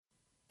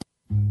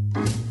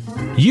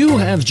You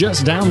have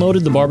just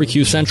downloaded the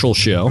Barbecue Central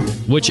Show,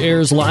 which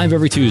airs live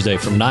every Tuesday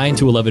from 9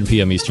 to 11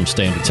 p.m. Eastern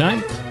Standard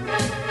Time.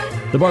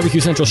 The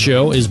Barbecue Central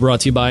Show is brought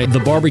to you by the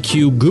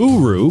Barbecue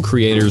Guru,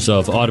 creators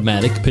of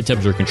automatic pit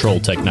temperature control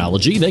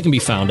technology. They can be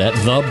found at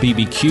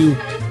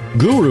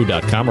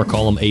thebbqguru.com or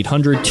call them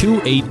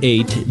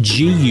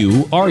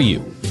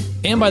 800-288-GURU.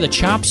 And by the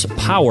Chops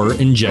Power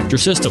Injector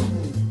System,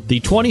 the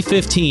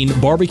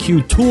 2015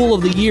 Barbecue Tool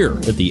of the Year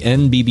at the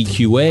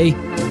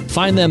NBBQA.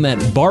 Find them at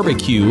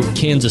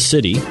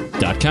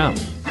barbecuekansascity.com.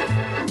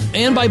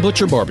 And by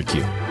Butcher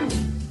Barbecue.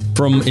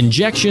 From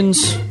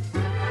injections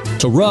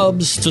to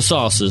rubs to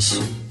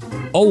sauces,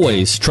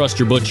 always trust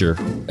your butcher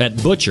at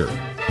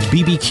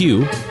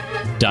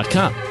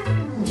butcherbbq.com.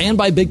 And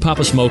by Big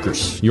Papa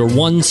Smokers, your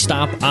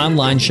one-stop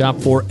online shop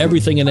for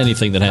everything and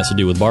anything that has to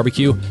do with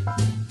barbecue.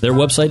 Their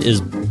website is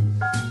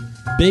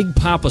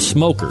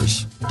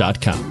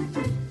bigpapasmokers.com.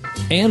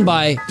 And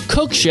by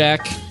Cook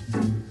Shack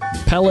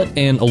Pellet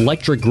and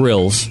Electric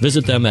Grills.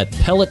 Visit them at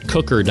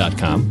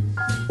pelletcooker.com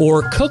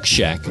or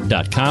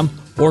cookshack.com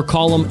or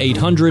call them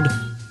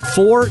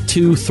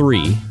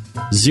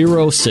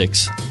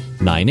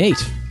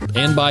 800-423-0698.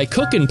 And by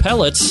Cookin'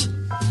 Pellets,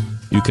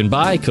 you can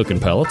buy Cookin'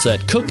 Pellets at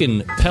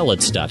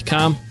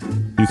cookinpellets.com.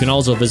 You can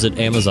also visit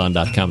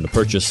amazon.com to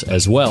purchase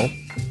as well.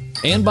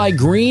 And by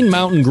Green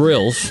Mountain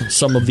Grills,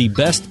 some of the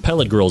best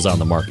pellet grills on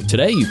the market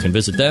today. You can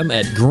visit them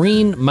at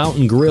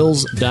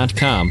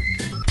greenmountaingrills.com.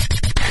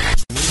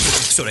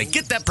 So to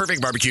get that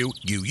perfect barbecue,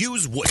 you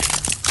use wood.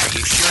 Are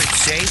you sure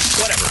it's safe?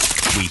 Whatever.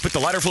 We put the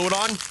lighter fluid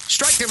on,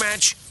 strike the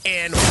match,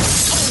 and...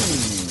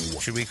 Oh!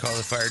 Should we call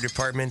the fire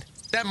department?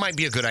 That might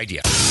be a good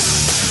idea.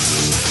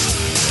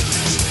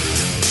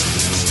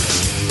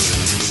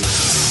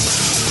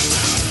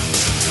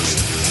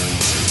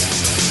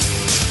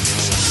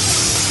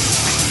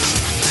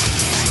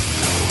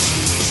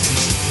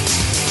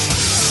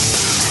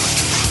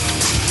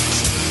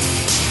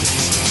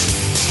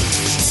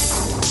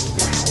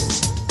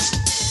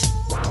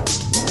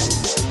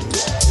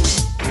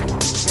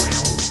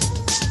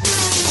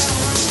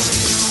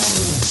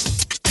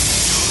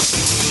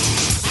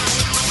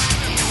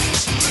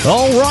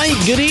 All right,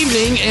 good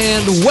evening,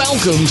 and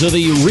welcome to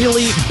the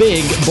really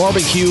big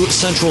Barbecue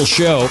Central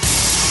Show.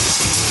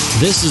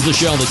 This is the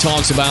show that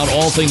talks about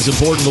all things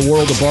important in the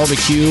world of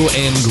barbecue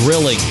and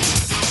grilling.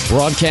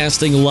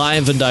 Broadcasting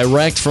live and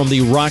direct from the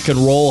Rock and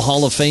Roll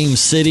Hall of Fame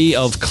city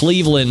of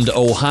Cleveland,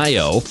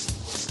 Ohio.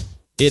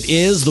 It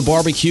is the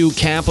barbecue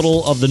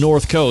capital of the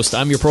North Coast.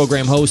 I'm your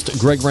program host,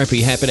 Greg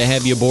Rempe. Happy to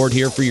have you aboard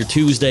here for your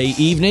Tuesday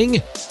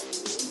evening.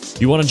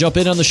 You want to jump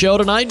in on the show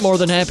tonight? More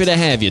than happy to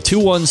have you.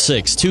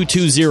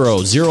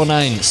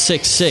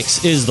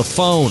 216-220-0966 is the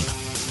phone.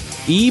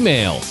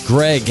 Email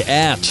Greg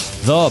at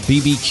the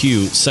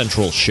BBQ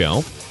Central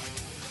Show.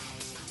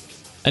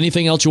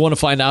 Anything else you want to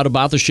find out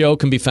about the show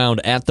can be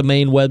found at the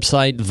main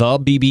website,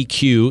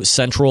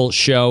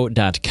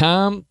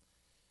 thebbqcentralshow.com.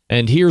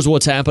 And here's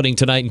what's happening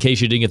tonight in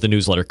case you didn't get the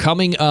newsletter.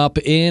 Coming up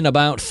in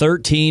about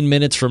 13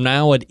 minutes from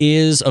now, it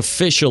is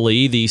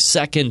officially the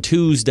second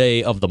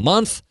Tuesday of the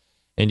month.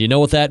 And you know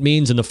what that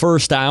means? In the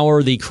first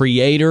hour, the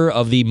creator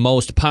of the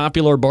most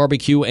popular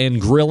barbecue and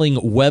grilling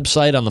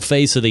website on the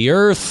face of the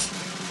earth,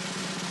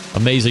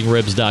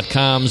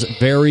 AmazingRibs.com's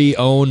very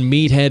own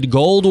Meathead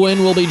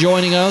Goldwyn will be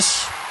joining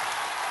us.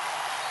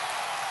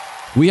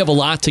 We have a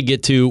lot to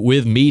get to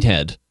with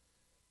Meathead.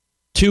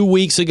 2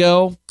 weeks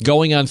ago,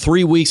 going on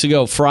 3 weeks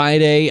ago,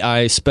 Friday,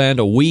 I spent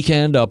a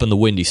weekend up in the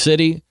Windy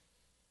City.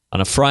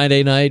 On a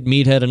Friday night,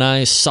 Meathead and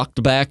I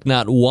sucked back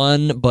not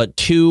one, but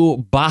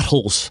two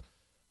bottles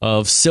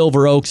of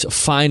Silver Oak's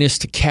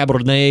finest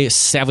Cabernet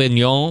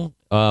Sauvignon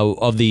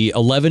of the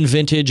 11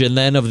 vintage and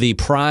then of the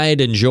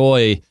Pride and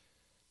Joy.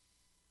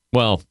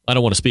 Well, I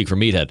don't want to speak for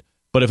Meathead,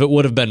 but if it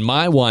would have been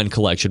my wine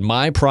collection,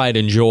 my Pride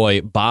and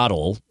Joy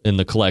bottle in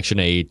the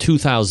collection, a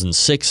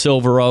 2006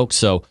 Silver Oak.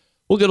 So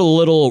we'll get a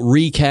little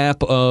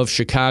recap of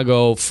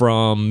Chicago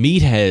from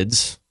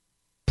Meathead's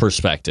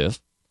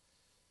perspective.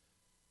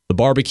 The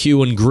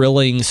barbecue and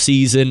grilling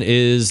season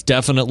is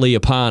definitely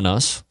upon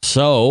us.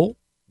 So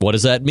what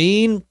does that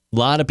mean? A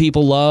lot of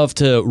people love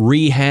to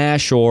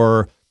rehash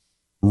or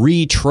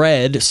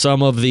retread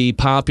some of the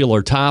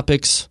popular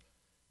topics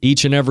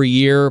each and every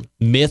year,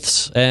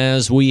 myths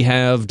as we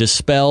have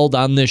dispelled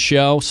on this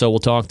show. So we'll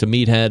talk to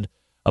Meathead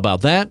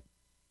about that.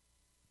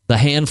 The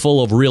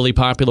handful of really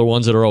popular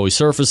ones that are always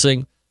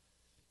surfacing.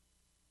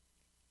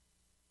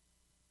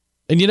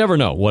 And you never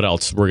know what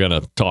else we're going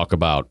to talk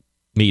about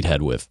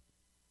Meathead with.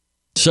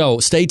 So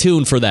stay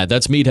tuned for that.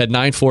 That's Meathead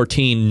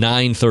 914,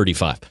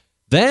 935.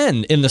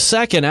 Then, in the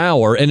second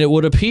hour, and it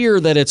would appear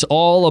that it's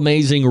all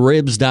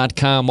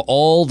AmazingRibs.com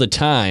all the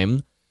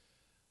time,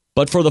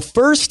 but for the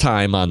first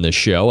time on this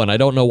show, and I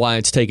don't know why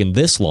it's taken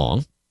this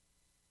long,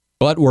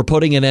 but we're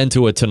putting an end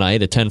to it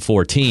tonight at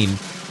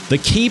 10:14, the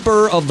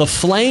keeper of the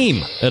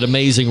flame at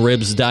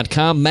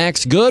AmazingRibs.com,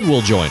 Max Good,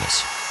 will join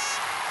us.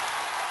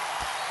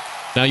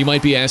 Now, you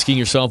might be asking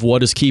yourself, what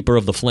does keeper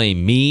of the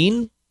flame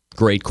mean?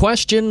 Great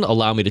question.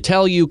 Allow me to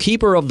tell you,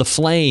 keeper of the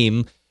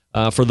flame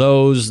For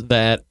those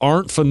that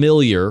aren't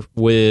familiar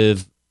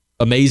with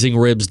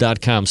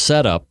AmazingRibs.com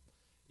setup,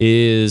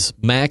 is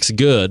Max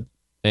Good,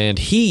 and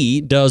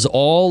he does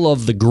all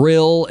of the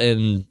grill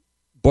and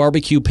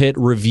barbecue pit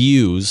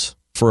reviews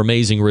for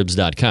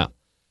AmazingRibs.com.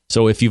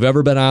 So if you've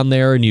ever been on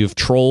there and you've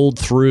trolled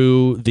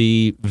through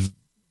the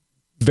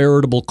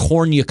veritable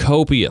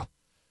cornucopia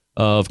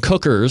of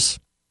cookers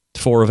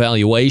for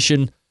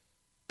evaluation,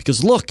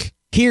 because look,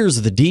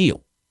 here's the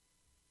deal.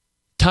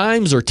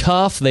 Times are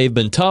tough. They've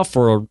been tough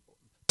for a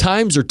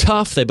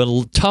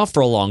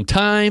long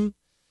time.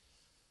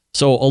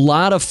 So a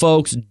lot of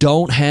folks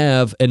don't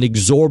have an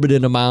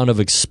exorbitant amount of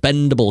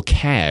expendable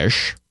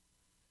cash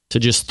to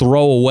just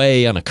throw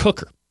away on a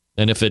cooker.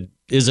 And if it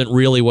isn't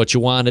really what you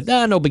wanted,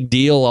 no big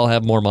deal. I'll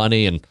have more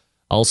money and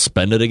I'll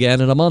spend it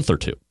again in a month or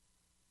two.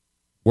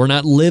 We're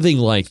not living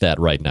like that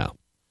right now.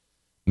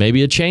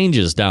 Maybe it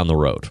changes down the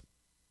road.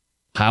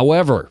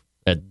 However,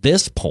 at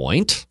this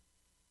point,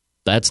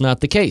 that's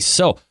not the case.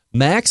 So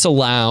Max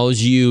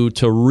allows you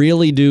to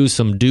really do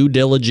some due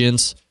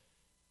diligence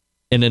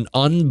in an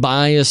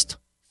unbiased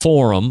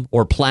forum,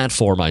 or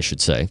platform, I should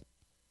say,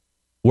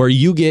 where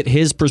you get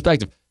his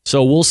perspective.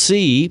 So we'll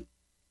see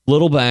a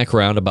little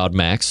background about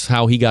Max,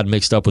 how he got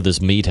mixed up with this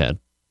meathead.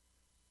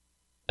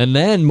 And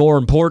then, more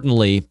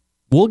importantly,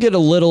 we'll get a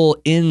little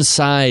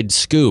inside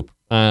scoop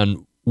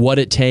on what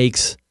it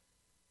takes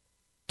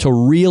to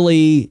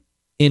really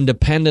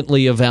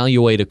independently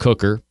evaluate a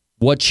cooker.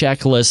 What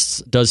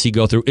checklists does he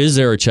go through? Is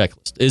there a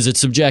checklist? Is it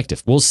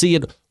subjective? We'll see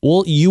it.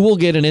 You will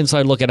get an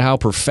inside look at how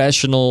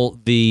professional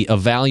the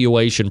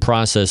evaluation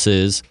process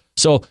is.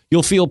 So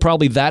you'll feel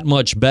probably that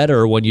much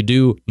better when you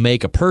do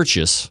make a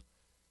purchase,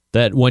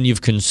 that when you've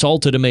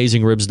consulted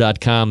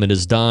AmazingRibs.com, it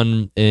is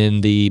done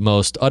in the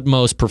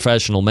utmost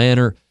professional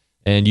manner,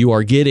 and you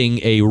are getting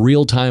a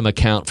real-time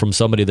account from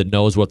somebody that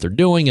knows what they're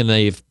doing, and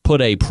they've put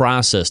a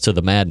process to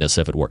the madness,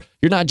 if it were.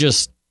 You're not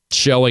just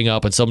showing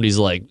up and somebody's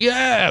like,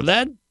 yeah,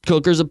 that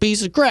cooker's a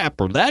piece of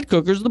crap, or that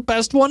cooker's the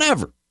best one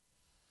ever.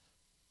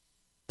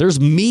 There's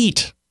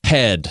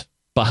Meathead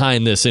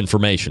behind this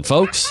information,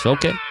 folks.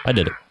 Okay, I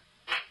did it.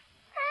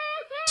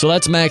 So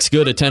that's Max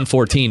Good at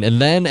 10:14. And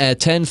then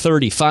at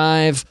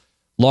 10:35,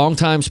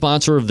 longtime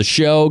sponsor of the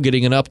show,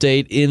 getting an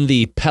update in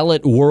the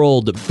pellet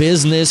world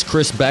business,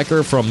 Chris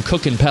Becker from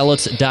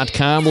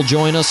cookingpellets.com will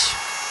join us.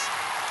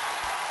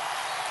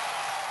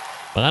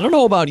 I don't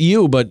know about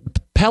you, but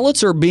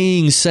pellets are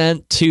being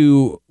sent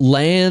to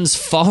lands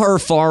far,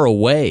 far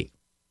away.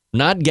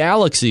 Not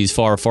galaxies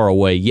far, far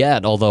away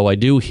yet, although I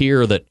do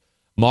hear that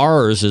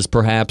Mars is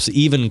perhaps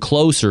even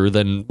closer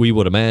than we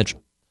would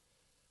imagine.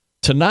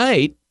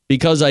 Tonight,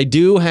 because I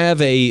do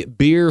have a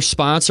beer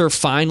sponsor,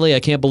 finally, I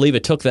can't believe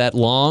it took that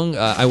long.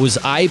 I was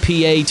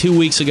IPA 2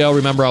 weeks ago.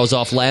 Remember, I was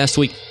off last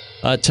week.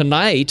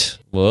 Tonight,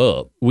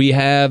 we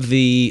have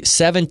the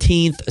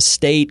 17th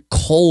State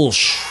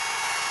Kolsch.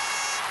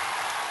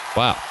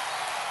 Wow.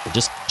 It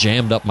just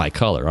jammed up my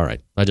color. All right,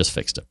 I just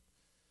fixed it.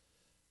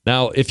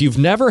 Now, if you've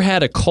never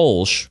had a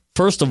Kolsch,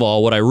 first of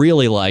all, what I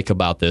really like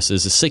about this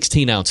is a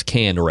 16-ounce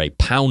can, or a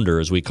pounder,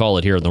 as we call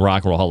it here in the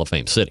Rock and Roll Hall of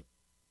Fame city.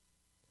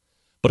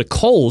 But a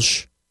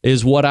Kolsch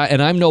is what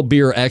and I'm no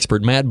beer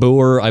expert. Matt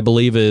Boer, I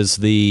believe, is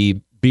the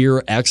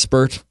beer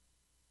expert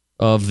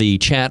of the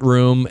chat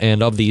room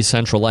and of the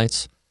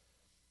Centralites.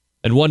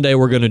 And one day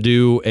we're going to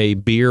do a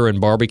beer and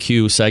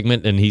barbecue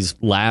segment, and he's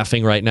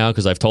laughing right now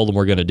because I've told him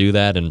we're going to do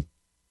that. And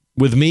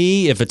with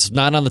me, if it's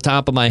not on the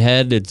top of my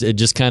head, it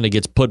just kind of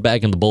gets put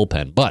back in the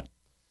bullpen. But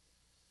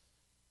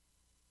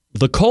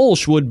the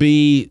Kolsch would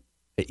be,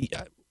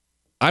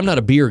 I'm not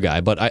a beer guy,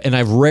 but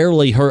I've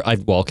rarely heard,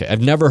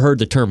 I've never heard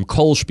the term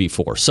Kolsch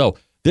before. So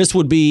this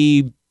would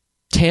be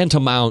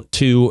tantamount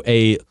to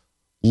a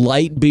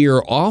light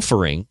beer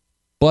offering,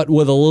 but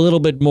with a little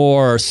bit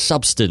more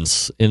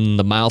substance in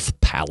the mouth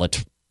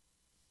palate.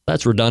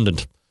 That's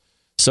redundant.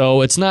 So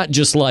it's not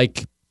just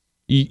like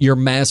your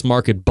mass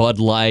market Bud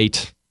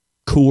Light,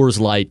 Coors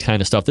Light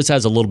kind of stuff. This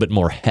has a little bit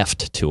more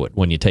heft to it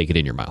when you take it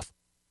in your mouth.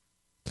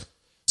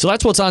 So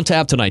that's what's on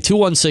tap tonight.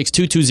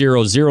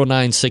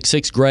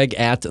 216-220-0966. Greg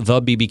at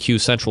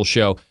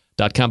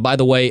thebbqcentralshow.com. By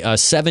the way,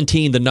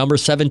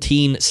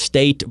 17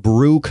 State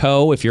Brew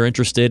Co. If you're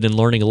interested in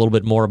learning a little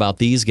bit more about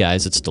these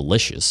guys, it's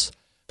delicious.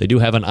 They do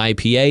have an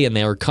IPA, and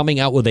they are coming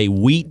out with a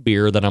wheat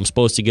beer that I'm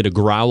supposed to get a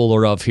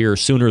growler of here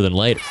sooner than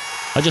later.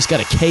 I just got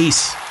a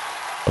case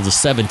of the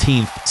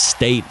 17th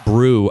State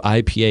Brew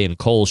IPA and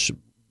Kolsch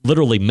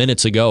literally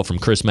minutes ago from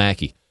Chris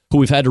Mackey, who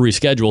we've had to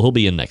reschedule. He'll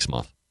be in next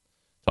month.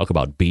 Talk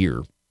about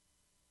beer.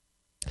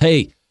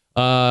 Hey,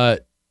 I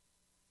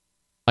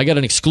got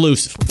an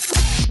exclusive.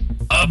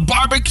 A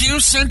Barbecue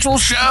Central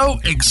Show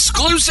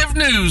exclusive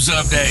news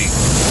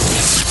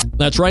update.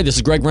 That's right. This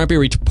is Greg Rempe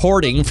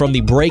reporting from the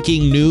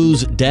breaking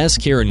news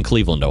desk here in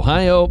Cleveland,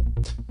 Ohio.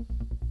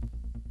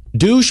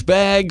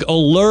 Douchebag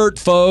alert,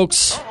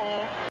 folks.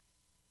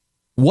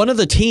 One of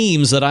the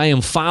teams that I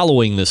am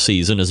following this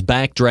season is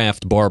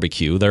Backdraft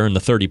Barbecue. They're in the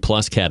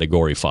 30-plus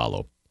category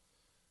follow.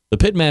 The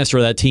pitmaster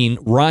of that team,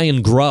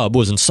 Ryan Grubb,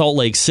 was in Salt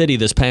Lake City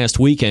this past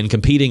weekend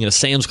competing in a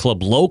Sam's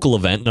Club local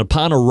event, and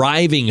upon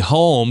arriving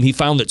home, he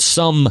found that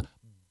some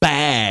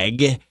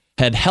bag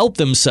had helped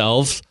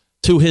himself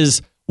to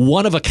his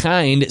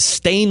one-of-a-kind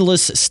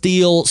stainless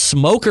steel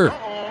smoker.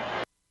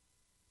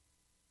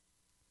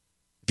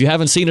 If you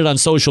haven't seen it on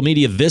social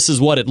media, this is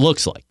what it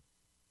looks like.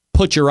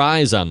 Put your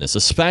eyes on this,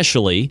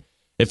 especially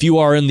if you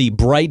are in the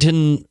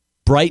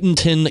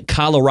Brightonton,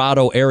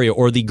 Colorado area,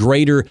 or the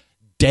greater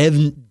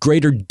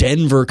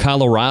Denver,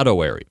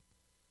 Colorado area.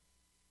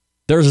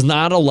 There's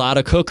not a lot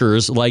of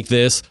cookers like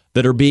this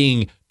that are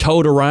being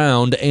towed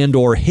around and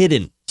or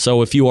hidden.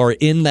 So if you are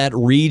in that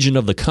region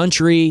of the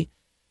country,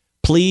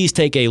 please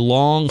take a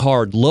long,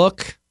 hard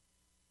look.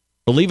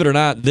 Believe it or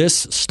not, this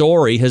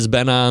story has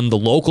been on the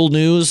local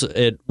news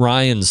at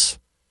Ryan's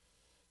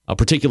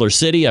particular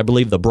city. I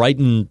believe the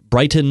Brighton,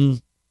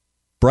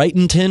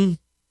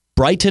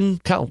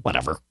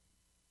 whatever.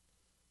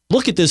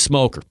 Look at this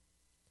smoker.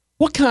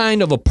 What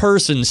kind of a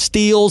person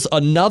steals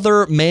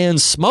another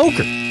man's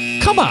smoker?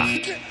 Come on.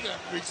 Get that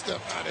free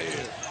stuff out of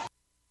here.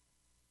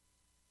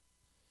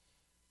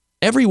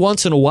 Every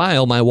once in a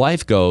while, my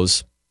wife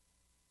goes,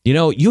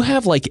 you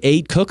have like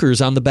 8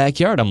 cookers on the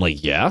backyard. I'm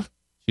like, yeah.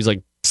 She's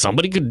like,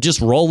 somebody could just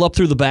roll up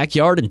through the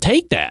backyard and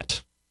take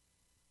that.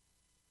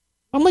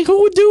 I'm like,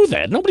 who would do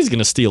that? Nobody's going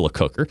to steal a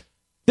cooker.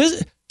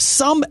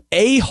 Some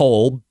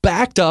a-hole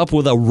backed up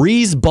with a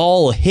Reese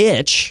ball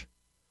hitch.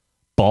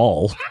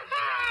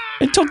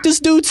 And took this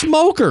dude's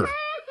smoker.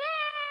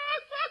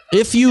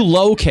 If you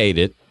locate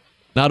it,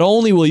 not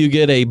only will you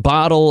get a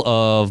bottle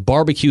of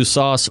barbecue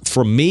sauce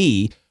from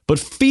me, but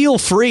feel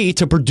free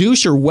to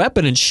produce your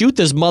weapon and shoot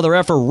this mother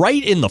effer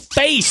right in the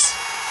face.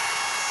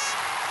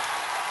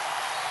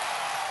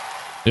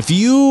 If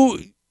you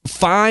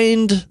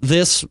find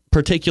this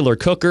particular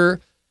cooker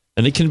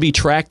and it can be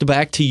tracked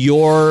back to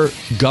your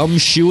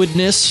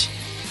gumshoedness,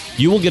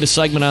 you will get a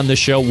segment on this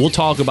show. We'll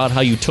talk about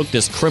how you took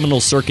this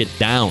criminal circuit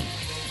down.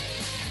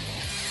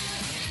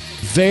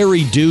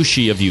 Very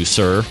douchey of you,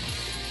 sir,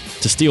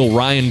 to steal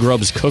Ryan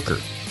Grubb's cooker.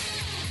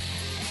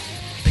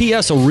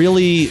 P.S. A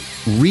really,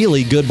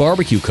 really good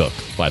barbecue cook,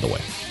 by the way.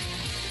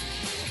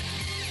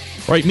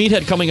 All right,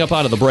 Meathead coming up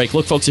out of the break.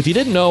 Look, folks, if you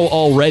didn't know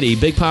already,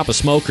 Big Papa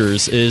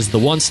Smokers is the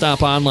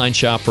one-stop online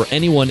shop for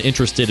anyone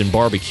interested in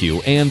barbecue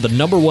and the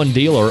 #1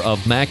 dealer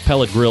of Mac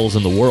pellet grills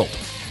in the world.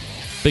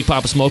 Big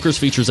Papa Smokers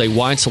features a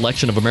wide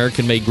selection of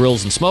American-made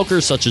grills and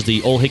smokers, such as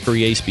the Old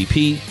Hickory Ace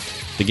BP,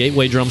 the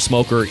Gateway Drum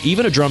Smoker,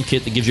 even a drum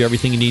kit that gives you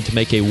everything you need to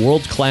make a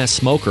world-class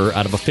smoker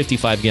out of a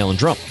 55-gallon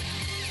drum.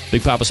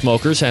 Big Papa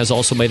Smokers has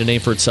also made a name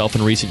for itself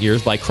in recent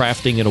years by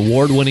crafting an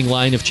award-winning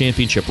line of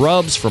championship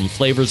rubs, from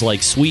flavors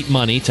like Sweet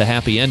Money to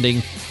Happy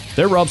Ending.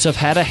 Their rubs have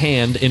had a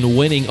hand in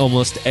winning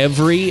almost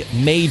every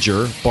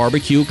major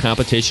barbecue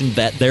competition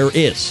that there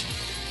is.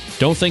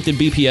 Don't think that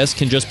BPS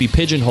can just be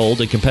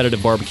pigeonholed in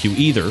competitive barbecue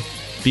either.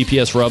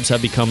 BPS rubs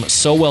have become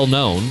so well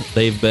known,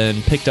 they've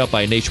been picked up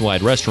by a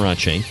nationwide restaurant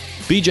chain,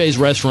 BJ's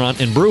Restaurant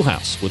and Brew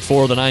House, with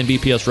 4 of the 9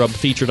 BPS rubs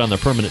featured on their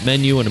permanent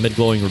menu and amid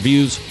glowing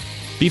reviews.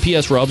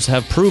 BPS rubs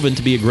have proven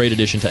to be a great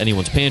addition to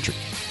anyone's pantry.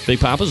 Big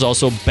Papa's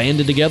also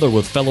banded together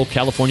with fellow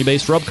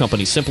California-based rub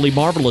company Simply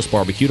Marvelous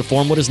Barbecue to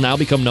form what has now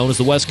become known as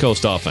the West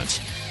Coast Offense.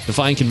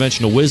 Defying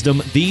conventional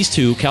wisdom, these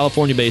 2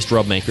 California-based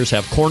rub makers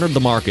have cornered the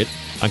market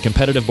on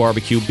competitive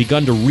barbecue,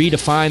 begun to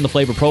redefine the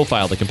flavor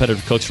profile that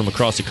competitive cooks from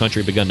across the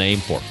country have begun to aim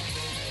for.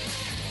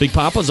 Big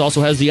Papa's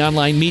also has the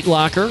online meat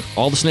locker.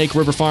 All the Snake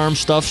River Farm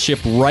stuff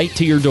shipped right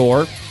to your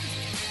door.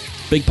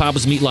 Big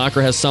Papa's Meat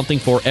Locker has something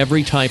for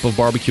every type of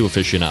barbecue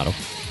aficionado.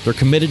 They're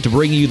committed to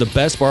bringing you the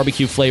best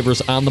barbecue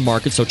flavors on the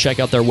market, so check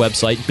out their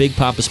website,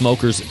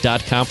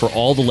 BigPapaSmokers.com, for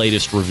all the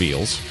latest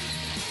reveals.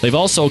 They've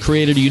also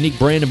created a unique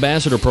brand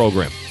ambassador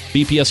program,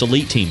 BPS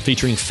Elite Team,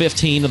 featuring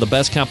 15 of the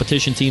best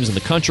competition teams in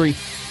the country,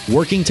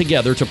 working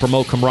together to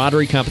promote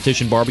camaraderie,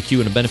 competition, barbecue,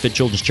 and to benefit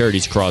children's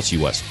charities across the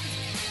U.S.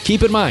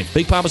 Keep in mind,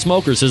 Big Papa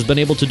Smokers has been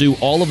able to do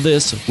all of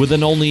this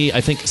within only,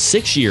 I think,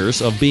 6 years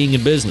of being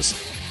in business,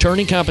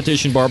 turning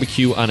competition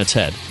barbecue on its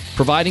head,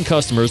 providing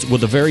customers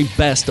with the very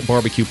best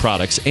barbecue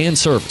products and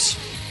service,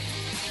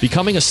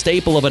 becoming a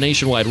staple of a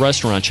nationwide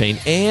restaurant chain,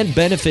 and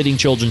benefiting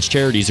children's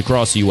charities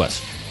across the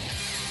U.S.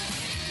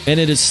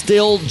 And it is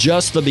still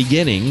just the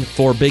beginning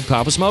for Big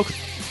Papa Smokers.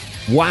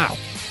 Wow.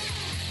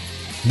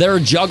 They're a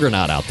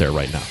juggernaut out there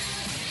right now.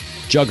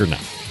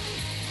 Juggernaut.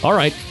 All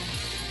right.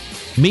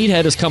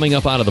 Meathead is coming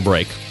up out of the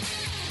break.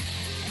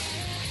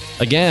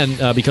 Again,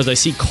 because I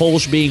see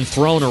Kolsch being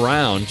thrown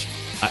around.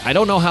 I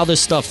don't know how this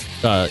stuff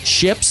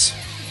ships.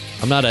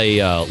 I'm not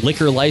a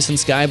liquor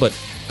license guy, but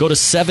go to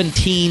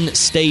 17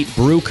 State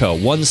Brew Co.,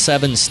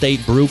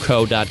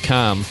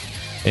 17statebrewco.com,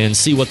 and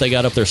see what they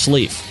got up their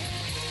sleeve.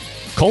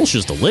 Kolsch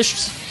is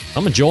delicious.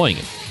 I'm enjoying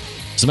it.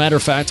 As a matter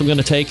of fact, I'm going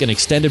to take an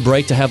extended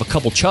break to have a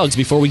couple chugs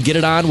before we get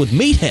it on with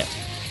Meathead.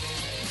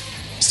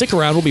 Stick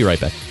around. We'll be right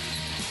back.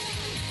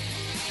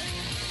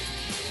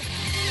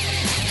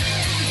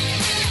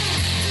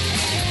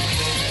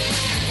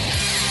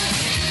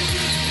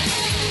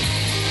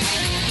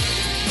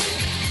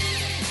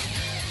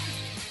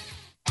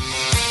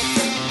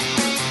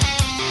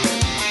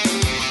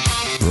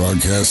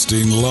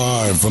 Broadcasting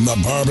live from the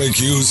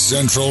Barbecue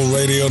Central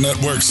Radio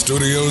Network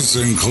studios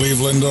in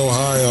Cleveland,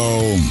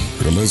 Ohio.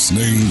 You're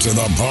listening to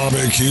the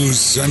Barbecue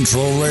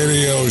Central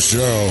Radio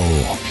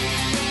Show.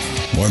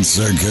 Once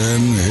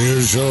again,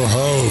 here's your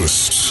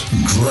host,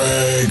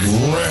 Greg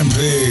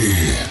Rempe.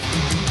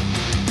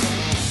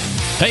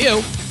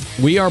 Heyo,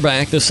 we are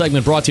back. This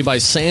segment brought to you by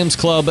Sam's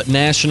Club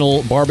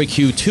National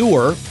Barbecue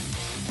Tour.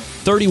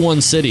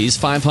 31 cities,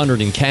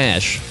 500 in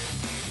cash.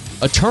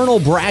 Eternal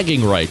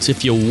bragging rights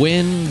if you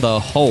win the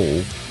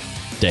whole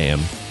damn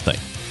thing.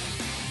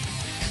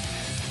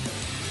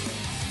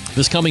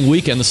 This coming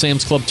weekend, the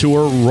Sam's Club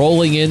Tour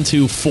rolling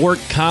into Fort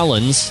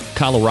Collins,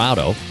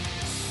 Colorado,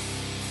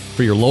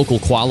 for your local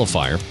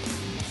qualifier.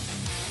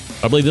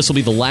 I believe this will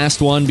be the last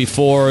one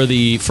before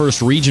the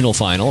first regional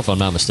final, if I'm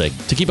not mistaken.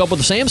 To keep up with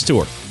the Sam's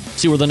Tour,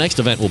 see where the next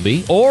event will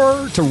be,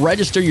 or to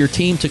register your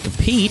team to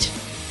compete,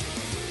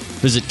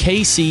 visit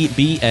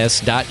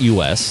kcbs.us.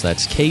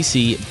 That's kcbs.us/Sam's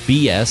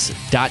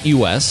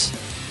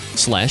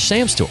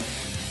Tour.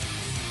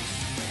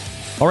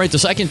 All right, the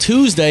second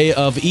Tuesday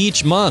of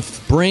each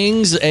month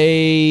brings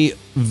a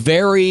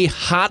very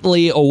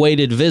hotly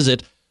awaited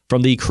visit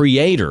from the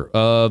creator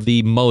of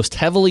the most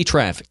heavily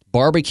trafficked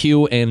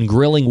barbecue and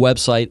grilling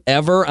website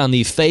ever on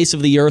the face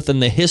of the earth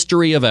in the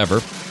history of ever.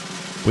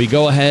 We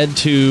go ahead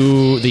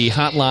to the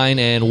hotline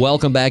and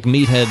welcome back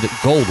Meathead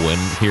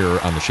Goldwyn here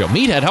on the show.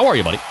 Meathead, how are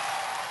you, buddy?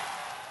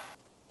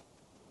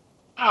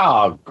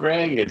 Oh,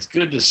 Greg, it's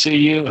good to see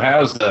you.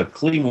 How's the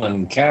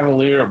Cleveland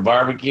Cavalier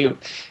barbecue?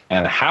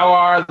 And how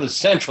are the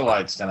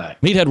Centralites tonight?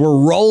 Meathead, we're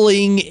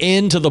rolling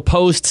into the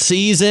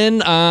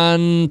postseason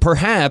on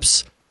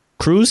perhaps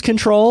cruise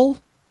control,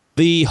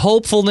 the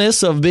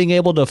hopefulness of being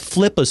able to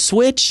flip a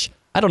switch.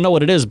 I don't know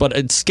what it is, but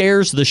it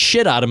scares the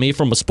shit out of me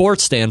from a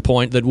sports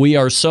standpoint that we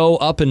are so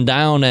up and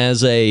down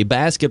as a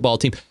basketball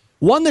team.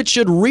 One that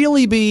should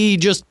really be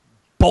just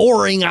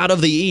boring out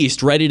of the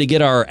East, ready to get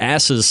our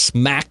asses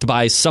smacked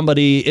by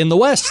somebody in the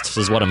West,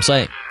 is what I'm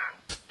saying.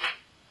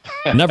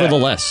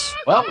 Nevertheless.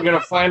 Well, we're going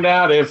to find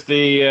out if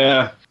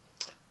the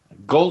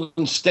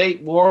Golden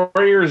State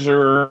Warriors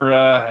are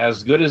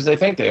as good as they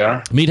think they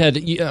are.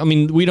 Meathead, I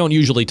mean, we don't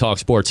usually talk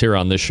sports here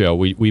on this show.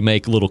 We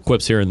make little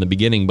quips here in the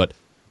beginning, but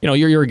you know,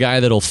 you're a guy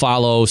that'll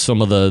follow some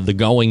of the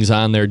goings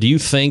on there. Do you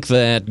think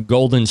that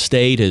Golden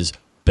State is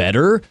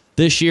better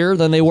this year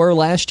than they were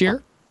last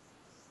year?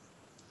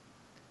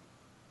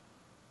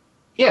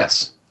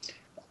 Yes.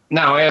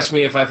 Now, ask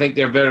me if I think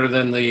they're better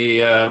than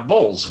the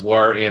Bulls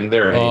were in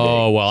their heyday.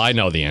 Oh, well, I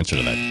know the answer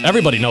to that.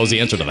 Everybody knows the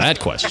answer to that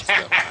question.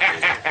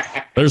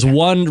 There's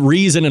one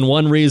reason and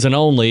one reason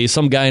only.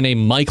 Some guy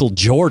named Michael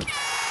Jordan.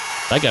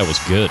 That guy was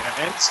good.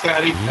 And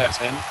Scottie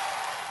Pippen.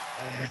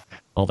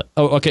 All that.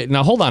 Oh, okay.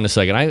 Now, hold on a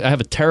second. I have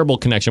a terrible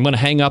connection. I'm going to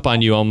hang up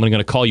on you. I'm going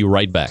to call you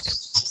right back.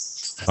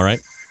 All right?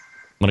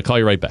 I'm going to call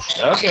you right back.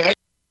 Okay.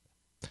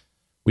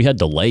 We had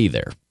delay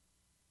there.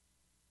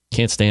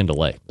 Can't stand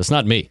delay. That's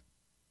not me.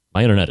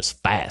 My internet is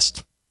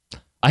fast.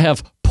 I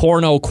have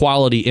porno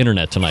quality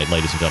internet tonight,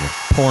 ladies and gentlemen.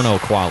 Porno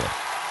quality.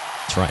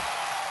 That's right.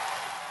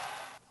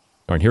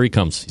 All right, here he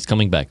comes. He's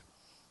coming back.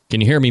 Can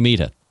you hear me,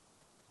 Meathead?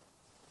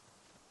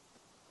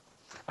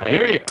 I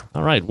hear you.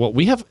 All right. Well,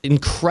 we have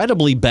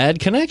incredibly bad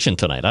connection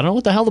tonight. I don't know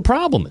what the hell the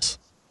problem is.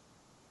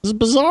 This is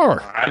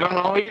bizarre. I don't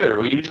know either.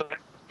 We usually have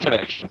a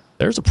connection.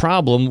 There's a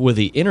problem with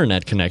the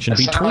internet connection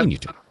between you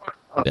two.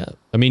 Yeah,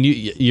 I mean,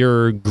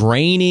 you're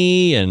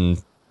grainy,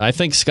 and I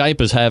think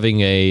Skype is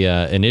having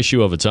an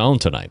issue of its own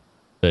tonight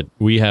that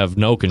we have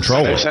no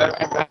control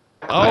over.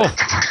 Oh,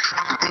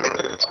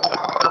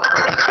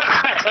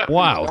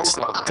 wow!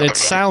 It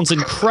sounds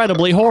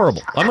incredibly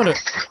horrible. I'm gonna.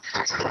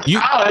 That's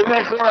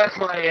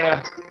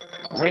my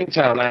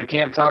ringtone. I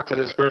can't talk to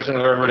this person,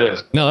 whoever it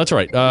is. No, that's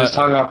right. Just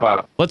hung up on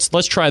it.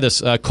 Let's try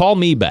this. Call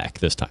me back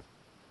this time.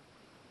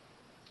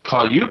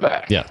 Call you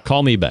back? Yeah,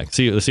 call me back.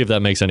 Let's see if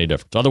that makes any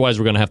difference. Otherwise,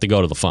 we're going to have to go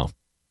to the phone.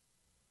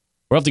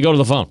 We'll have to go to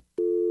the phone.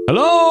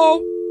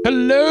 Hello?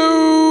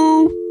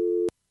 Hello?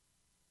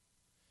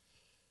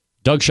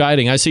 Doug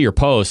Scheiding, I see your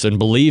post, and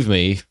believe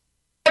me.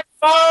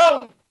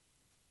 Phone!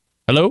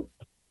 Hello?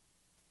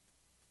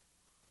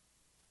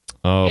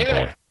 Oh,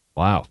 Yeah. boy.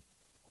 Wow.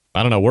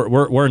 I don't know.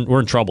 We're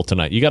in trouble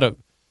tonight. You got to...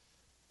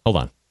 Hold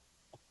on.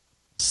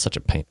 It's such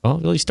a pain. Oh,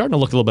 he's starting to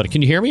look a little better.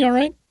 Can you hear me all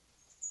right?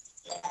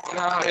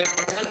 No, it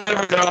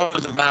never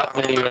knows about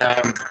the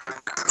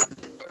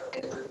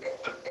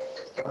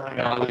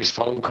all these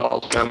phone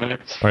calls coming in.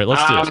 All right,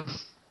 let's do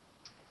this.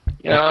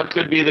 You know, it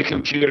could be the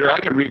computer. I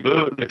could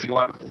reboot if you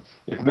want.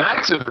 If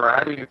Max is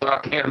right, you can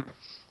talk to him.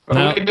 Or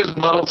we can just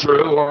muddle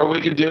through, or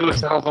we can do a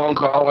telephone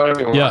call,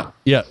 whatever you want.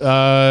 Yeah.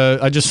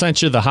 I just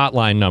sent you the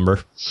hotline number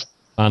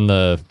on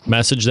the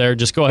message there.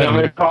 Just go ahead. You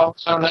want me to call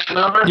on that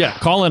number? Yeah,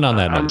 call in on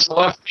that number.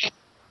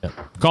 Yeah.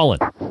 Call in.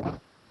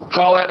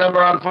 Call that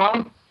number on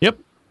phone? Yep.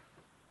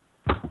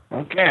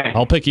 Okay.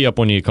 I'll pick you up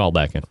when you call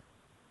back in.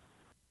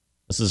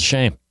 This is a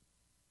shame.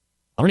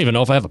 I don't even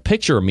know if I have a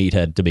picture of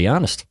Meathead, to be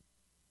honest.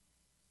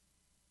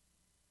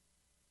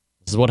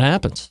 This is what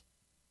happens.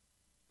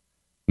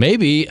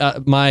 Maybe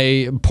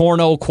my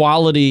porno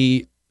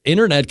quality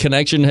internet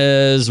connection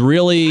has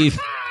really,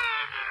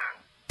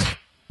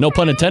 no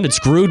pun intended,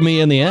 screwed me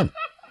in the end.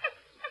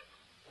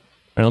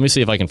 All right, let me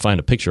see if I can find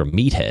a picture of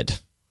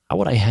Meathead. How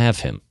would I have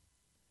him?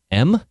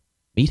 M?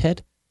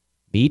 Meathead?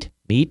 Meat,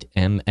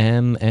 M.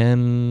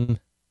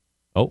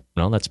 Oh,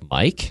 no, that's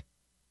Mike.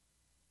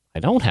 I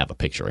don't have a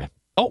picture of him.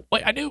 Oh,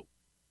 wait, I do.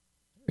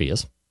 There he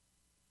is.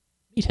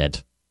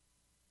 Meathead.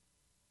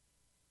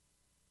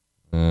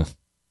 It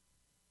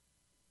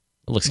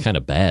looks kind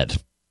of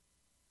bad.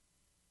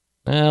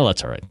 Well,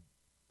 that's all right.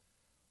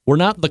 We're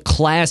not the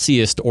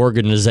classiest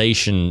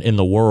organization in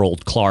the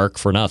world, Clark,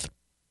 for nothing.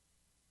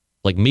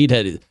 Like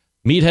Meathead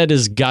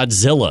is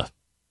Godzilla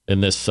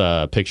in this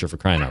picture, for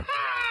crying out.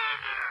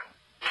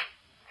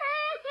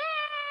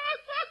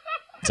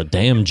 It's a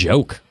damn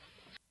joke.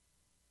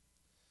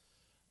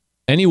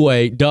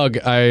 Anyway, Doug,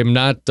 I'm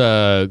not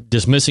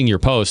dismissing your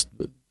post.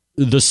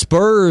 The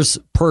Spurs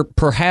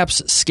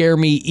perhaps scare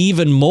me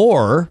even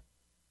more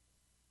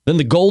than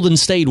the Golden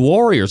State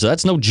Warriors.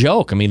 That's no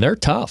joke. I mean, they're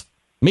tough.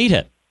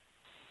 Meathead.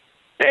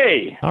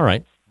 Hey. All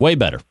right. Way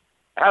better.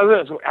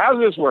 How's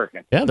this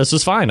working? Yeah, this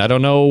is fine. I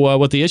don't know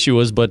what the issue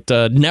is, but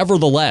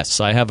nevertheless,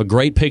 I have a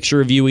great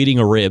picture of you eating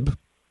a rib.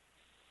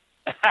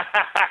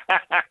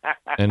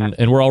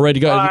 and we're already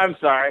going. Oh, I'm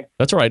sorry.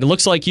 That's all right. It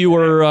looks like you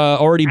were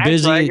already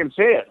busy. Actually, I can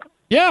see it.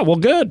 Yeah, well,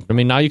 good. I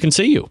mean, now you can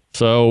see you.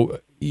 So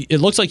it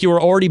looks like you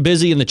were already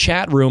busy in the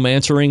chat room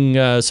answering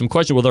some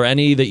questions. Were there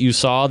any that you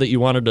saw that you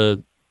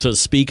wanted to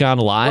speak on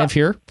live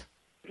here?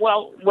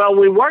 Well,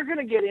 we were going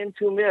to get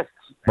into myths.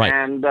 Right.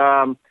 And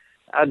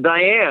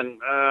Diane,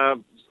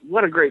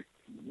 what a great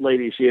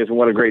lady she is, and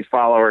what a great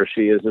follower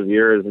she is of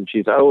yours, and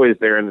she's always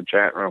there in the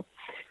chat room.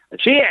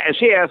 She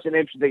asked an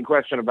interesting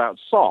question about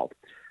salt.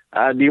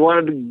 Do you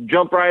want to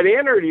jump right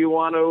in, or do you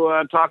want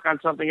to talk on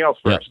something else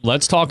first? Yeah,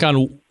 let's talk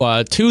on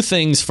two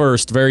things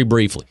first, very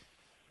briefly.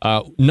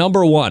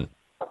 Number one,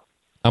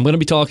 I'm going to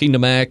be talking to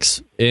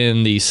Max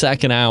in the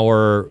second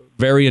hour,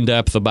 very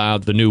in-depth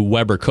about the new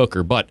Weber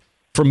cooker. But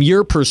from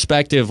your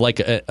perspective,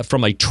 like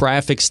from a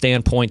traffic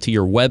standpoint to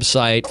your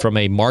website, from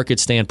a market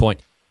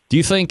standpoint, do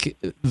you think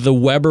the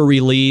Weber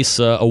release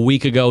a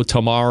week ago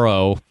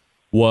tomorrow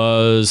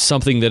was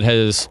something that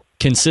has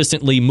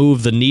consistently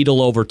moved the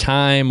needle over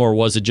time, or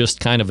was it just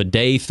kind of a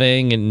day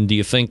thing? And do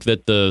you think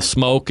that the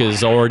smoke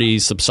has already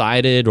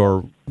subsided,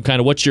 or kind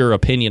of what's your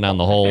opinion on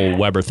the whole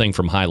Weber thing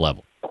from high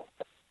level?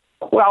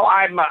 Well,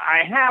 I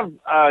have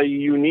a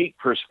unique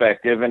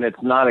perspective, and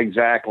it's not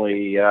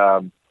exactly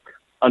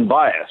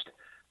unbiased.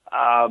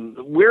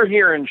 We're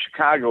here in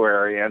Chicago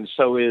area, and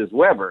so is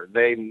Weber.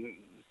 They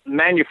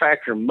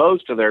manufacture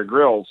most of their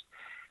grills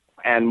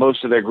and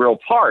most of their grill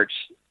parts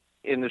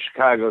in the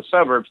Chicago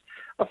suburbs.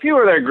 A few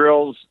of their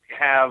grills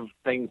have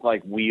things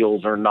like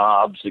wheels or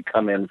knobs that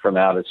come in from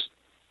out of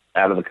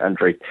the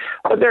country,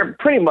 but they're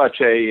pretty much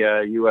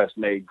a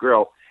U.S.-made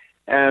grill.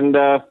 And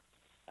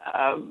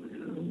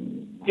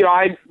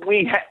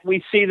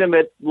we see them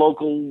at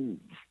local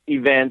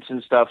events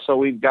and stuff, so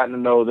we've gotten to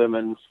know them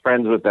and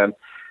friends with them.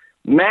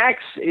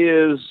 Max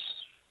is,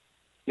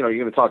 you're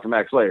going to talk to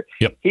Max later.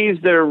 Yep.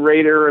 He's the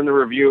rater and the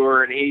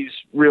reviewer, and he's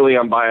really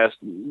unbiased.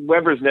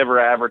 Weber's never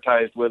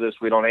advertised with us.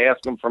 We don't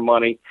ask them for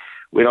money.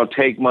 We don't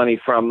take money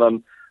from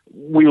them.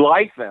 We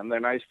like them. They're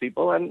nice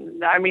people.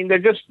 And, I mean, they're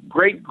just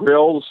great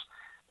grills.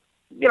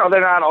 They're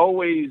not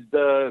always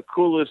the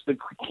coolest, the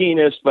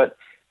keenest, but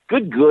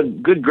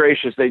good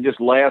gracious, they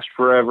just last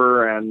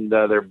forever, and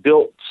they're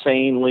built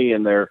sanely,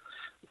 and they're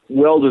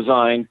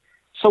well-designed.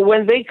 So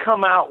when they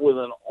come out with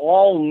an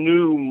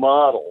all-new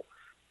model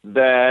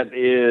that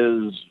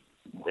is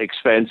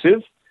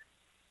expensive,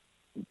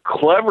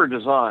 clever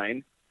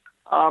design,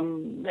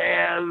 and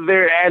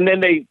then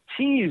they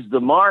teased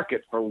the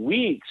market for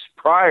weeks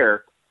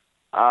prior,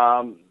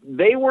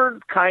 they were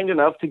kind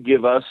enough to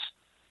give us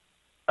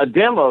a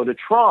demo to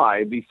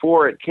try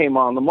before it came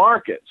on the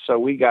market. So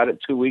we got it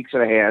 2 weeks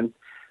in hand.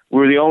 We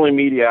were the only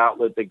media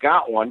outlet that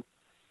got one,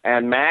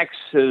 and Max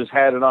has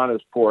had it on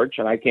his porch,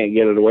 and I can't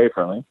get it away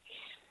from him.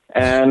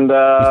 And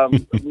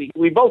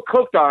we both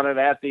cooked on it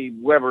at the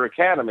Weber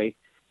Academy.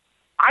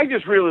 I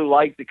just really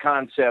like the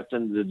concept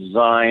and the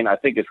design. I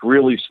think it's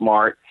really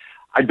smart.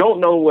 I don't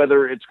know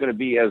whether it's going to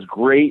be as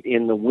great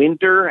in the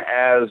winter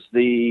as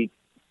the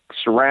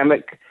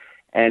ceramic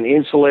and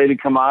insulated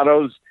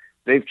Kamados.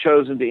 They've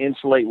chosen to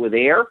insulate with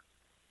air,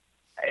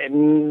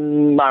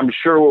 and I'm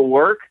sure it will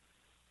work.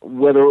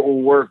 Whether it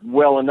will work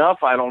well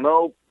enough, I don't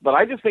know. But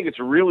I just think it's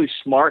a really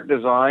smart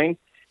design,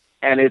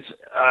 and it's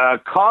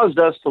caused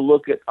us to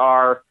look at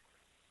our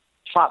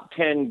top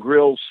 10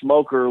 grill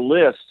smoker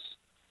lists,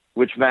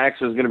 which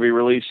Max is going to be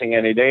releasing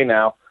any day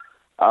now,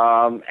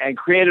 and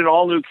create an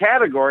all-new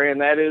category,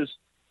 and that is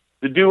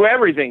the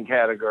do-everything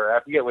category. I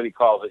forget what he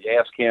calls it. You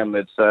ask him.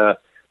 It's the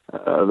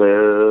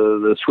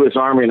Swiss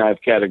Army knife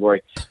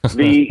category.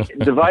 The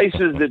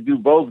devices that do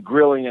both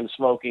grilling and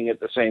smoking at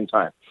the same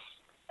time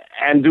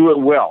and do it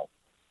well.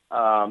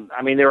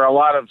 I mean, there are a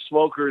lot of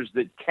smokers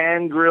that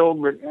can grill,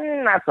 but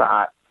not so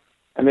hot.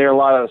 And there are a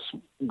lot of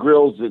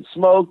grills that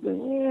smoke,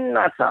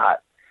 not so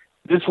hot.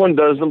 This one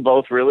does them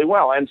both really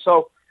well. And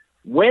so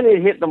When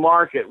it hit the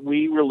market,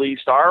 we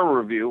released our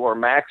review, or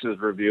Max's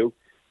review,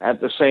 at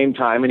the same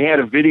time, and he had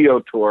a video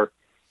tour,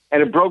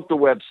 and it broke the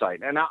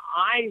website. And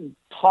I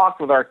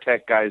talked with our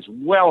tech guys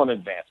well in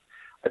advance.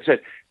 I said,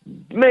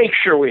 make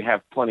sure we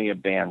have plenty of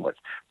bandwidth.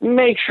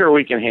 Make sure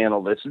we can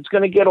handle this. It's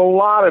going to get a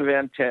lot of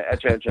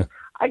attention.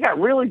 I got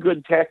really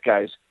good tech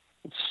guys.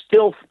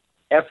 Still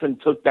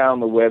effing took down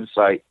the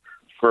website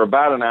for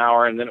about an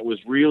hour, and then it was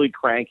really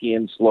cranky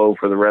and slow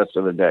for the rest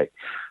of the day.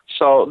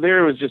 So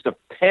there was just a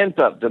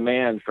pent-up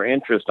demand for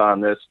interest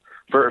on this,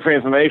 for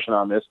information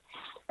on this.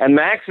 And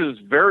Max's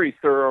very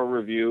thorough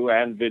review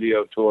and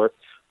video tour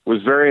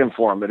was very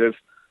informative.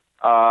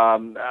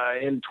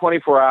 In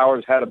 24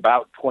 hours, had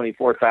about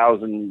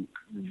 24,000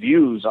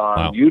 views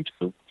on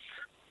YouTube.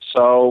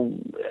 So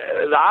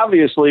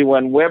obviously,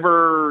 when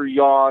Weber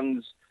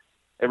yawns,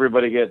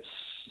 everybody gets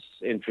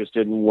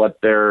interested in what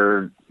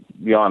they're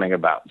yawning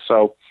about.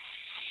 So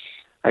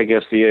I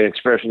guess the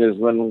expression is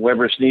when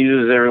Weber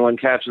sneezes, everyone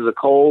catches a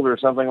cold or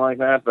something like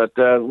that. But,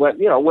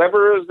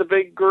 Weber is the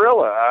big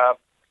gorilla.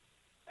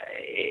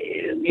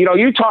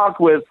 You talk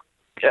with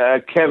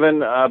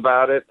Kevin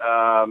about it.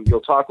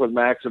 You'll talk with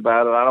Max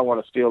about it. I don't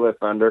want to steal their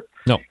thunder.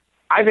 No.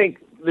 I think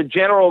the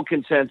general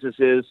consensus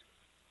is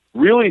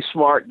really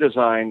smart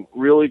design,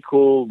 really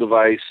cool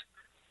device,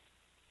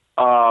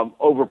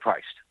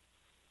 overpriced.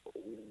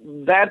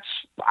 That's,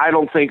 I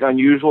don't think,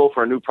 unusual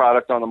for a new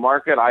product on the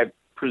market. I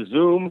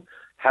presume,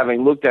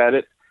 having looked at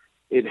it,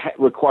 it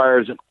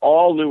requires an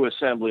all-new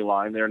assembly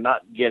line. They're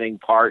not getting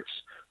parts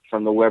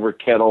from the Weber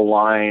kettle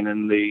line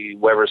and the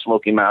Weber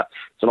Smoky Mountain.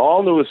 It's an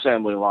all-new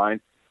assembly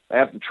line. They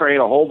have to train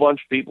a whole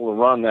bunch of people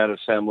to run that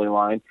assembly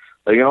line.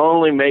 They can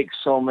only make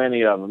so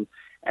many of them.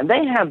 And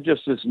they have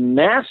just this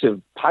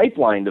massive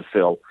pipeline to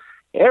fill.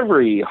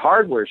 Every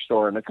hardware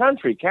store in the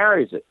country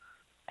carries it.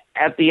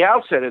 At the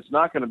outset, it's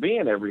not going to be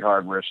in every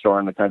hardware store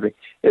in the country.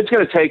 It's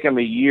going to take them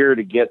a year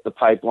to get the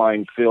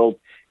pipeline filled.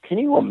 Can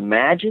you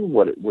imagine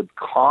what it would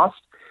cost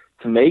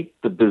to make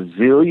the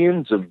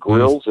bazillions of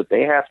grills that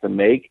they have to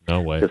make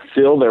to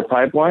fill their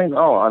pipeline?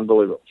 Oh,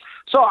 unbelievable.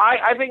 So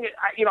I think,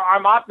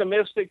 I'm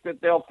optimistic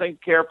that they'll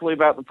think carefully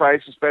about the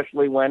price,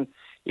 especially when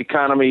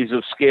economies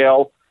of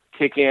scale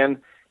kick in.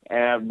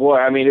 And boy,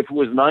 I mean, if it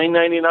was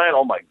 $9.99,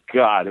 oh my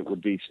God, it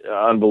would be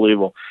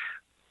unbelievable.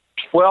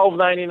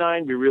 $12.99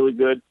 would be really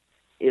good.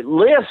 It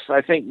lists,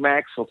 I think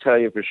Max will tell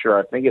you for sure,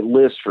 I think it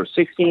lists for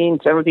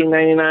 $16,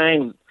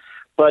 $17.99,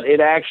 but it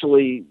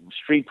actually,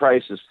 street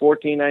price is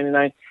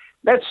 $14.99.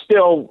 That's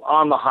still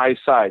on the high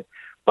side.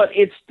 But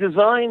it's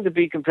designed to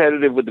be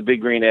competitive with the Big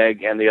Green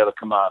Egg and the other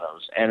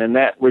Kamados. And in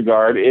that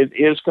regard, it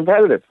is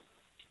competitive.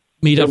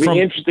 It'll be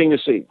interesting to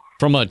see.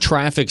 From a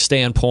traffic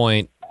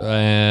standpoint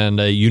and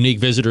a unique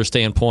visitor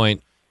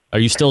standpoint, are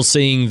you still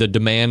seeing the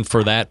demand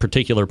for that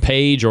particular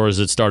page, or has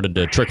it started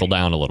to trickle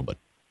down a little bit?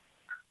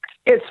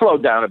 It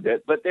slowed down a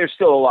bit, but there's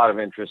still a lot of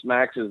interest.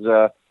 Max's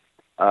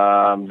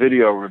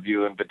video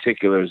review in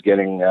particular is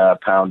getting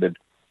pounded.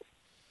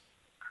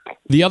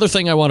 The other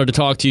thing I wanted to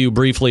talk to you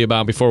briefly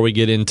about before we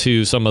get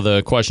into some of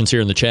the questions here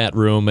in the chat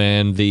room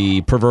and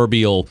the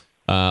proverbial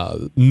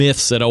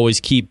myths that always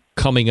keep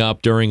coming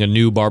up during a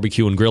new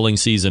barbecue and grilling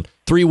season.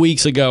 3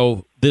 weeks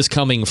ago, this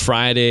coming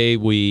Friday,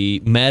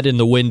 we met in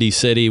the Windy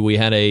City. We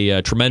had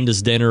a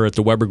tremendous dinner at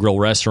the Weber Grill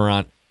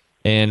restaurant,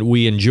 and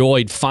we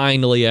enjoyed,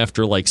 finally,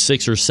 after like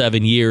 6 or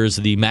 7 years,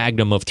 the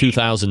Magnum of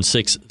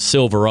 2006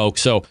 Silver Oak.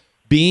 So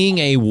being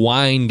a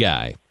wine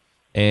guy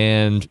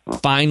and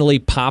finally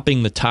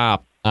popping the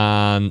top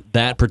on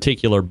that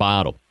particular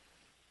bottle,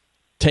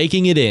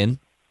 taking it in,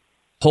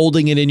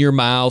 holding it in your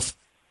mouth,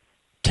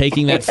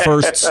 taking that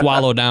first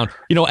swallow down,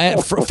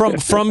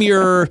 from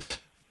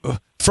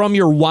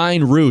your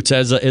wine roots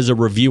as a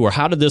reviewer,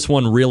 how did this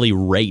one really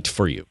rate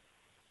for you?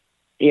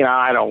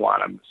 I don't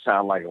want to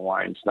sound like a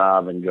wine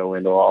snob and go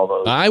into all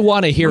those. I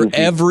want to hear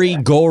every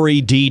gory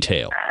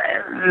detail.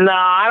 No,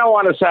 I don't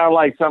want to sound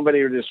like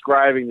somebody who's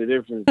describing the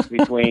difference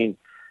between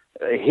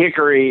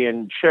hickory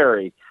and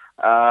cherry.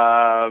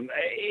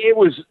 It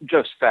was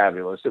just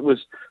fabulous.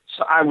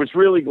 I was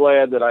really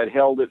glad that I'd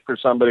held it for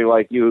somebody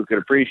like you who could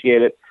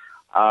appreciate it.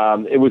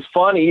 It was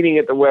fun eating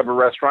at the Weber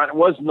restaurant. It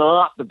was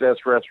not the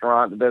best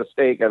restaurant, the best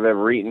steak I've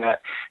ever eaten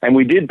at. And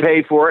we did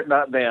pay for it,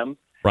 not them.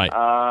 Right. That's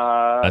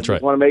right. I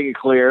just want to make it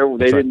clear.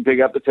 They didn't pick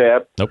up the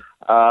tab. Nope.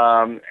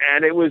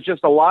 And it was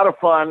just a lot of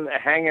fun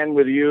hanging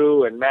with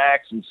you and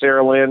Max and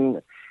Sarah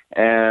Lynn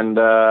and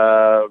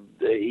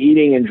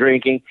eating and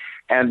drinking.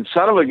 And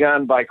son of a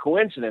gun, by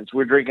coincidence,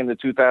 we're drinking the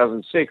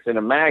 2006 in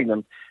a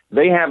Magnum.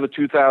 They have a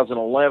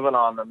 2011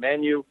 on the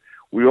menu.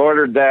 We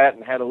ordered that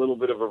and had a little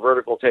bit of a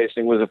vertical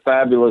tasting. It was a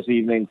fabulous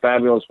evening,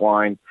 fabulous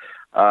wine.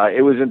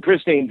 It was in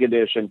pristine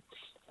condition.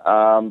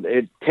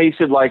 It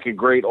tasted like a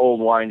great old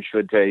wine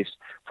should taste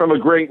from a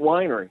great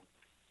winery.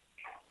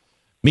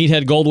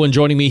 Meathead Goldwyn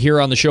joining me here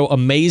on the show.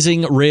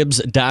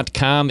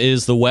 AmazingRibs.com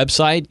is the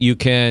website. You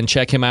can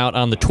check him out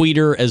on the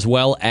Twitter as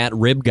well, at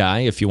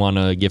RibGuy, if you want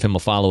to give him a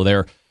follow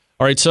there.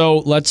 All right, so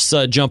let's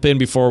jump in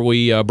before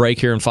we break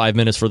here in 5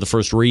 minutes for the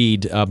first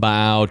read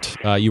about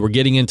you were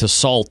getting into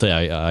salt,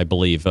 I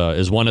believe,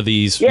 is one of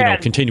these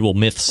continual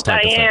myths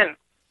type of thing.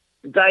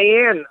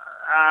 Diane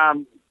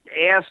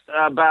asked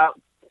about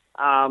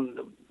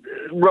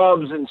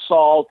rubs and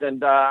salt,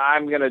 and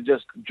I'm going to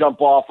just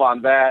jump off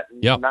on that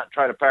and not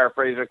try to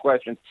paraphrase her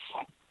question.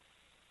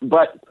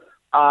 But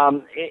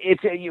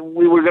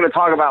we were going to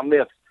talk about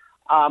myths.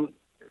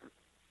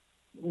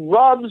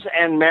 Rubs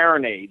and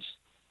marinades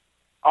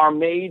are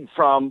made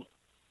from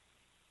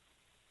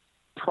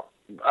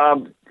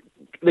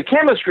the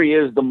chemistry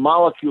is the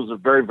molecules are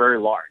very, very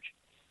large,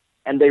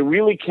 and they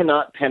really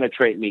cannot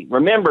penetrate meat.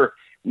 Remember,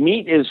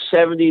 meat is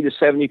 70 to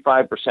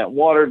 75%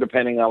 water,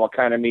 depending on what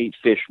kind of meat,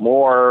 fish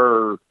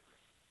more,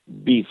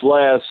 beef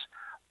less,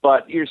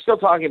 but you're still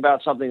talking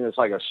about something that's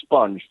like a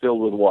sponge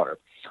filled with water.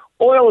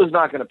 Oil is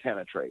not going to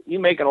penetrate. You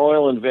make an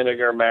oil and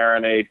vinegar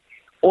marinade,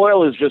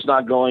 oil is just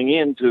not going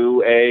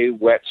into a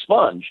wet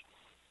sponge.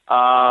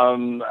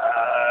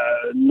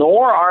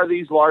 Nor are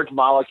these large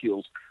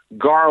molecules,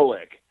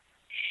 garlic,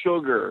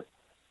 sugar,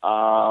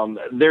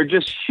 they're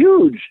just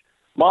huge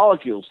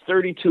molecules,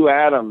 32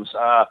 atoms.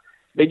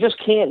 They just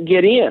can't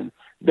get in.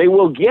 They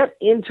will get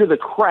into the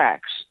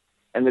cracks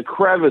and the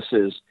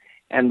crevices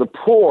and the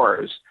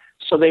pores,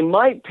 so they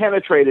might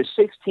penetrate a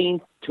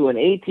 16th to an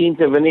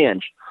 18th of an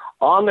inch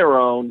on their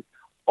own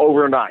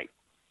overnight.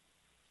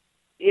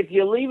 If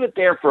you leave it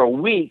there for a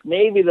week,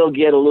 maybe they'll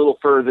get a little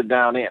further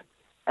down in.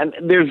 And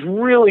there's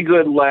really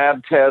good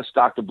lab tests.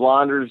 Dr.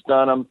 Blonder's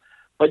done them.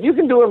 But you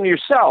can do them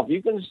yourself.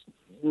 You can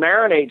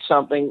marinate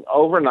something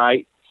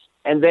overnight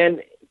and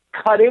then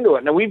cut into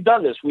it. Now, we've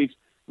done this. We've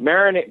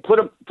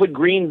put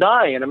green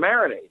dye in a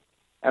marinade.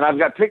 And I've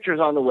got pictures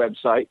on the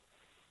website.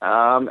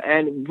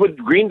 And put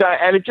green dye,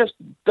 and it just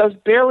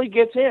barely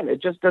gets in.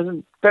 It just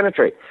doesn't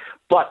penetrate.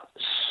 But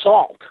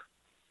salt,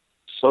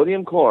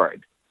 sodium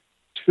chloride,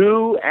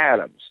 2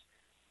 atoms,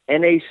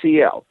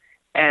 NaCl.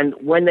 And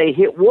when they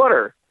hit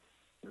water,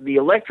 the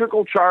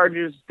electrical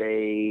charges,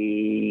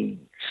 they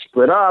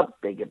split up,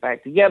 they get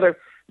back together,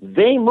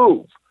 they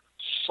move.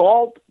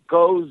 Salt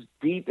goes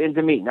deep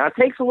into meat. Now, it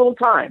takes a little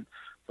time,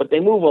 but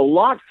they move a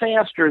lot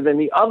faster than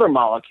the other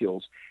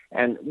molecules.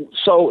 And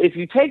so if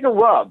you take a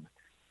rub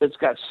that's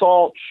got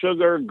salt,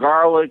 sugar,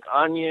 garlic,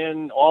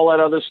 onion, all that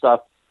other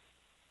stuff,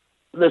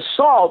 the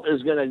salt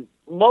is going to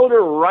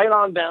motor right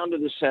on down to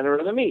the center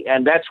of the meat,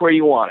 and that's where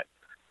you want it,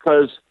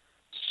 because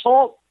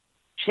salt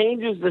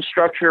changes the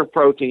structure of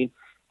protein,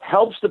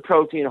 helps the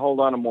protein hold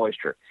on to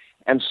moisture.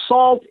 And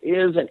salt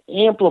is an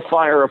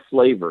amplifier of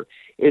flavor.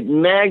 It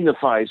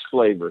magnifies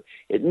flavor.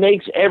 It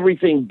makes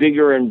everything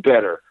bigger and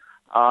better.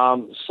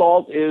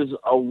 Salt is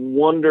a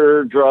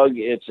wonder drug.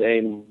 It's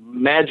a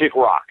magic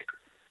rock.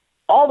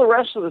 All the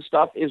rest of the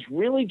stuff is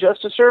really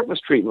just a surface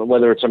treatment,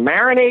 whether it's a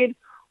marinade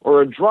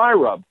or a dry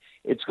rub.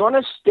 It's going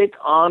to stick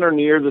on or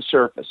near the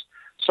surface.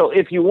 So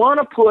if you want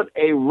to put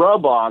a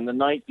rub on the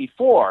night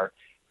before,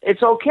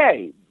 it's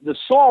okay. The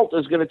salt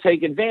is going to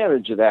take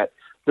advantage of that.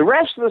 The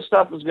rest of the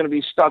stuff is going to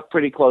be stuck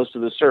pretty close to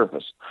the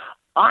surface.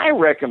 I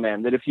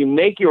recommend that if you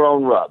make your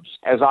own rubs,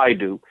 as I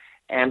do,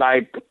 and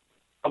I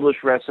publish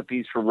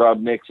recipes for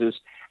rub mixes,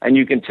 and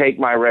you can take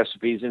my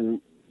recipes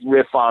and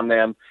riff on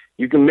them.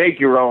 You can make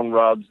your own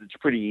rubs. It's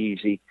pretty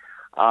easy.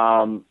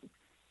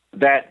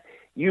 That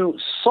you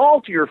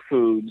salt your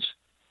foods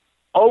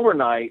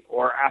overnight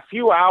or a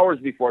few hours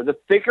before. The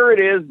thicker it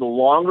is, the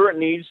longer it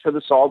needs for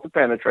the salt to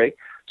penetrate.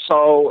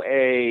 So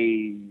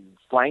a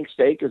flank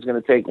steak is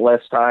going to take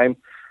less time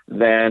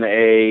than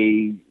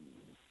a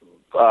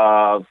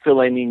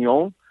filet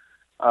mignon,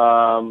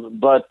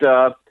 but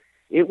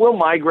it will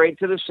migrate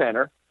to the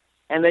center.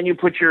 And then you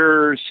put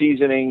your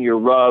seasoning, your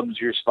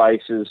rubs, your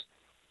spices.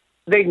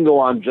 They can go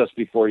on just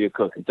before you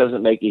cook. It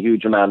doesn't make a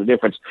huge amount of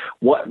difference.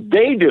 What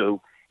they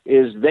do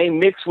is they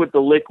mix with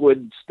the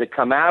liquids that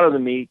come out of the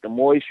meat, the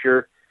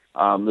moisture,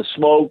 the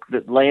smoke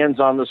that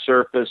lands on the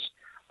surface,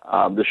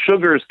 the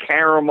sugars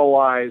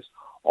caramelize,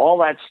 all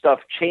that stuff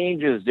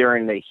changes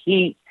during the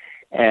heat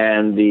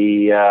and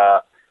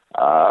the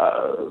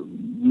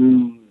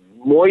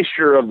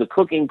moisture of the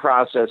cooking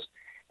process,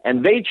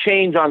 and they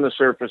change on the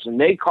surface and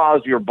they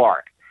cause your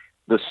bark.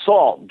 The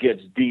salt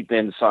gets deep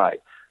inside.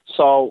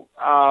 So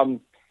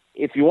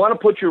if you want to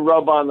put your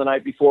rub on the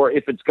night before,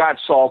 if it's got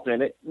salt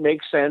in it,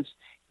 makes sense.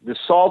 The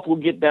salt will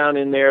get down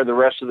in there. The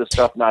rest of the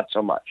stuff, not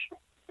so much.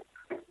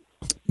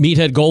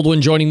 Meathead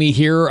Goldwyn joining me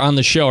here on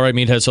the show. All right,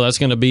 Meathead, so that's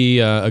going to be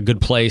a good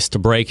place to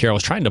break here. I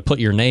was trying to put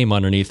your name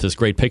underneath this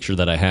great picture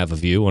that I have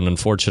of you, and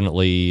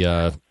unfortunately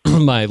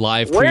my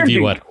live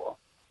preview...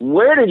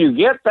 Where did you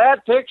get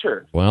that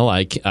picture? Well,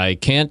 I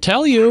can't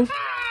tell you.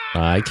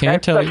 I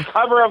can't tell you. That's the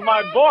cover of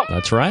my book.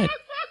 That's right.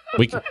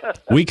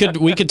 We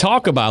could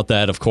talk about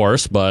that, of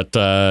course, but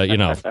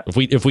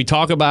if we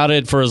talk about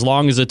it for as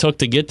long as it took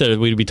to get there,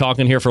 we'd be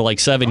talking here for like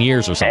 7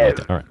 years or something like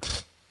that. All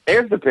right.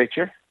 Here's the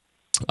picture.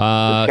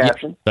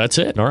 Caption? That's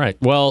it. All right.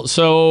 Well,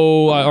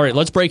 so, all right,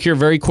 let's break here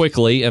very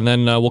quickly, and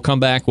then we'll come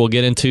back. We'll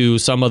get into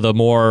some of the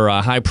more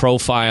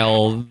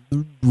high-profile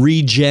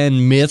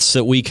regen myths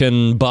that we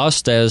can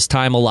bust as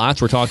time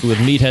allots. We're talking with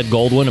Meathead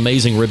Goldwyn,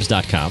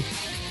 AmazingRibs.com.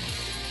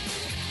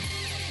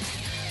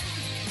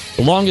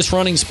 The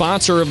longest-running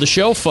sponsor of the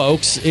show,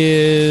 folks,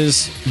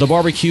 is the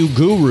Barbecue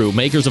Guru,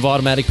 makers of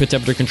automatic pit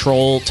temperature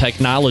control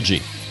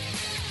technology.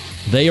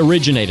 They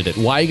originated it.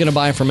 Why are you going to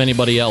buy it from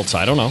anybody else?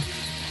 I don't know.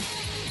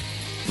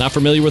 Not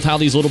familiar with how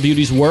these little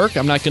beauties work.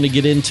 I'm not going to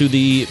get into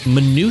the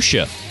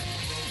minutia.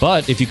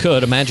 But if you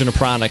could, imagine a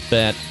product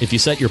that if you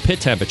set your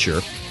pit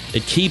temperature,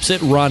 it keeps it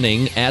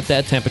running at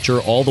that temperature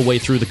all the way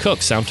through the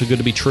cook. Sound too good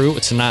to be true?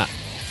 It's not.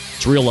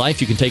 It's real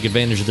life. You can take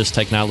advantage of this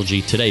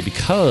technology today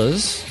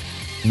because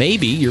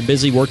maybe you're a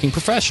busy working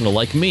professional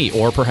like me,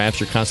 or perhaps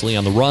you're constantly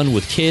on the run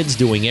with kids,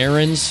 doing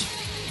errands,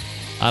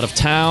 out of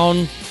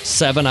town,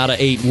 7 out of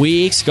 8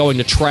 weeks, going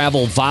to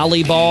travel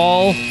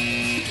volleyball,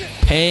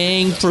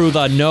 paying through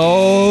the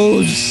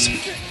nose.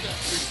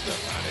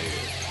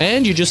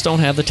 And you just don't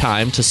have the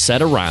time to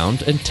set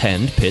around and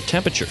tend pit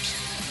temperatures.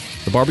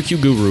 The Barbecue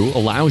Guru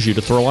allows you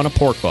to throw on a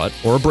pork butt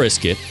or a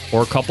brisket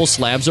or a couple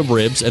slabs of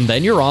ribs, and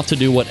then you're off to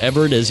do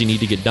whatever it is you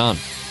need to get done.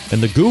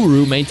 And the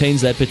Guru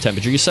maintains that pit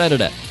temperature you set it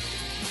at.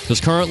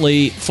 There's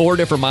currently 4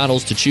 different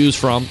models to choose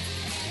from.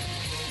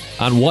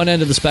 On one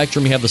end of the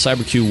spectrum, you have the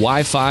CyberQ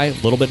Wi-Fi, a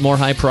little bit more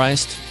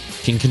high-priced.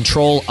 Can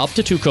control up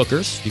to 2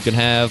 cookers. You can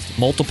have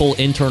multiple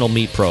internal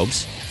meat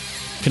probes.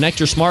 Connect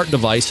your smart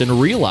device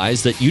and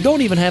realize that you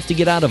don't even have to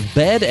get out of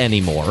bed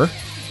anymore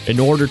in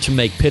order to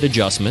make pit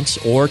adjustments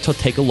or to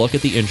take a look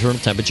at the internal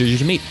temperatures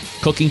of your meat.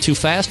 Cooking too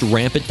fast,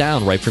 ramp it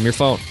down right from your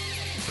phone.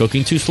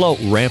 Cooking too slow,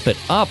 ramp it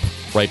up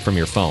right from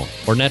your phone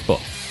or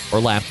netbook or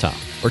laptop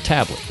or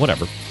tablet,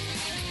 whatever.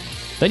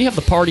 Then you have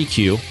the Party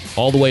Queue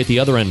all the way at the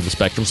other end of the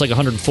spectrum. It's like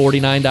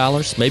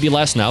 $149, maybe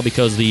less now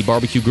because the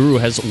Barbecue Guru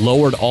has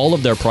lowered all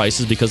of their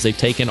prices because they've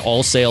taken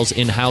all sales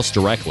in-house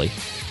directly.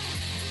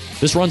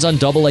 This runs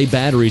on AA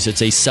batteries.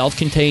 It's a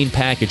self-contained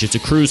package. It's a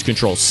cruise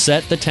control.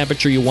 Set the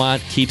temperature you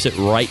want, keeps it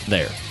right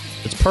there.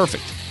 It's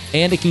perfect.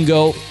 And it can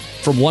go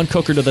from one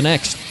cooker to the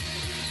next.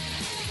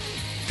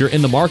 If you're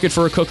in the market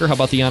for a cooker, how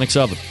about the Onyx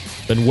Oven?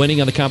 Been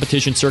winning on the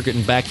competition circuit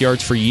in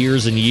backyards for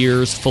years and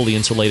years, fully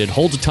insulated,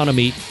 holds a ton of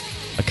meat,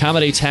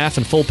 accommodates half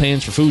and full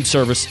pans for food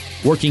service,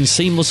 working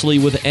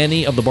seamlessly with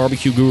any of the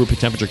Barbecue Guru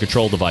temperature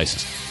control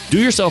devices. Do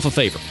yourself a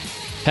favor.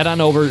 Head on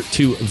over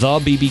to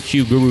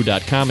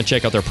thebbqguru.com and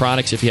check out their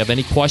products. If you have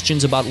any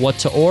questions about what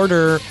to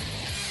order,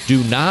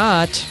 do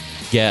not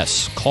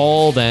guess.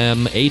 Call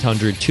them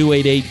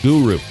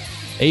 800-288-GURU.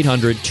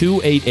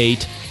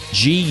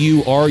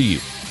 800-288-GURU.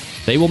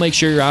 They will make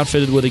sure you're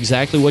outfitted with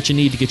exactly what you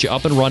need to get you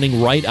up and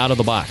running right out of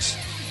the box.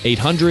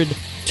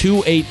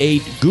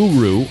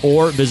 800-288-GURU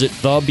or visit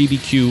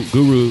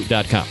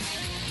thebbqguru.com.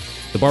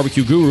 The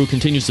Barbecue Guru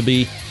continues to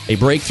be a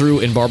breakthrough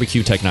in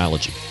barbecue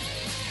technology.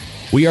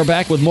 We are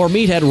back with more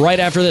Meathead right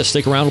after this.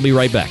 Stick around. We'll be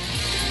right back.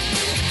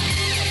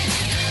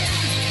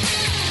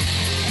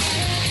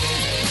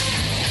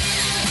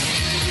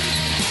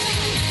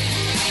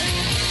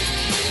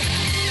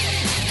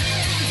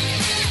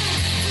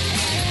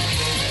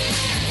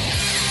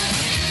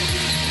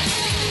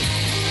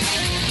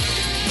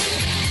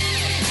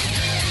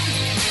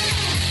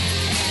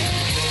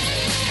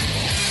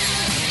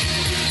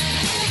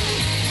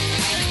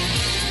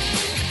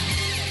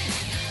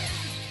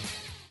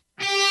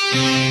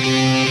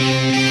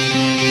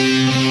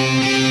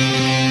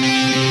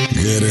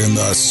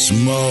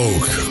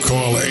 Smoke.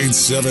 Call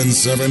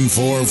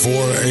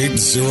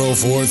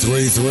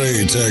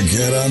 877-448-0433 to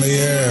get on the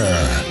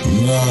air.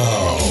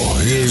 Now,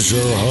 here's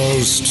your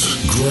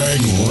host,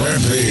 Greg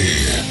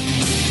Rempe.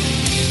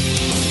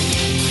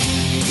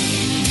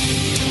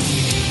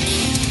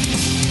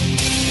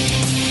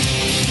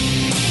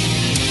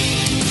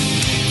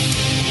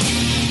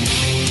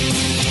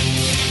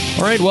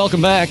 All right,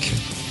 welcome back.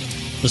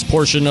 This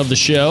portion of the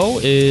show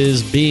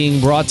is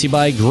being brought to you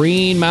by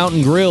Green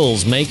Mountain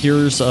Grills,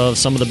 makers of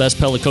some of the best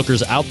pellet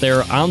cookers out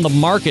there on the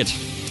market.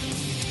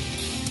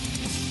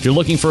 If you're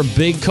looking for a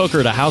big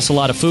cooker to house a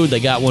lot of food, they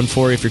got one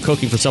for you. If you're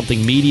cooking for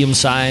something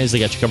medium-sized, they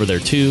got you covered there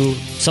too.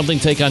 Something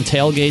to take on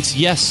tailgates,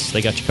 yes,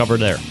 they got you covered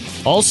there.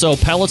 Also,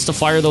 pellets to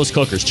fire those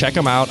cookers. Check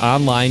them out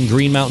online,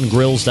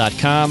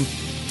 greenmountaingrills.com.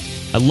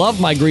 I love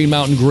my Green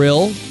Mountain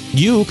Grill.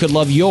 You could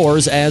love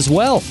yours as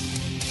well.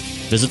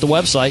 Visit the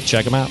website,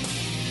 check them out.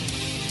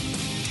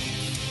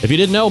 If you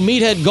didn't know,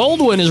 Meathead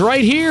Goldwyn is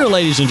right here,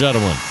 ladies and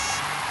gentlemen,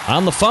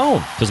 on the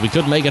phone, because we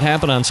couldn't make it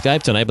happen on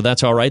Skype tonight, but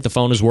that's all right. The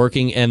phone is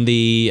working, and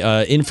the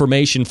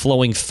information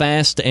flowing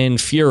fast and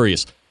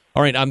furious.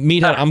 All right,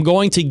 Meathead, I'm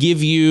going to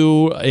give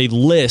you a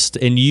list,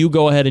 and you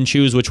go ahead and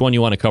choose which one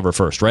you want to cover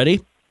first.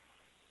 Ready?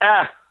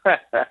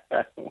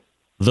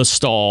 The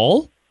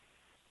stall.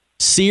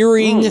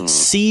 Searing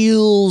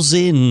seals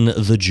in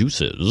the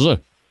juices.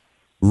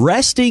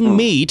 Resting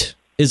meat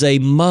is a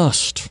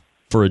must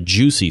for a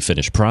juicy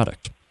finished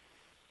product.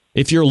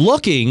 If you're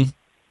looking,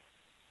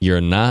 you're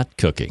not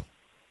cooking.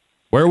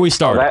 Where are we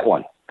starting? Oh, that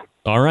one.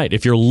 All right.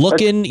 If you're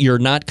looking, you're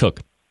not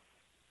cooking.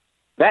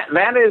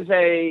 That is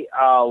a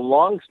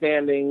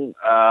long-standing,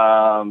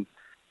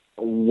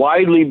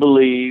 widely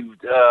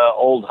believed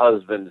old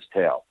husband's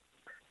tale.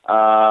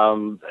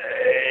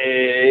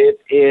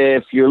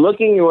 If you're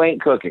looking, you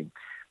ain't cooking.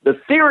 The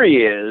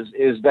theory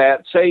is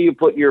that, say you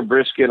put your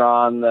brisket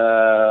on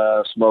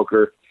the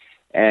smoker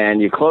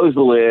and you close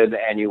the lid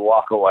and you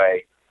walk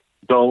away,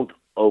 don't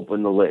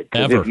open the lid.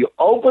 Because if you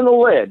open the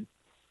lid,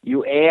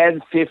 you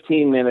add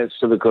 15 minutes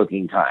to the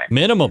cooking time.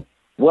 Minimum.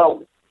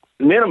 Well,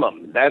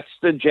 minimum. That's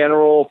the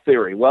general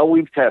theory. Well,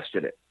 we've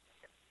tested it.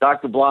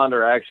 Dr.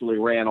 Blonder actually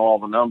ran all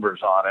the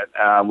numbers on it.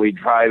 We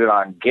tried it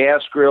on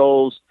gas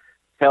grills,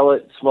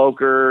 pellet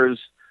smokers,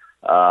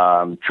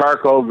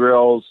 charcoal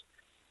grills,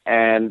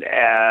 and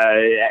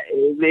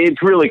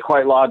it's really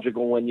quite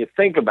logical when you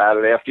think about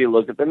it after you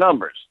look at the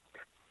numbers.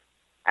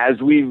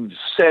 As we've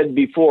said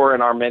before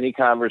in our many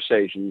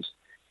conversations,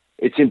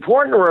 it's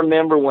important to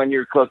remember when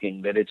you're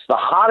cooking that it's the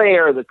hot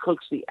air that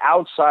cooks the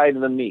outside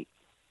of the meat,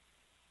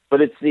 but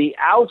it's the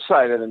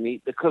outside of the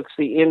meat that cooks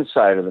the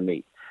inside of the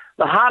meat.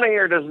 The hot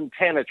air doesn't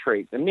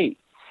penetrate the meat.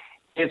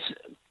 It's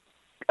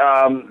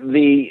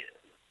the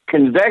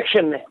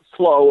convection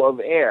flow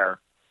of air,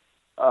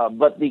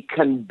 but the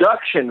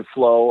conduction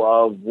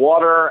flow of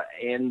water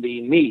in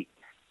the meat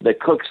that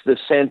cooks the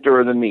center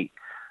of the meat.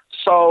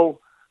 So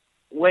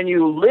when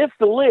you lift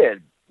the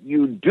lid,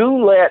 you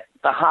do let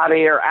the hot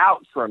air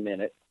out for a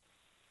minute,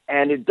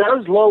 and it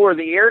does lower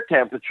the air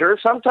temperature,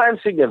 sometimes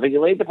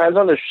significantly. It depends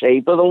on the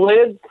shape of the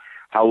lid,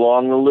 how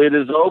long the lid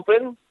is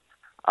open,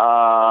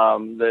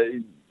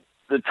 the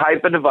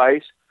type of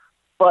device.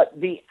 But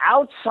the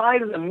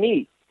outside of the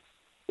meat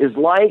is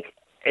like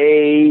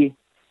a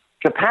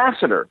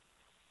capacitor.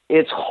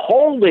 It's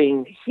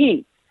holding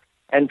heat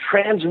and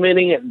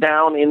transmitting it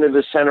down into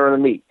the center of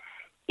the meat.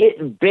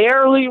 It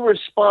barely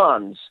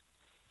responds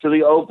to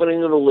the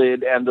opening of the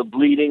lid and the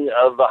bleeding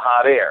of the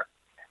hot air.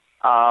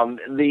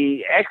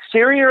 The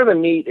exterior of the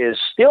meat is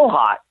still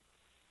hot.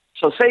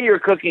 So say you're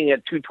cooking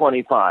at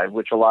 225,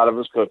 which a lot of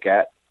us cook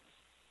at.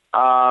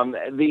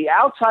 The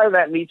outside of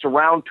that meat's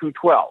around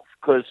 212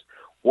 because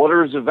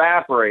water is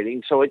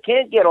evaporating, so it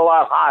can't get a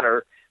lot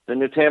hotter than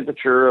the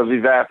temperature of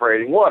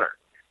evaporating water.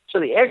 So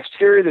the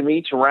exterior of the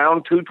meat's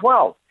around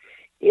 212.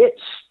 It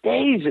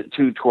stays at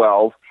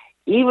 212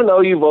 even though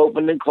you've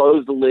opened and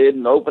closed the lid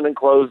and opened and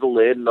closed the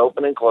lid and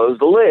opened and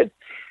closed the lid.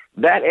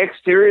 That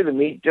exterior of the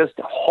meat just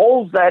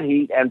holds that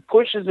heat and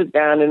pushes it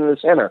down into the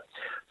center.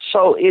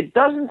 So it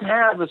doesn't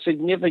have a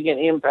significant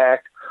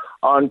impact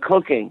on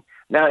cooking.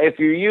 Now, if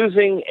you're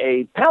using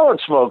a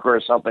pellet smoker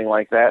or something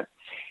like that,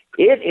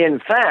 it in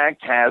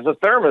fact has a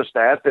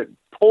thermostat that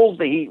pulls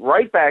the heat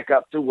right back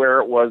up to where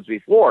it was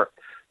before.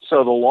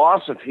 So the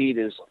loss of heat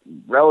is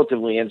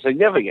relatively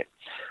insignificant.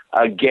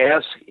 A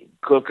gas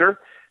cooker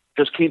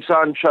just keeps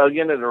on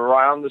chugging at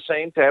around the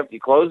same temp. You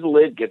close the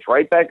lid, gets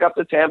right back up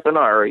to temp and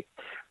hurry.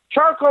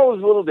 Charcoal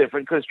is a little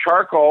different because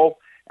charcoal,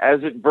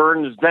 as it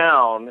burns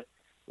down,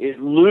 it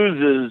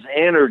loses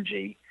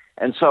energy.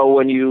 And so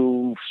when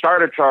you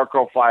start a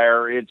charcoal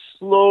fire, it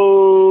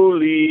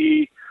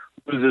slowly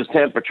loses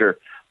temperature.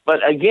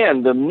 But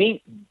again, the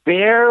meat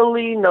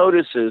barely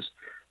notices.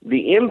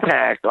 The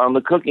impact on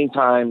the cooking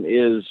time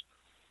is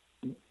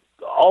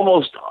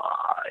almost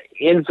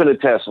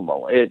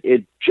infinitesimal.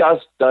 It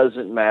just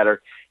doesn't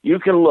matter. You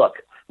can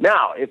look.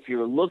 Now, if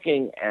you're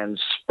looking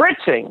and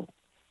spritzing,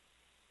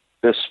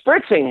 the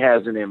spritzing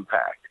has an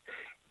impact.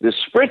 The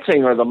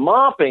spritzing or the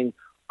mopping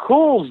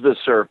cools the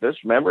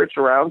surface. Remember, it's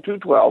around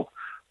 212.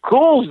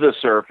 Cools the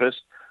surface,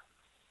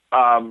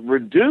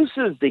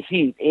 reduces the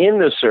heat in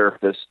the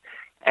surface,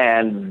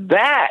 and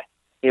that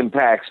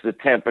impacts the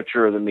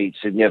temperature of the meat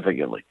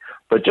significantly.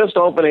 But just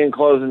opening and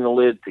closing the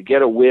lid to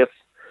get a whiff,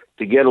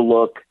 to get a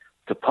look,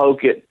 to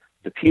poke it,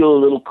 to peel a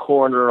little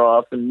corner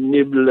off and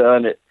nibble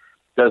on it,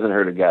 doesn't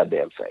hurt a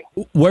goddamn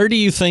thing. Where do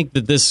you think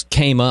that this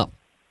came up?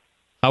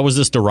 How was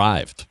this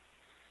derived?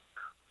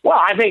 Well,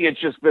 I think it's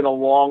just been a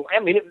long,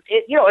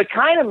 it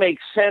kind of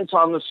makes sense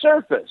on the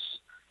surface.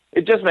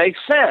 It just makes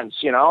sense,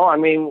 I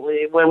mean,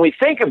 when we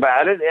think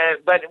about it,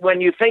 but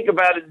when you think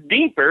about it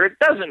deeper, it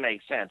doesn't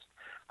make sense.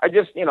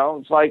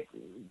 It's like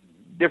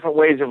different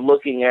ways of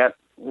looking at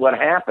what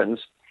happens.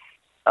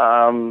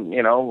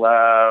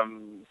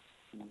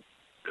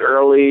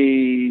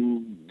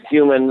 Early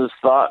humans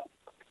thought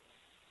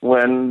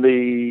when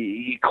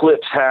the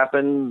eclipse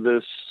happened,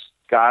 the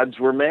gods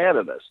were mad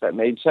at us. That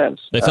made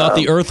sense. They thought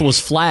the earth was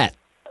flat.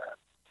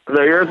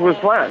 The earth was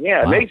flat.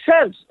 Yeah, wow. It makes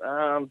sense.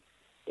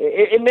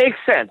 It makes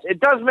sense. It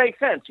does make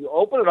sense. You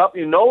open it up,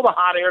 you know the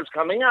hot air is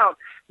coming out.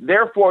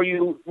 Therefore,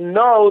 you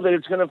know that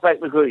it's going to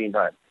affect the cooking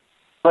time.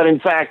 But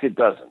in fact, it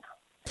doesn't.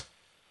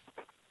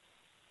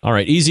 All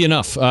right, easy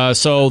enough.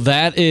 So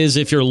that is,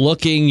 if you're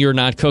looking, you're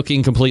not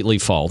cooking, completely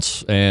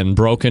false and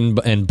broken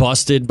and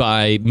busted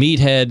by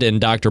Meathead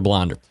and Dr.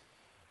 Blonder.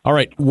 All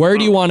right, where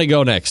do you want to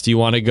go next? Do you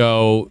want to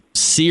go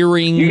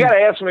searing? You got to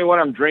ask me what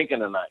I'm drinking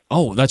tonight.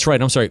 Oh, that's right.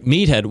 I'm sorry.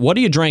 Meathead, what are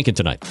you drinking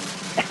tonight?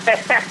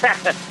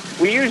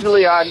 We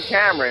usually on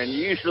camera, and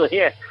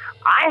usually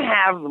I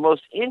have the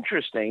most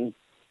interesting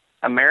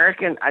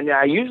American.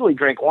 I usually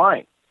drink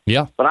wine.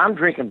 Yeah. But I'm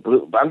drinking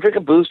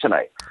booze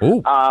tonight.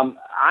 Ooh.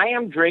 I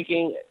am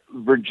drinking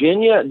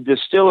Virginia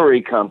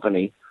Distillery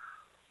Company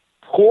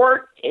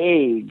port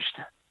aged.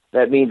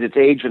 That means it's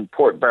aged in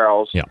port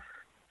barrels. Yeah.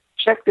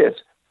 Check this: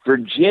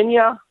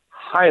 Virginia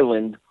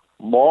Highland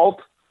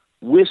Malt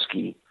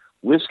Whiskey.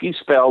 Whiskey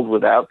spelled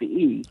without the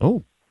E.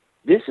 Oh.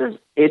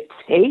 It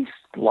tastes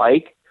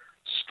like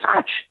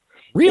Scotch.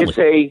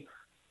 Really?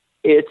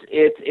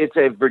 It's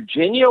a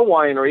Virginia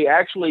winery.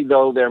 Actually,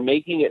 though, they're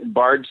making it in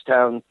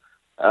Bardstown,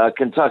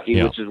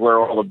 Kentucky, which is where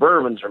all the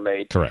bourbons are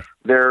made. Correct.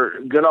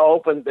 They're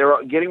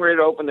getting ready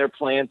to open their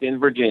plant in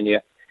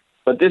Virginia.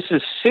 But this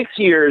is 6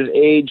 years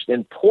aged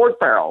in port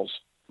barrels,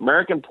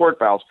 American port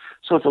barrels.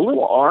 So it's a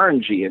little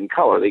orangey in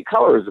color. The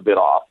color is a bit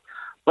off.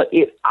 But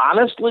it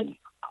honestly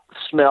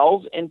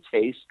smells and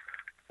tastes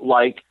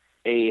like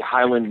a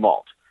Highland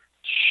malt.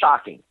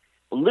 Shocking.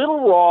 A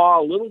little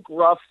raw, a little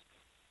gruff.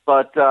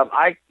 But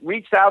I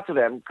reached out to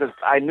them because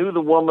I knew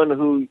the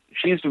woman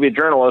she used to be a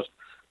journalist,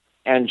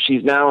 and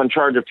she's now in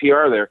charge of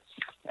PR there.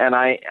 And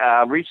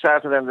I reached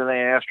out to them, and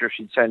they asked her if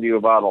she'd send you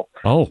a bottle.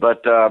 Oh.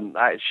 But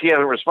she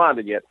hasn't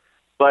responded yet.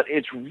 But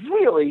it's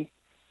really,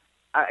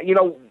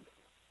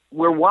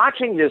 we're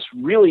watching this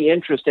really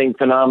interesting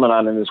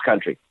phenomenon in this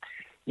country.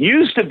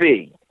 Used to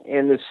be,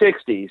 in the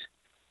 60s,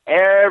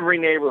 every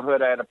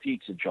neighborhood had a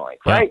pizza joint,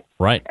 right?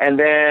 Yeah, right. And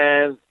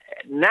then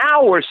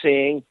now we're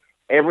seeing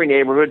every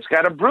neighborhood's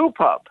got a brew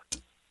pub.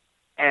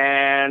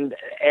 And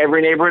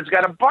every neighborhood's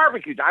got a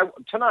barbecue.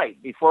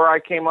 Tonight, before I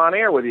came on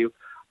air with you,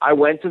 I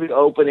went to the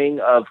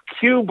opening of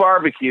Q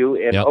Barbecue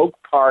in Oak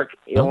Park,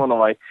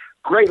 Illinois.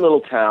 Great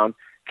little town.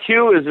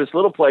 Q is this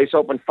little place,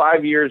 opened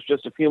 5 years,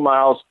 just a few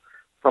miles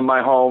from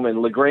my home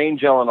in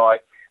LaGrange, Illinois.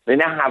 They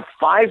now have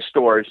 5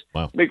 stores,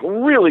 make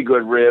really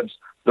good ribs,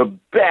 the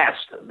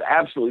best,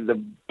 absolutely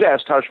the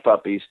best hush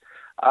puppies,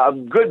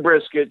 good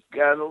brisket,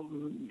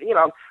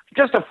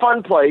 just a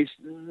fun place.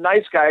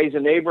 Nice guy. He's a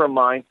neighbor of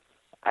mine,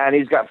 and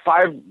he's got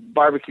 5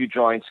 barbecue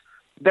joints.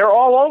 They're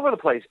all over the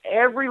place.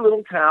 Every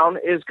little town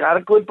has got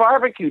a good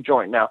barbecue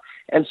joint now,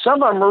 and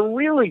some of them are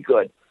really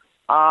good.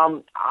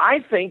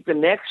 I think the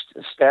next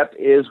step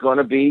is going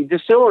to be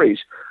distilleries.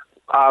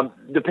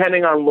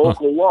 Depending on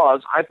local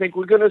laws, I think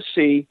we're going to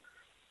see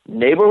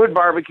neighborhood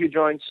barbecue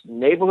joints,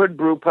 neighborhood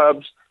brew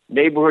pubs,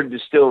 neighborhood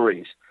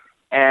distilleries.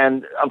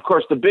 And, of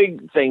course, the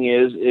big thing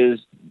is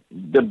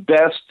the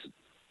best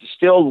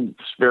distilled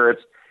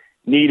spirits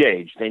need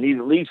age. They need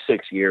at least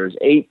 6 years,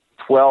 8,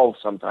 12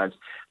 sometimes.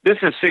 This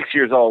is 6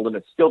 years old, and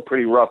it's still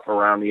pretty rough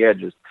around the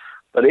edges.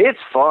 But it's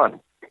fun.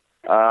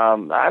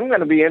 I'm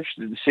going to be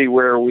interested to see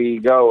where we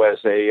go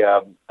as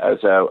a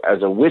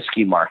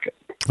whiskey market.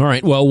 All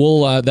right.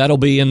 Well, that'll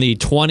be in the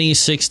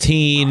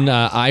 2016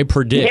 I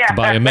Predict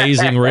by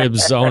Amazing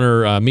Ribs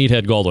owner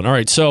Meathead Goldwyn. All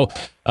right. So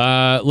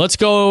let's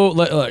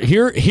go.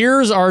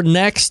 Here's our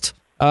next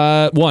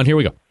one. Here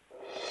we go.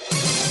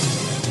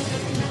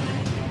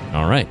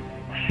 All right.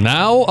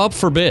 Now up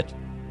for bid,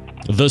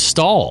 the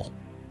stall,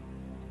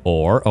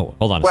 or hold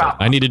on a second.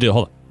 I need to do.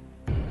 Hold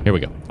on. Here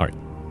we go. All right.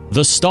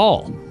 The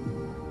stall.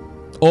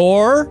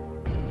 Or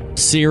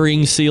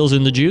searing seals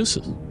in the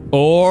juices.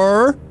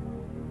 Or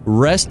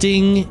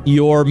resting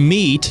your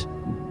meat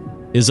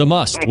is a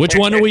must. Which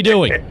one are we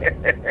doing?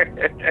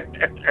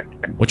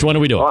 Which one are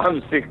we doing? Well,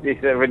 I'm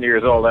 67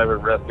 years old. I've been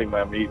resting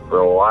my meat for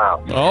a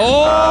while.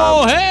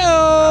 Oh,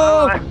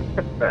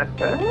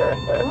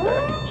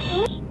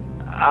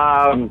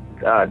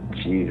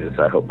 Jesus,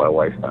 I hope my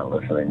wife's not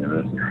listening to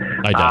this.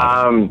 I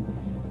doubt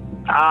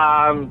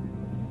it.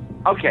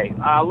 Okay,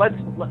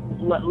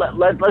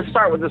 let's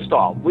start with the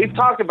stall. We've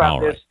talked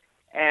about this,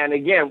 and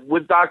again,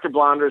 with Dr.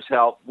 Blonder's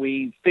help,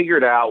 we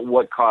figured out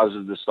what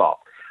causes the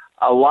stall.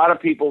 A lot of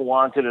people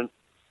wanted to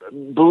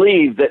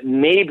believe that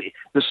maybe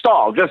the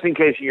stall, just in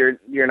case you're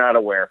not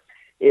aware,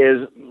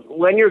 is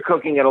when you're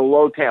cooking at a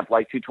low temp,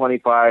 like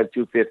 225,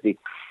 250.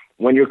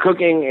 When you're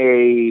cooking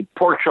a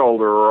pork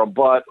shoulder or a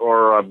butt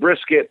or a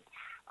brisket,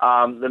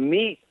 the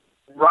meat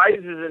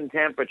rises in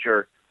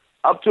temperature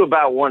up to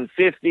about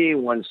 150,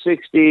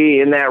 160,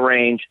 in that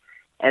range,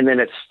 and then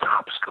it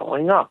stops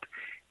going up.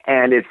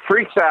 And it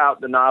freaks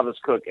out the novice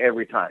cook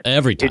every time.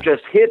 Every time. It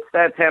just hits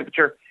that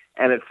temperature,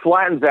 and it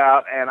flattens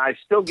out, and I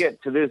still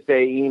get, to this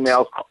day,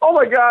 emails, oh,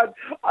 my God,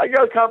 I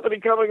got a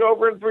company coming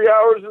over in 3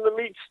 hours, and the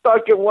meat's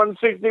stuck at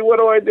 160. What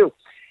do I do?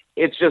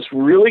 It's just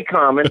really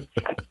common.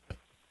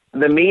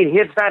 The meat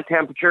hits that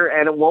temperature,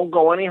 and it won't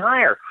go any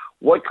higher.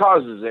 What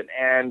causes it?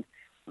 And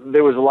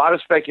there was a lot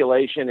of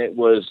speculation. It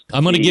was.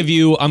 I'm going to give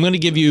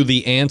you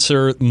the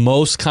answer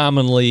most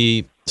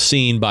commonly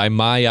seen by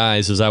my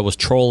eyes as I was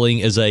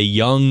trolling as a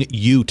young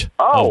Ute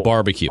of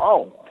barbecue.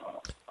 Oh,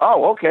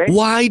 okay.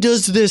 Why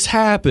does this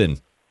happen?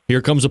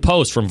 Here comes a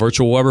post from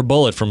Virtual Weber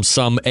Bullet from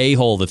some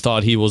a-hole that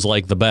thought he was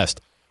like the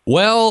best.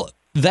 Well,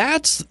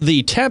 that's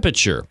the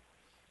temperature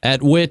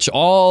at which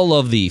all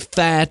of the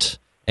fat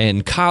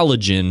and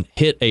collagen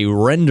hit a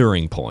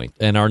rendering point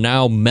and are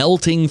now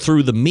melting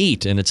through the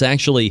meat, and it's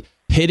actually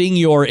hitting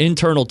your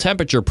internal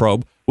temperature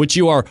probe, which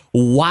you are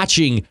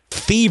watching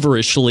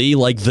feverishly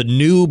like the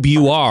noob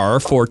you are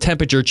for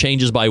temperature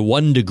changes by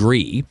 1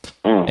 degree.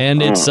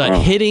 And it's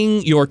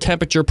hitting your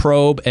temperature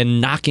probe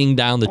and knocking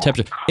down the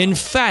temperature. In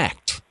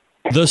fact,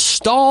 the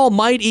stall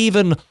might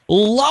even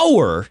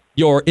lower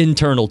your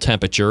internal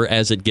temperature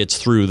as it gets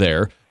through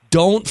there.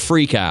 Don't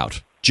freak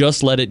out.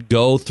 Just let it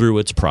go through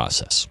its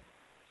process.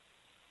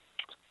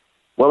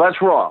 Well,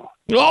 that's wrong.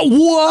 Oh,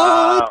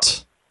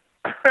 what?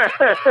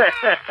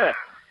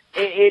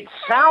 It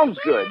sounds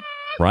good.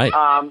 Right.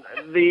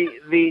 The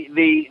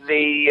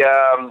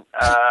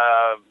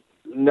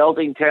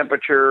melting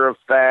temperature of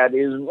fat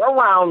is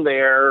around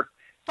there,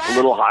 a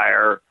little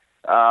higher.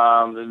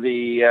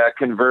 The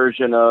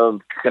conversion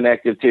of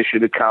connective tissue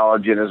to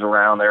collagen is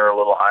around there, a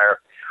little higher.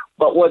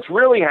 But what's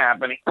really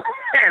happening,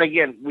 and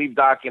again, we've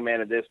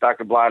documented this,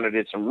 Dr. Blonder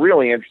did some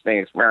really interesting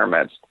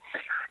experiments,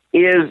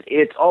 is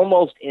it's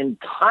almost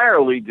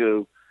entirely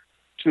due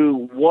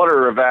to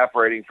water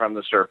evaporating from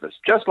the surface.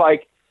 Just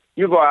like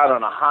you go out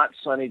on a hot,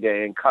 sunny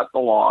day and cut the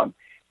lawn,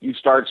 you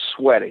start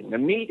sweating. The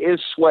meat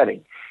is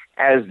sweating.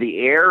 As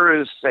the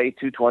air is, say,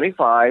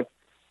 225,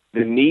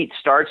 the meat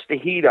starts to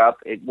heat up.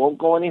 It won't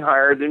go any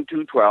higher than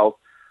 212.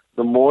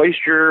 The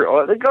moisture,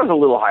 it goes a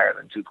little higher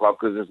than 212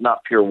 because it's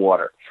not pure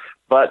water.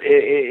 But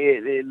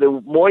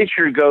the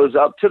moisture goes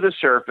up to the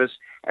surface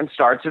and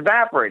starts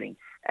evaporating.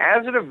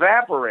 As it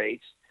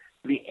evaporates,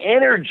 the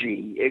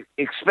energy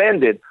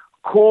expended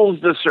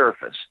cools the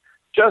surface,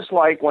 just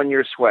like when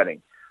you're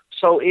sweating.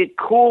 So it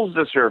cools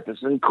the surface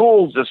and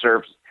cools the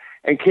surface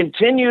and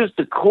continues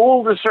to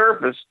cool the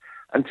surface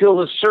until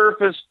the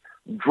surface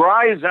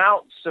dries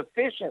out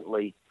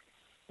sufficiently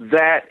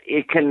that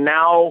it can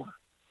now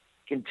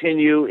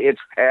continue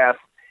its path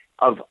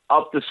of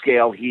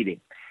up-the-scale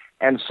heating.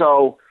 And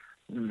so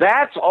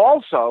that's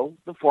also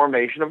the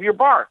formation of your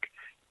bark.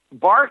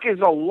 Bark is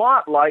a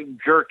lot like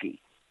jerky.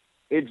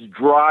 It's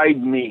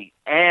dried meat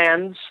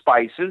and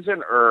spices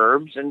and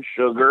herbs and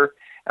sugar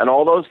and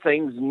all those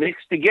things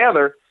mixed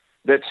together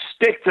that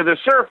stick to the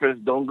surface,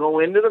 don't go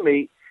into the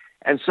meat.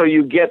 And so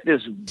you get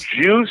this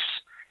juice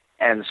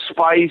and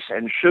spice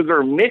and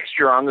sugar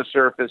mixture on the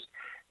surface.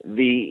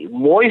 The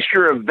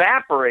moisture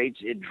evaporates,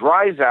 it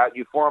dries out,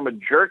 you form a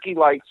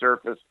jerky-like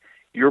surface,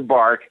 your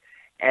bark,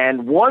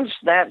 and once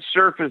that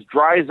surface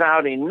dries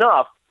out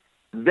enough,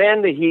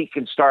 then the heat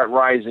can start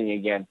rising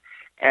again.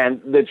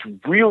 And that's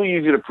really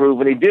easy to prove,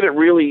 and he did it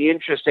really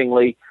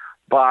interestingly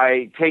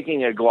by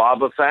taking a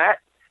glob of fat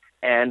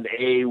and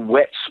a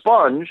wet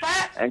sponge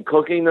and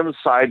cooking them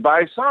side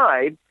by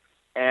side,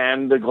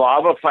 and the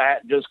glob of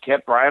fat just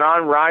kept right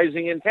on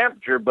rising in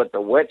temperature, but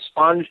the wet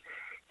sponge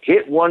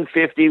hit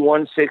 150,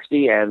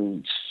 160,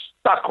 and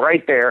stuck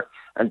right there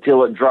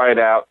until it dried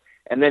out.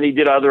 And then he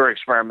did other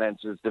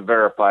experiments to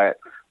verify it.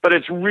 But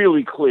it's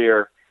really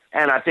clear,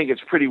 and I think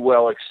it's pretty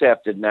well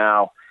accepted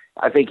now.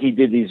 I think he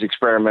did these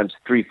experiments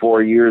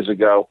 3-4 years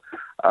ago,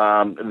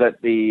 that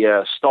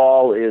the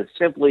stall is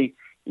simply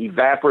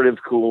evaporative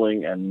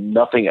cooling and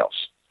nothing else.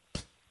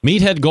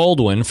 Meathead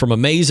Goldwyn from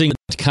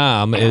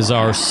Amazing.com is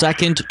our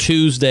second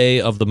Tuesday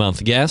of the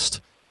month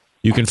guest.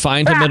 You can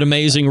find him at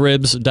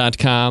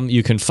AmazingRibs.com.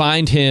 You can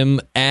find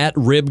him at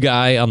Rib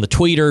Guy on the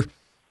Twitter,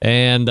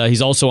 and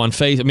he's also on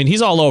Facebook. I mean,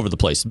 he's all over the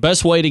place.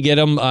 Best way to get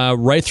him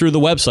right through the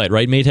website,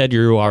 right, Meathead?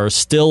 You are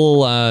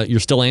still you're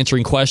still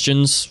answering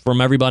questions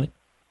from everybody.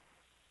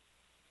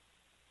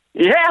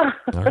 Yeah.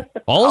 All right.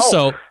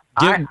 Also,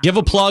 give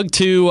a plug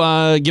to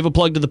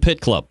the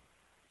Pit Club.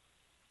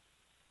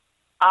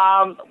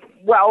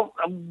 Well,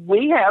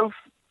 we have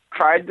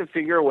tried to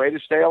figure a way to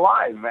stay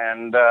alive,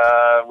 and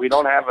we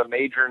don't have a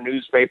major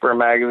newspaper or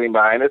magazine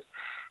behind us,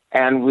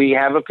 and we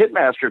have a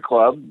Pitmaster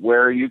Club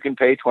where you can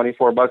pay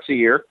 $24 a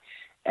year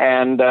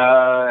and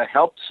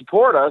help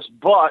support us,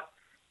 but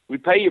we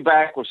pay you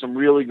back with some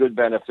really good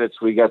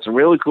benefits. We got some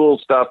really cool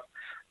stuff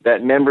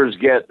that members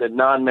get that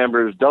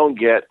non-members don't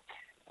get,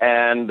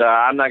 and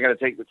I'm not going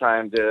to take the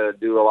time to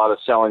do a lot of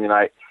selling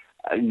tonight.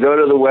 Go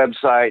to the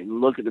website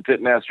and look at the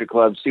Pitmaster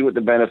Club, see what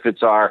the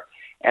benefits are.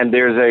 And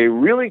there's a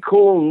really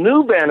cool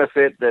new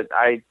benefit that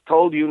I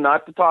told you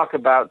not to talk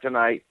about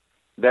tonight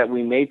that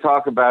we may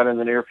talk about in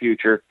the near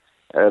future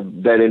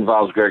that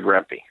involves Greg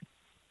Rempe.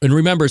 And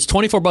remember, it's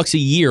 $24 a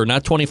year,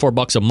 not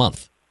 $24 a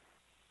month.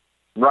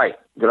 Right.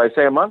 Did I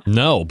say a month?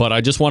 No, but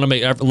I just want to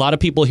make a lot of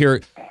people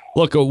here.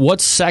 Look,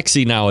 what's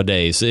sexy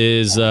nowadays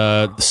is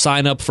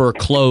sign up for a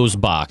clothes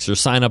box or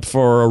sign up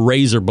for a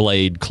razor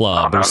blade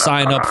club or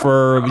sign up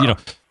for,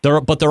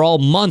 they're all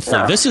monthly.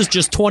 Yeah. This is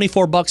just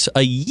 $24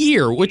 a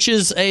year, which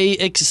is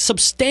a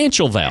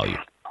substantial value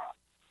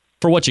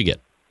for what you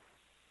get,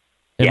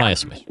 in my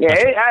estimation. Yeah,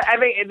 I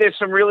think there's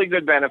some really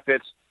good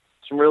benefits,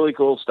 some really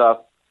cool stuff.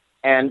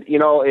 And,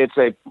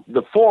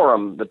 the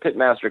forum, the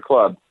Pitmaster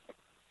Club,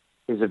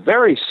 is a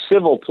very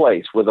civil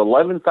place with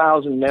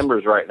 11,000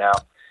 members right now.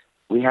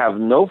 We have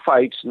no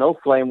fights, no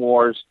flame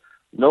wars,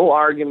 no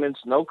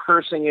arguments, no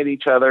cursing at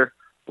each other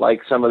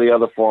like some of the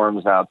other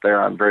forums out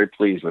there. I'm very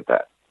pleased with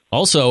that.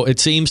 Also, it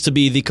seems to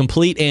be the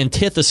complete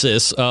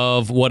antithesis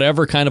of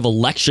whatever kind of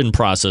election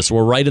process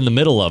we're right in the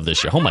middle of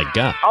this year. Oh, my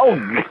God. Oh,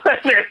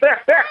 goodness.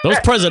 Those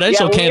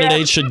presidential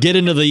candidates should get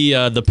into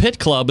the pit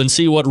club and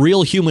see what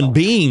real human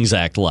beings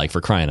act like,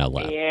 for crying out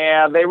loud.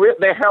 Yeah,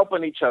 they're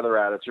helping each other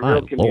out. It's a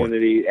real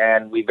community,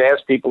 and we've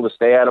asked people to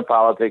stay out of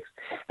politics,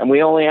 and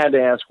we only had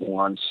to ask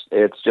once.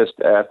 It's just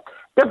they're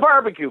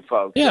barbecue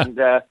folks. Yeah. And,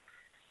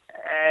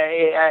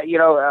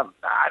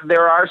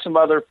 there are some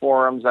other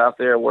forums out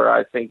there where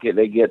I think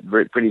they get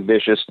pretty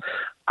vicious.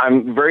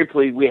 I'm very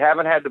pleased. We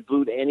haven't had to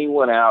boot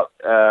anyone out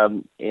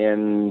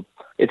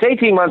it's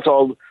 18 months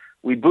old.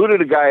 We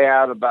booted a guy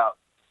out about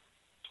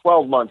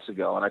 12 months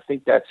ago, and I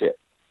think that's it.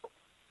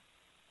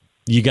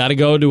 You got to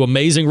go to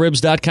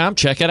AmazingRibs.com,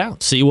 check it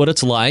out, see what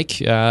it's like.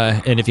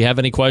 And if you have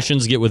any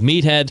questions, get with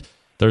Meathead.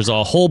 There's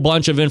a whole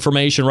bunch of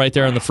information right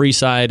there on the free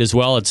side as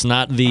well. It's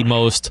not the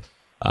most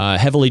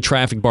heavily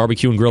trafficked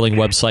barbecue and grilling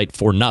website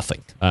for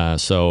nothing.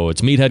 So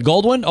it's Meathead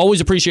Goldwyn.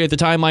 Always appreciate the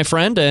time, my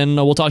friend, and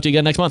we'll talk to you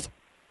again next month.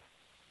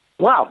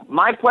 Wow,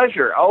 my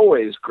pleasure,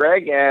 always,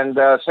 Greg. And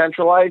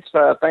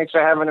Centralites, thanks for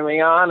having me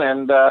on,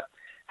 and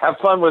have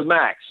fun with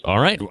Max. All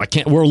right.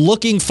 We're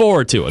looking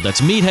forward to it.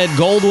 That's Meathead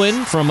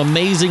Goldwyn from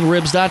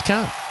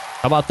AmazingRibs.com.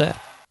 How about that?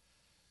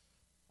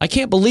 I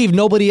can't believe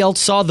nobody else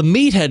saw the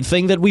Meathead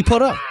thing that we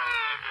put up.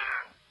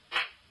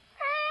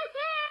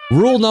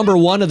 Rule number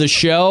 1 of the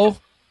show,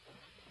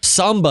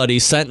 somebody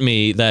sent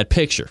me that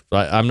picture.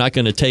 I'm not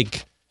going to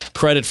take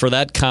credit for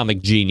that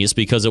comic genius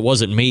because it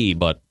wasn't me,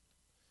 but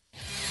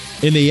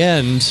in the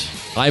end,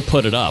 I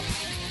put it up.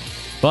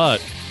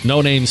 But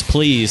No Names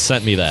Please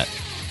sent me that.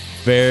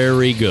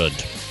 Very good.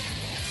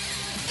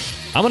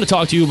 I'm going to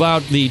talk to you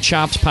about the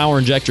Chops Power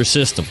Injector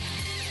System.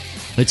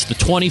 It's the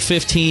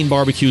 2015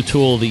 Barbecue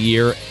Tool of the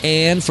Year,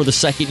 and for the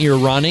second year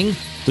running,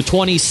 the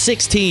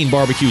 2016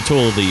 Barbecue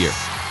Tool of the Year.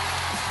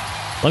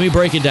 Let me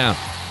break it down.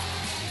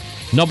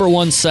 Number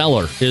 1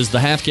 seller is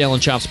the half-gallon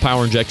Chops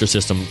Power Injector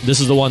System.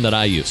 This is the one that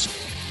I use.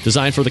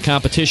 Designed for the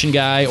competition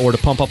guy or to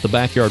pump up the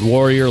backyard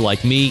warrior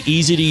like me.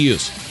 Easy to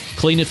use.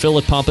 Clean it, fill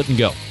it, pump it, and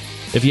go.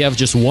 If you have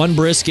just one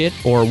brisket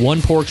or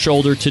one pork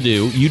shoulder to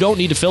do, you don't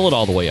need to fill it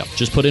all the way up.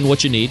 Just put in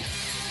what you need.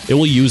 It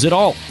will use it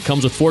all.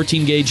 Comes with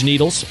 14-gauge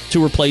needles,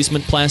 2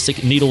 replacement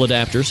plastic needle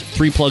adapters,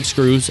 3 plug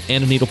screws,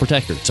 and a needle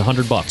protector. It's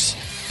 $100.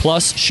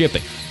 Plus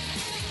shipping.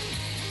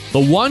 The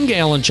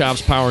 1-gallon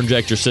Chops Power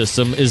Injector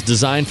System is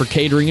designed for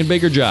catering and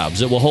bigger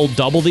jobs. It will hold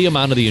double the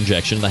amount of the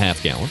injection in the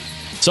half-gallon.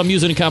 Some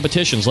use it in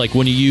competitions, like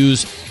when you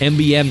use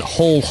MBN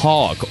Whole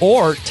Hog,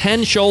 or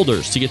 10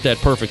 shoulders to get that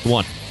perfect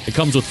one. It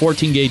comes with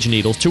 14-gauge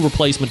needles, 2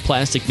 replacement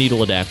plastic needle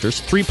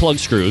adapters, 3 plug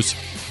screws,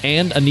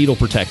 and a needle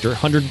protector,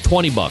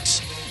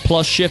 $120,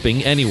 plus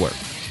shipping anywhere.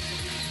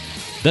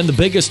 Then the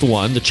biggest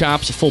one, the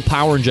Chops Full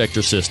Power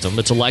Injector System.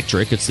 It's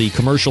electric. It's the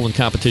commercial and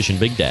competition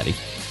Big Daddy.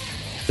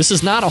 This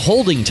is not a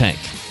holding tank,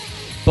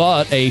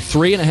 but a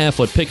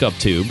 3.5-foot pickup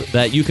tube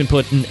that you can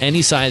put in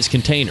any size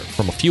container,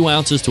 from a few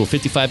ounces to a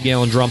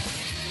 55-gallon drum.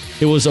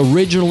 It was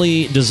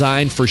originally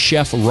designed for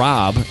Chef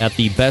Rob at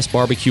the Best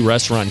Barbecue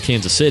restaurant in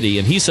Kansas City,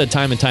 and he said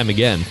time and time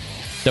again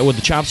that with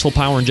the Chops Full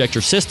Power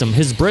Injector System,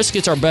 his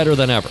briskets are better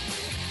than ever.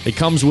 It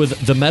comes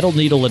with the metal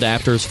needle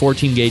adapters,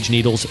 14-gauge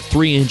needles,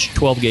 3-inch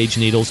 12-gauge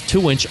needles,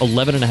 2-inch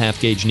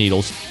 11.5-gauge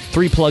needles,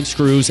 3 plug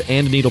screws,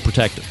 and a needle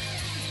protector.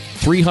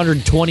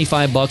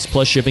 $325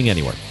 plus shipping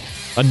anywhere.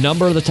 A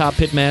number of the top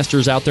pit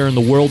masters out there in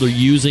the world are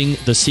using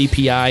the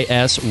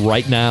CPIS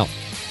right now.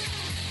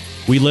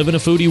 We live in a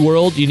foodie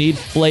world. You need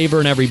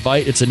flavor in every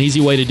bite. It's an easy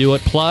way to do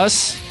it.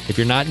 Plus, if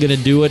you're not going to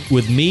do it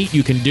with meat,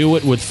 you can do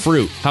it with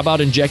fruit. How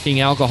about injecting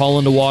alcohol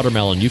into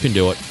watermelon? You can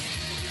do it.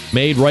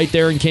 Made right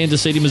there in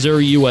Kansas City,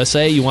 Missouri,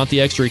 USA. You want the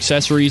extra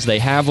accessories? They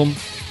have them.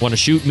 Want to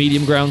shoot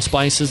medium ground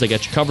spices? They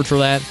got you covered for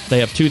that. They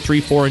have 2,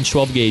 3, 4-inch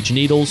 12-gauge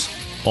needles.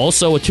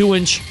 Also, a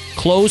 2-inch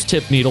closed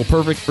tip needle,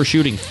 perfect for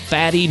shooting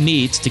fatty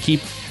meats to keep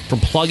from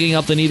plugging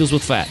up the needles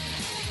with fat.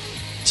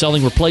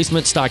 Selling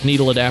replacement stock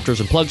needle adapters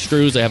and plug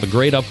screws. They have a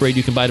great upgrade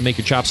you can buy to make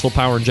your Chops Full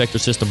Power Injector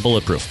System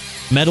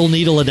bulletproof. Metal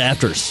needle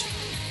adapters.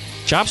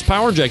 Chops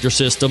Power Injector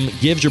System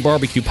gives your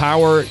barbecue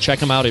power. Check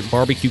them out at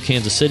Barbecue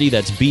Kansas City.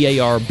 That's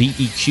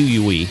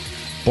BARBEQUE.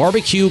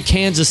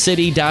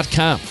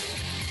 BarbecueKansasCity.com.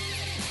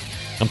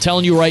 I'm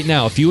telling you right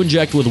now, if you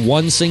inject with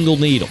one single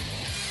needle,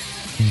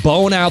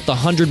 bone out the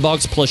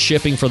 $100 plus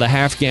shipping for the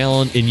half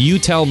gallon, and you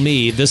tell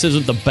me this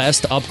isn't the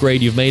best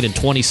upgrade you've made in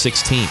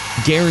 2016.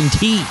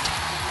 Guaranteed.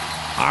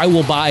 I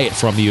will buy it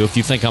from you if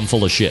you think I'm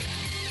full of shit.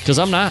 Because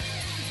I'm not.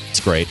 It's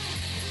great.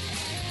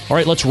 All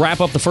right, let's wrap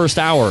up the first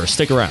hour.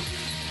 Stick around.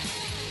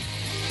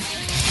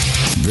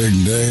 Big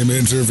name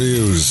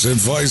interviews,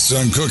 advice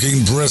on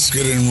cooking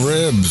brisket and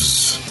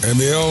ribs, and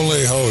the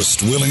only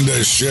host willing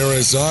to share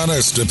his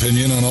honest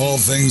opinion on all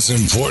things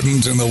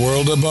important in the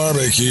world of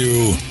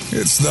barbecue.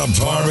 It's the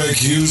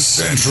Barbecue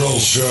Central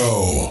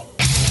Show.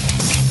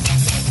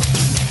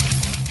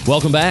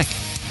 Welcome back.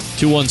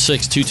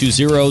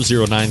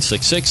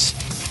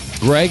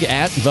 216-220-0966. Greg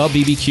at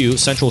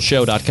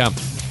thebbqcentralshow.com.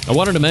 I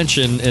wanted to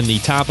mention in the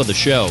top of the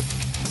show,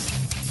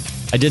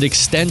 I did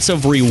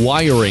extensive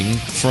rewiring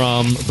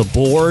from the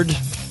board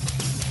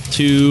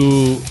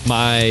to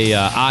my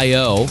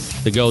I.O.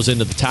 that goes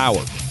into the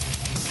tower.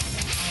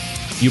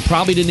 You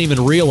probably didn't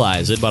even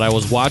realize it, but I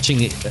was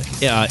watching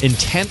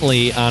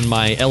intently on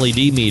my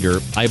LED meter.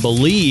 I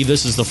believe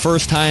this is the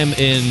first time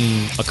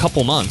in a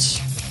couple months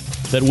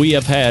that we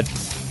have had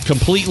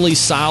completely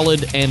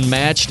solid and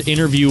matched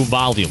interview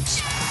volumes.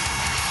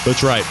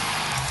 That's right.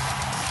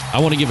 I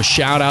want to give a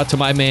shout out to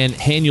my man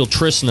Haniel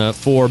Trisna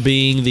for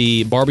being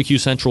the Barbecue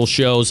Central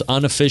show's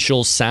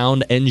unofficial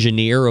sound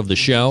engineer of the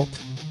show.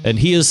 And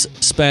he has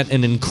spent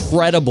an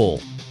incredible,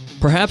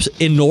 perhaps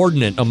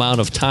inordinate amount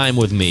of time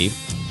with me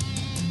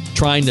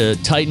trying to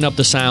tighten up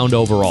the sound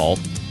overall.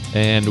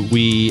 And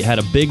we had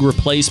a big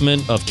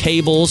replacement of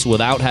cables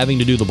without having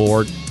to do the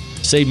board.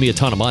 Saved me a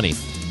ton of money.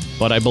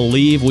 But I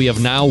believe we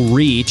have now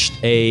reached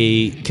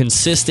a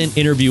consistent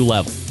interview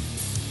level.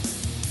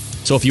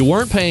 So if you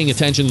weren't paying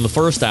attention in the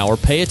first hour,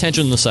 pay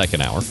attention in the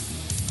second hour.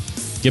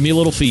 Give me a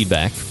little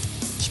feedback,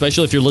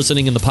 especially if you're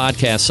listening in the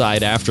podcast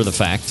side after the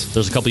fact.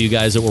 There's a couple of you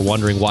guys that were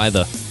wondering why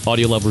the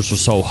audio levels were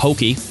so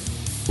hokey.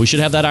 We should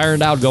have that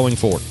ironed out going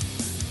forward.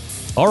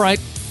 All right.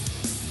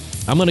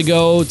 I'm going to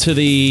go to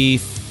the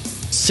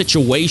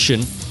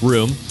Situation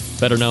Room,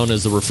 better known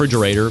as the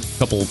refrigerator, a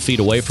couple feet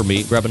away from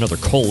me, grab another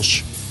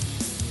Kolsch.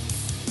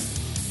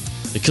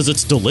 Because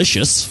it's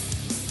delicious.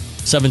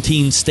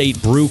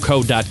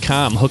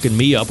 17statebrewco.com hooking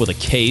me up with a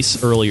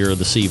case earlier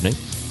this evening.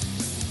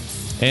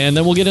 And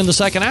then we'll get in the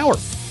second hour.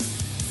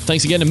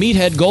 Thanks again to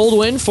Meathead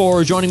Goldwyn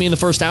for joining me in the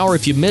first hour.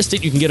 If you missed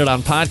it, you can get it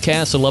on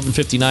podcast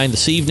 11:59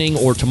 this evening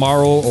or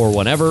tomorrow or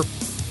whenever.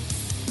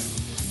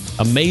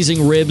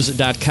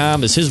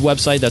 AmazingRibs.com is his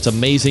website. That's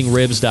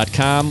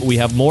AmazingRibs.com. We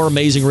have more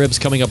Amazing Ribs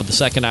coming up at the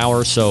second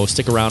hour, so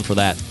stick around for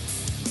that.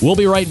 We'll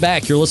be right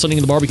back. You're listening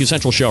to the Barbecue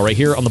Central Show right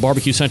here on the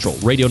Barbecue Central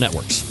Radio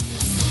Networks.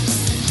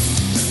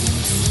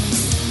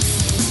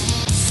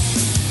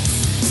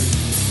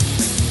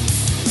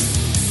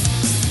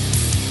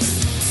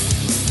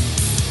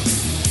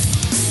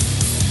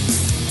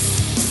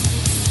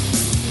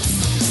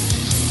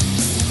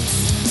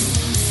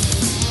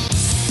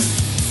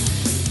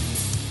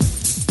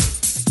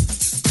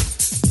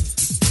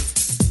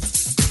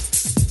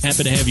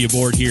 Happy to have you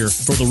aboard here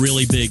for the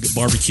really big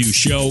barbecue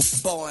show.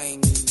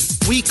 Boing.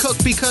 We cook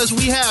because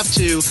we have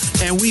to,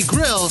 and we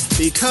grill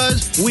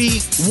because we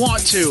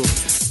want to.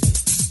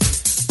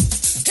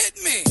 Hit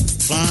me.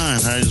 Fine.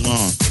 How's it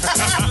going?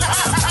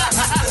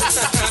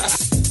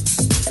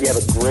 You have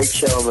a great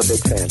show. I'm a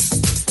big fan.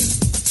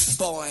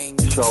 Boing.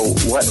 So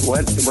what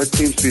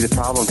seems to be the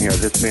problem here?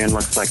 This man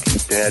looks like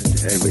he's dead,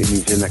 and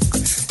he's in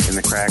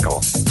the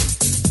crackle.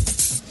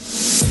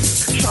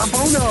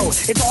 Charbono!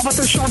 It's all about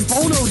the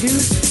Charbono,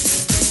 dude!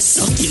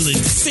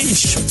 Succulent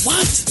fish.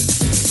 What?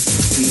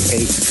 He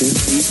ate 2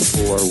 feet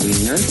for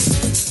wiener.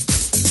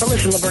 But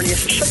listen,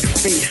 Lavernius, shut your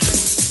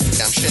face.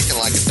 I'm shaking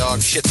like a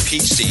dog shit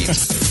peach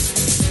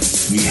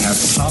seeds. We have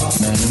top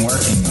men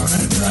working on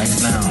it right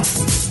now.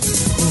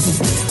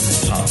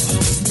 Top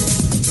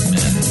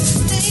men.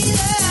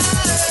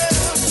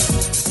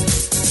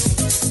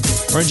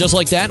 All right, just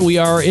like that, we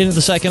are into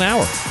the second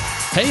hour.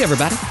 Hey,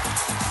 everybody.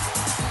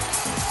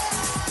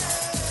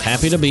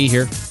 Happy to be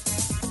here.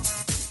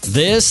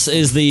 This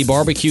is the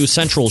Barbecue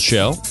Central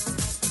Show,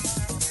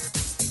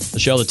 the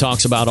show that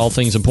talks about all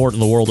things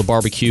important in the world of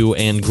barbecue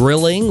and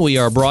grilling. We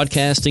are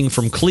broadcasting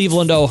from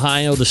Cleveland,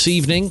 Ohio this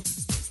evening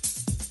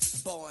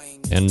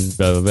and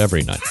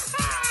every night.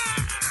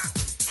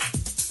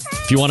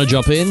 If you want to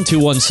jump in,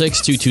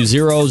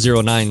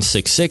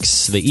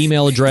 216-220-0966. The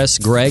email address,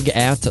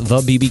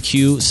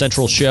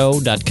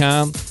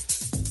 greg@thebbqcentralshow.com.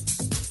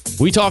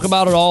 We talk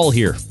about it all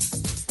here.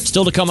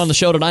 Still to come on the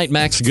show tonight,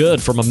 Max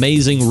Good from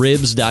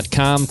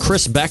AmazingRibs.com,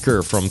 Chris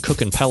Becker from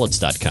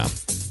CookingPellets.com.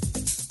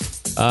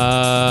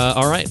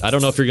 All right, I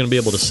don't know if you're going to be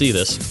able to see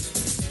this.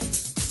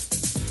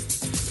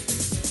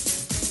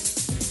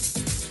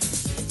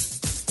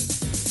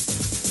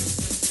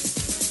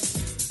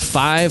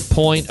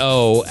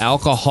 .5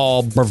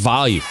 alcohol per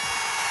volume.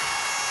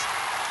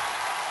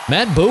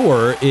 Matt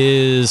Boer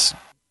is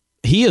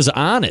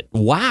on it.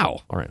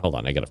 Wow. All right, hold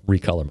on. I got to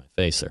recolor my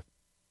face there.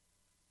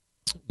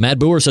 Matt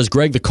Boer says,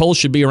 Greg, the Kolsch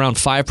should be around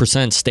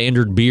 5%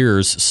 standard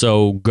beers,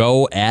 so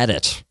go at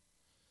it.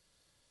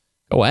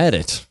 Go at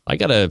it. I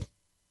gotta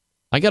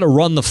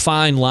run the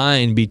fine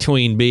line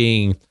between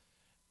being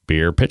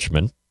beer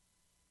pitchman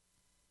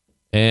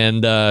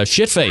and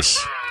shitface,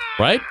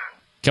 right?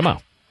 Come on.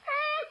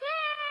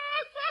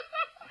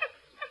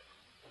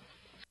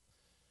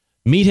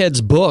 Meathead's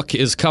book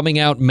is coming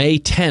out May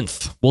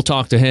 10th. We'll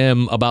talk to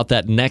him about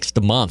that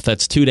next month.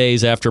 That's 2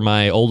 days after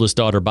my oldest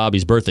daughter,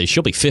 Bobby's birthday.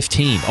 She'll be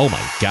 15. Oh,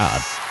 my God.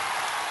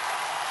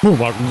 Oh,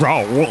 my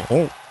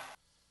God.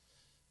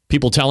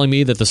 People telling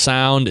me that the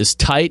sound is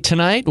tight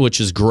tonight,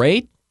 which is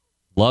great.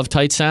 Love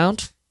tight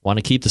sound. Want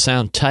to keep the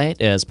sound tight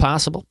as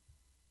possible.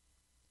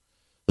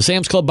 The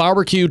Sam's Club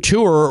Barbecue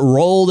Tour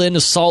rolled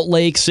into Salt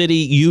Lake City,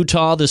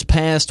 Utah this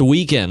past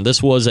weekend.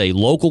 This was a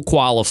local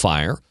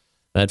qualifier.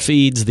 That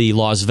feeds the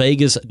Las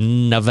Vegas,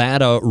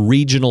 Nevada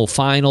regional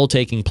final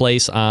taking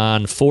place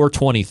on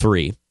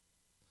 4/23.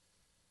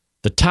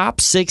 The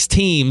top 6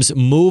 teams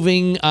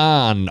moving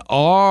on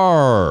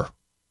are...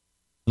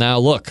 Now,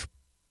 look,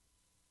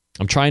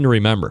 I'm trying to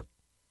remember.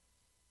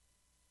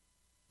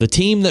 The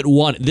team that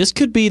won, this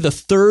could be the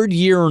 3rd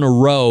year in a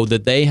row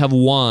that they have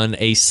won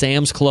a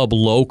Sam's Club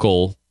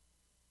local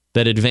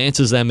that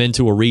advances them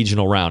into a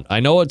regional round.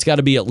 I know it's got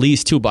to be at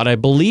least 2, but I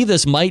believe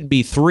this might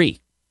be 3.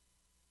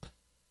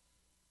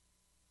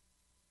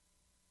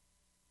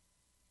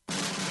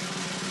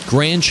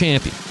 Grand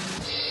champion.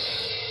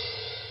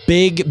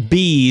 Big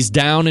B's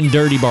Down and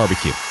Dirty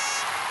Barbecue.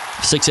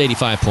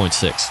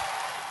 685.6.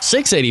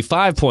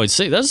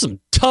 685.6. That's some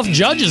tough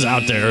judges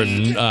out there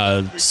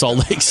in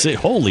Salt Lake City.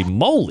 Holy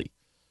moly.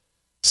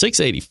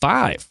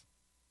 685.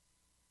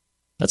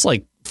 That's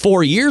like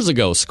 4 years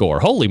ago score.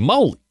 Holy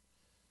moly.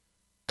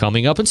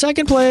 Coming up in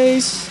second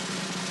place,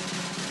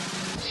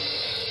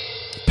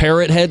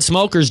 Parrot Head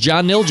Smokers,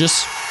 John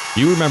Nilgis.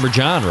 You remember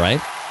John,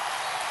 right?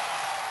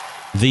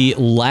 The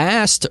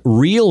last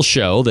real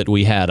show that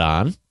we had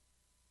on,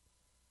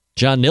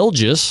 John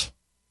Nilgis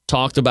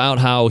talked about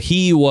how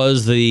he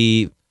was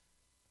he's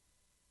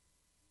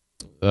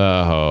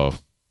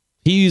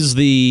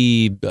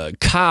the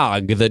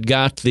cog that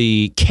got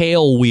the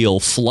kale wheel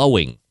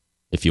flowing,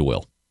 if you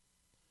will.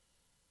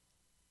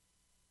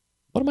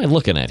 What am I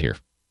looking at here?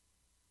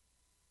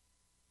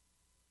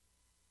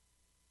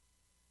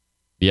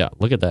 Yeah,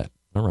 look at that.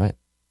 All right.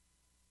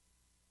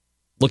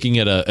 Looking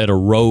at a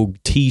Rogue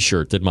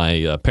T-shirt that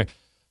my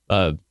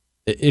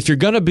if you're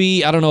going to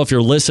be, I don't know if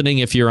you're listening,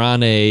 if you're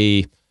on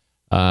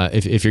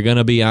if you're going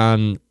to be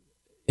in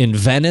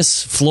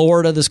Venice,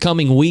 Florida this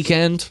coming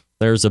weekend,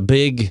 there's a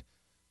big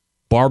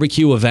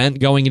barbecue event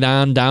going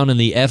on down in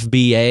the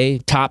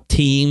FBA. Top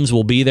teams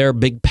will be there.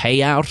 Big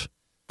payout.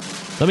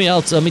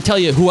 Let me tell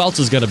you who else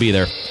is going to be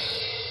there.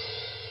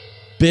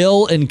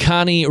 Bill and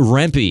Connie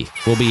Rempe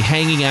will be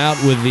hanging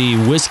out with the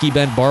Whiskey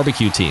Bent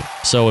barbecue team.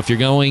 So if you're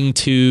going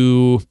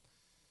to,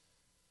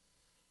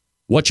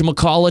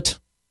 whatchamacallit,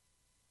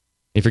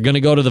 if you're going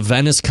to go to the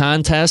Venice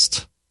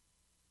contest,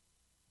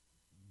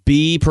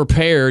 be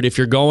prepared if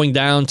you're going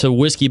down to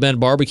Whiskey Bent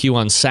Barbecue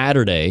on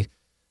Saturday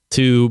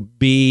to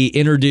be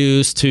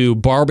introduced to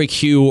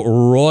barbecue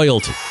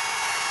royalty.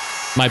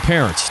 My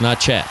parents,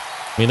 not Chad.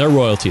 I mean, they're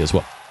royalty as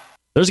well.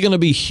 There's going to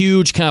be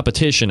huge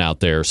competition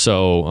out there,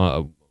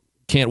 so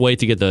can't wait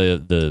to get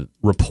the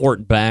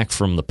report back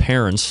from the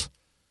parents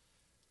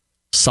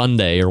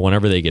Sunday or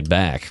whenever they get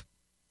back.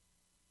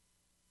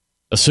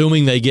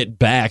 Assuming they get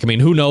back. I mean,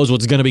 who knows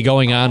what's going to be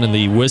going on in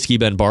the Whiskey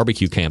Bend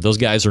barbecue camp. Those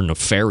guys are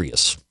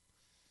nefarious.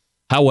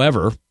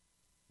 However,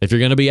 if you're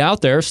going to be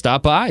out there,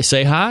 stop by,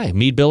 say hi,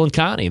 meet Bill and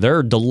Connie.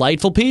 They're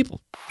delightful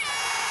people.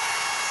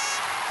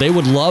 They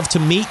would love to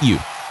meet you.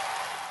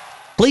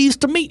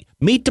 Pleased to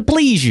meet to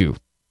please you.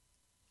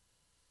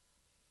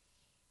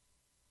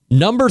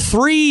 Number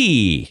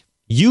 3,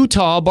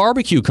 Utah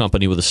Barbecue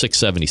Company with a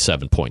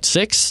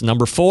 677.6.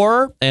 Number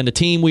 4, and a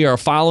team we are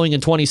following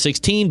in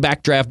 2016,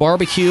 Backdraft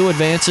Barbecue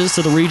advances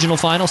to the regional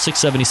final,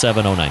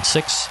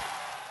 677.096.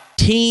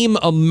 Team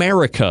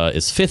America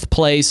is 5th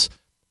place.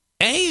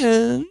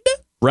 And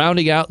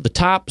rounding out the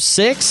top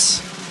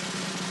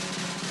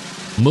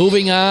 6,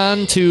 moving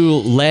on to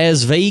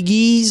Las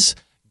Vegas,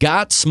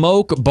 Got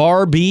Smoke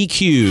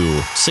Barbecue,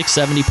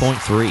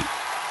 670.3.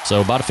 So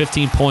about a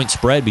 15-point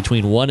spread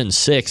between 1 and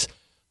 6.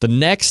 The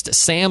next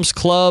Sam's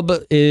Club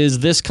is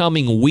this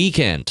coming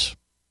weekend,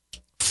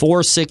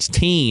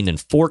 4/16 in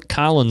Fort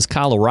Collins,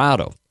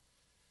 Colorado.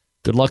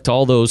 Good luck to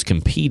all those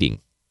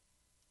competing.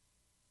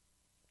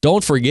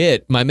 Don't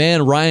forget, my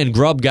man Ryan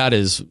Grubb got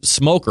his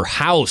smoker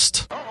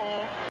housed.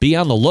 Be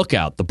on the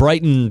lookout. The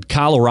Brighton,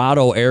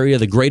 Colorado area,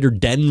 the greater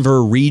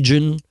Denver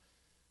region.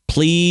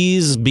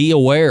 Please be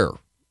aware.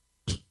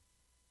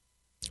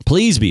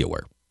 Please be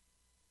aware.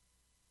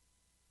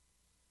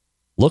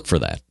 Look for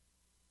that.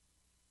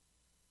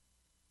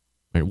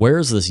 Right, where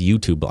is this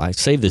YouTube? I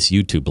saved this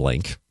YouTube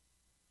link.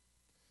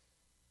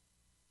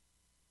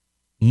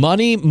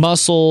 Money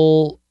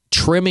Muscle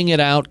Trimming It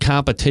Out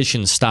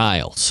competition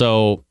style.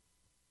 So,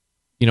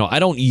 I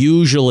don't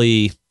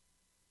usually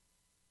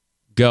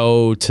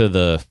go to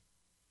the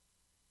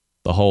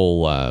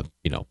whole, let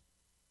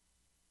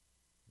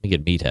me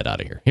get Meathead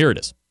out of here. Here it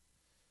is.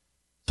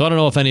 So I don't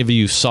know if any of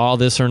you saw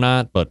this or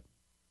not, but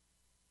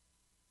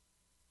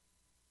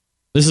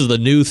this is the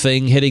new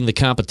thing hitting the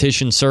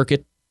competition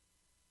circuit.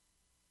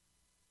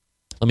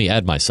 Let me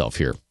add myself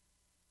here.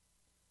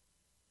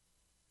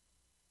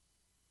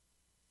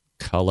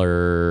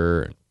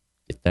 Color,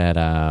 get that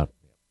out.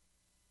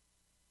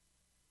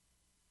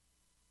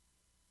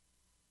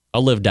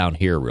 I'll live down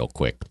here real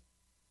quick.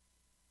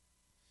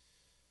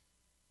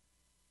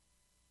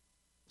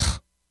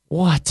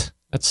 What?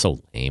 That's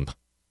so lame.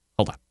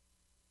 Hold on.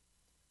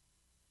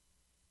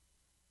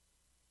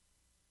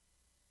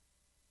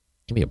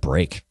 Give me a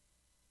break.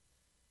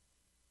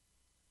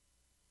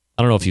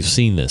 I don't know if you've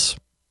seen this.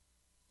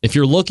 If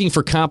you're looking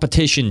for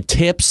competition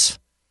tips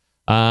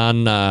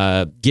on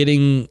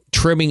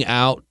trimming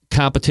out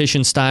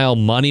competition-style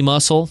money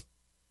muscle,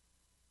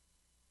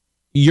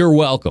 you're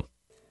welcome.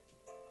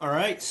 All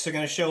right, so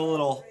going to show a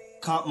little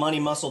comp money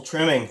muscle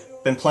trimming.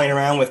 Been playing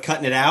around with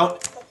cutting it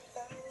out,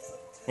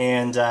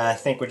 and I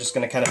think we're just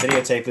going to kind of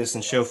videotape this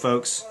and show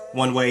folks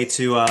one way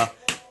to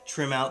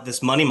trim out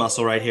this money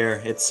muscle right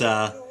here. It's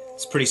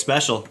pretty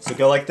special. So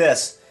go like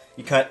this.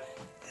 You cut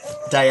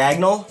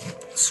diagonal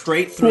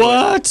straight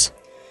through it.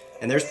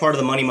 And there's part of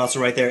the money muscle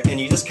right there, and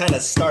you just kind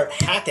of start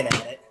hacking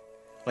at it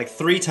like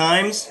 3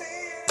 times.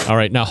 All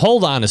right, now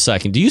hold on a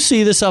second. Do you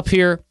see this up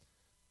here?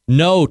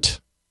 Note,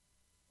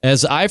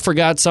 as I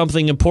forgot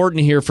something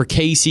important here for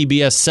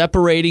KCBS,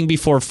 separating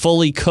before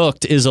fully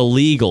cooked is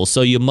illegal,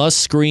 so you must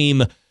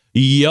scream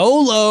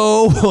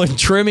YOLO when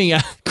trimming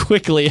out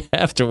quickly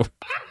afterward.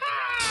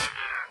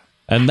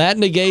 And that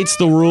negates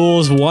the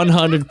rules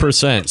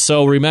 100%.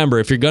 So remember,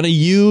 if you're going to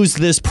use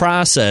this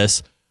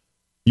process,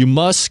 you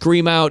must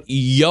scream out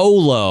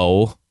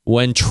YOLO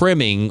when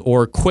trimming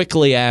or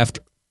quickly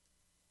after.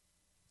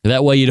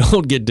 That way you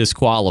don't get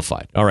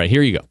disqualified. All right,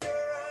 here you go.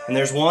 And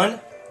there's one, and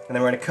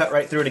then we're going to cut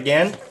right through it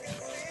again. And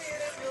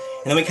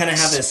then we kind of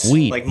have this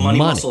like money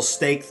muscle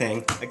steak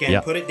thing.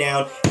 Again, Put it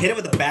down, hit it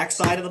with the back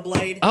side of the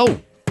blade.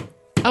 Oh.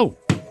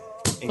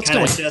 And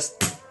kind of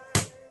just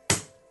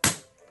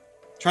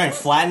try and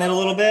flatten it a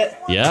little bit.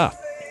 Yeah.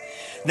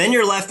 Then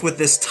you're left with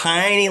this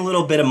tiny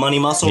little bit of money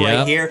muscle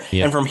right here.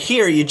 Yeah. And from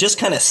here, you just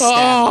kind of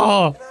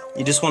stab.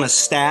 You just want to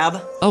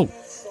stab.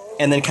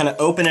 And then kind of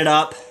open it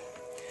up.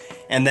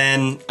 And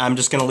then I'm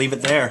just going to leave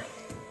it there.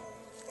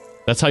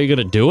 That's how you're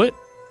going to do it?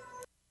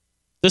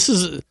 This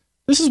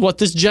is what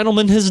this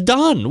gentleman has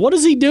done. What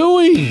is he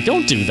doing?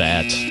 Don't do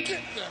that. Get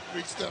that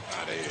big stuff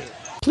out of here.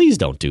 Please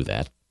don't do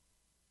that.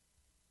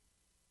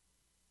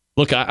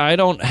 Look, I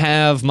don't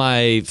have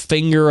my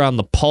finger on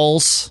the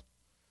pulse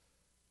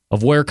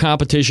of where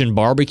competition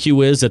barbecue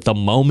is at the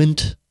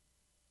moment.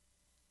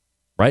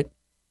 Right?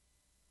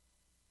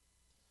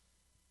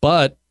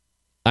 But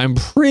I'm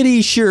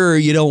pretty sure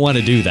you don't want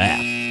to do that.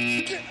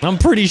 I'm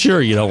pretty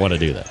sure you don't want to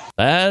do that.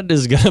 That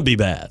is going to be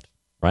bad,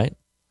 right?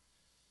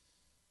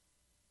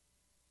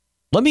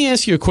 Let me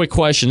ask you a quick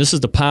question. This is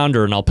the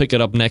Pounder, and I'll pick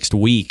it up next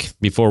week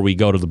before we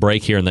go to the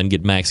break here and then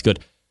get Max Good.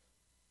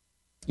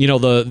 You know,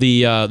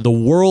 the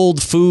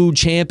World Food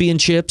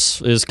Championships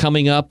is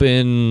coming up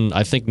in,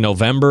 I think,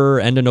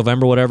 November, end of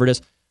November, whatever it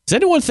is. Does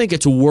anyone think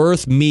it's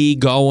worth me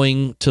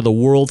going to the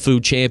World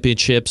Food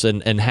Championships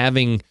and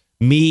having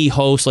me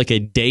host like a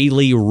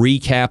daily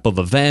recap of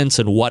events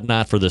and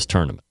whatnot for this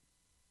tournament?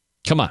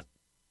 Come on.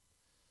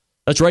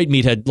 That's right,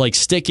 Meathead. Like,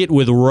 stick it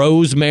with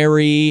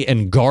rosemary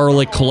and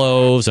garlic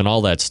cloves and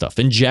all that stuff.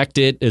 Inject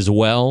it as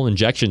well.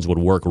 Injections would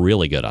work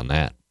really good on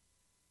that.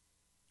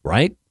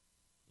 Right?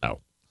 No.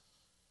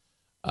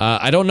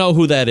 I don't know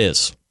who that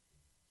is.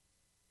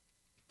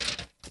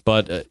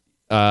 But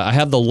I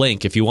have the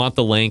link. If you want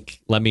the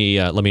link, let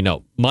me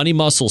know. Money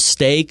Muscle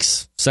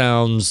Steaks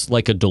sounds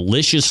like a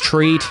delicious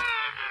treat.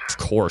 Of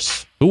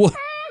course. Who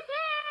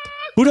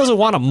doesn't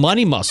want a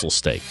Money Muscle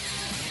Steak?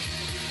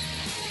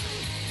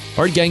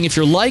 All right, gang, if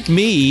you're like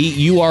me,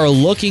 you are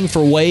looking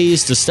for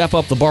ways to step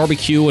up the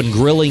barbecue and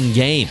grilling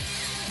game.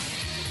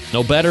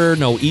 No better,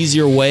 no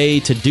easier way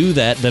to do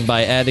that than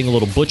by adding a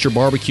little Butcher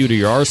Barbecue to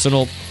your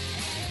arsenal.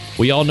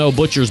 We all know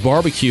Butcher's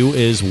Barbecue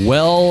is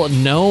well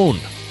known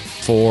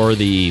for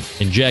the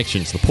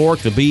injections, the pork,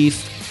 the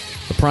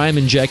beef, the prime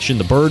injection,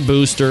 the bird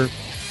booster,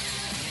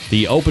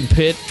 the open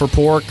pit for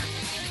pork.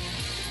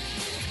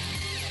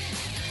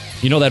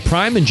 You know, that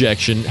prime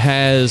injection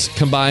has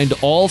combined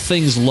all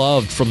things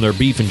loved from their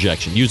beef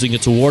injection, using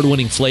its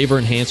award-winning flavor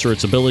enhancer,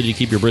 its ability to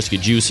keep your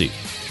brisket juicy.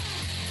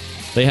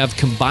 They have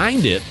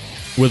combined it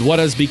with what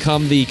has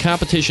become the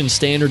competition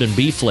standard in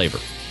beef flavor,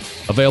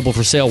 available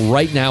for sale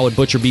right now at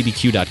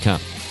butcherbbq.com.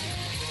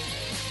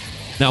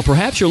 Now,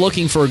 perhaps you're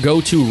looking for a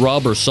go-to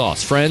rub or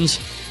sauce. Friends,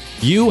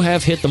 you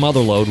have hit the mother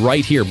lode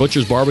right here.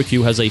 Butcher's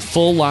Barbecue has a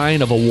full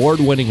line of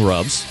award-winning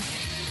rubs.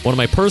 One of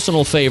my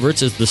personal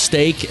favorites is the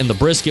steak and the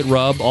brisket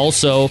rub.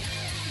 Also,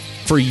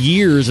 for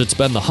years, it's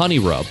been the honey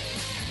rub.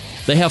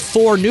 They have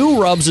 4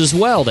 new rubs as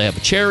well. They have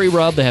a cherry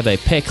rub, they have a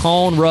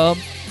pecan rub,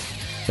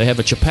 they have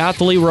a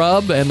chipotle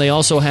rub, and they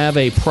also have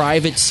a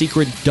private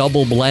secret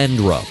double blend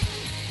rub.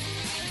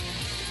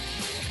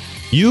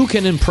 You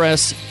can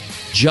impress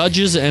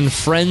judges and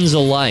friends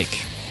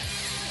alike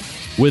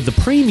with the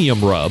premium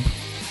rub,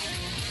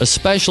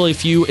 especially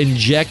if you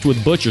inject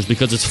with Butcher's,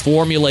 because it's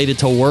formulated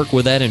to work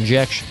with that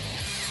injection.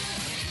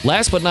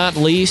 Last but not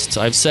least,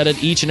 I've said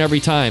it each and every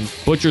time,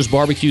 Butcher's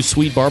Barbecue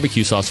Sweet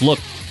Barbecue Sauce. Look,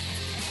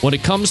 when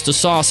it comes to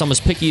sauce, I'm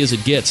as picky as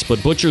it gets,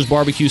 but Butcher's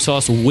Barbecue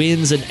Sauce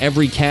wins in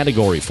every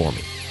category for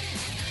me.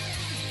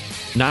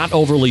 Not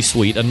overly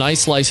sweet, a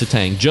nice slice of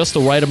tang, just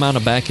the right amount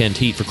of back-end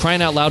heat. For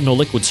crying out loud, no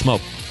liquid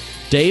smoke.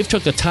 Dave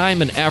took the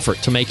time and effort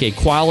to make a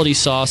quality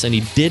sauce, and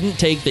he didn't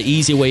take the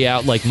easy way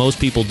out like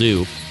most people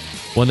do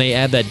when they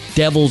add that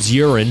devil's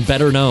urine,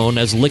 better known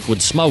as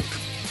liquid smoke.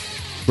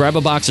 Grab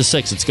a box of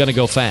 6. It's going to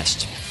go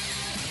fast.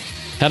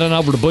 Head on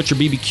over to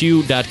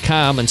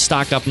butcherbbq.com and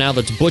stock up now.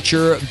 That's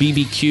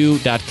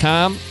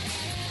butcherbbq.com.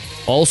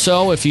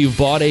 Also, if you've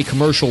bought a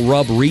commercial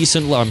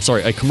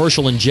a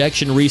commercial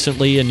injection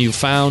recently and you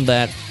found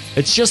that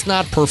it's just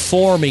not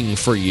performing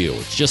for you,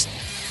 it's just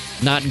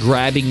not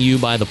grabbing you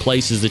by the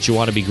places that you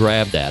want to be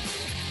grabbed at,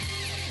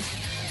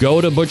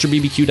 go to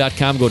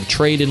butcherbbq.com, go to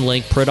trade-in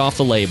link, print off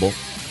the label,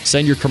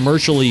 send your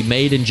commercially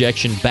made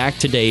injection back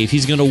to Dave.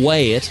 He's going to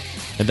weigh it,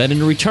 and then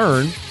in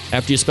return,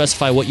 after you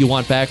specify what you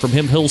want back from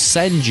him, he'll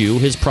send you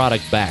his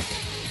product back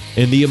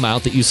in the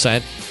amount that you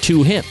sent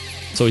to him.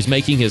 So he's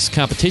making his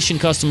competition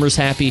customers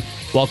happy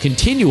while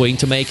continuing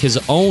to make his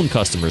own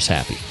customers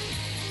happy.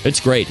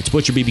 It's great. It's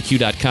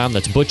butcherbbq.com.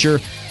 That's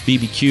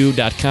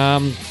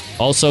butcherbbq.com.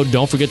 Also,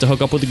 don't forget to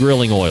hook up with the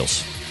grilling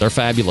oils. They're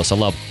fabulous. I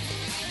love them.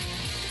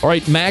 All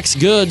right, Max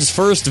Good's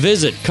first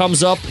visit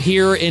comes up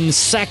here in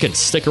seconds.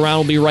 Stick around.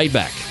 We'll be right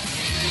back.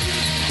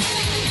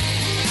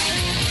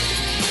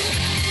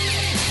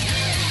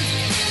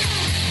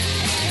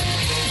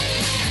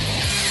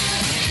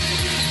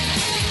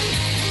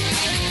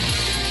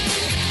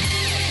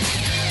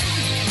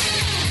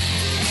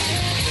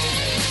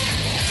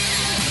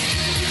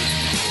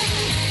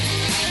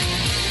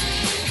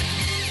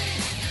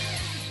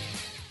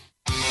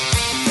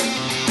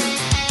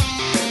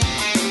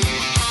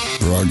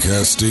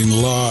 Broadcasting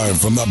live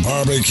from the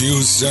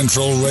Barbecue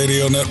Central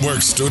Radio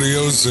Network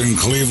studios in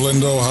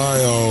Cleveland,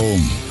 Ohio.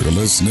 You're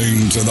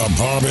listening to the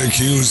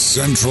Barbecue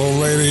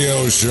Central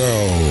Radio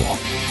Show.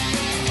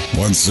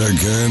 Once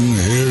again,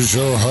 here's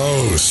your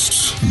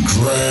host,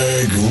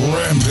 Greg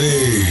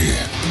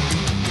Rempe.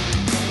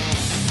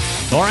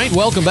 All right,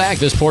 welcome back.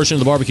 This portion of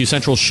the Barbecue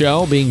Central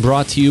Show being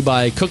brought to you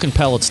by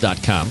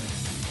cookinpellets.com.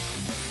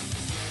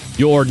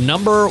 Your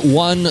number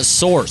one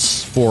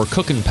source for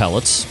cooking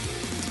pellets,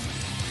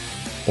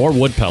 or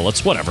wood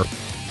pellets, whatever,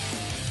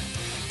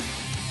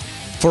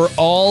 for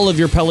all of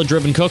your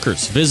pellet-driven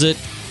cookers. Visit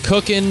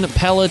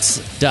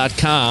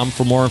cookinpellets.com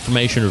for more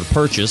information or to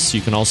purchase.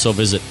 You can also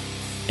visit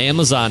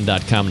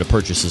Amazon.com to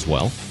purchase as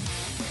well.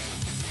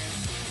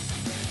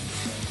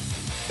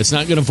 It's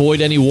not going to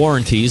void any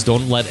warranties.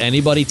 Don't let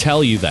anybody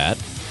tell you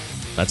that.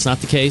 That's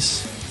not the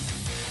case.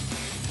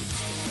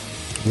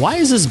 Why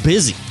is this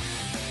busy?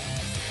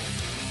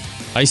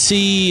 I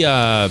see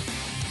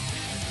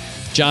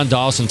John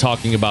Dawson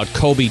talking about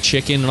Kobe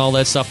chicken and all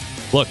that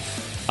stuff. Look,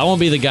 I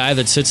won't be the guy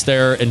that sits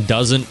there and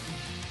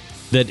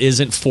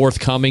isn't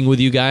forthcoming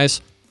with you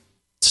guys.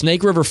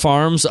 Snake River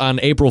Farms on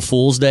April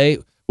Fool's Day,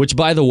 which,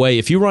 by the way,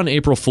 if you run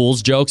April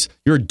Fool's jokes,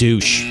 you're a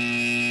douche.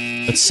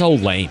 It's so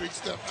lame.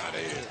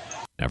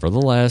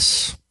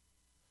 Nevertheless,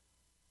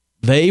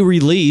 they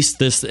released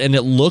this, and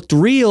it looked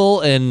real,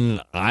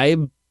 and I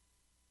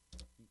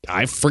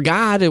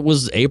forgot it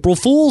was April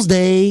Fool's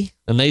Day.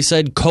 And they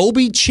said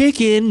Kobe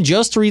chicken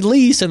just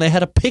released, and they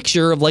had a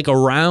picture of like a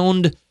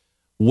round,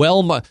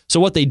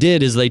 so what they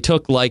did is they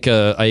took like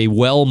a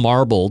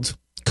well-marbled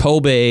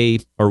Kobe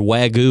or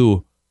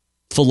Wagyu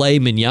filet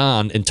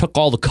mignon and took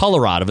all the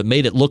color out of it,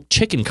 made it look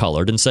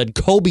chicken-colored, and said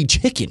Kobe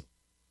chicken.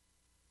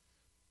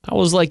 I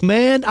was like,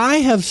 man, I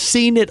have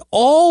seen it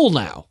all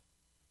now.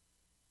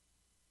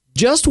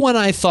 Just when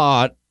I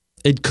thought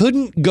it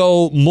couldn't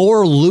go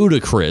more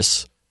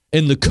ludicrous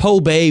in the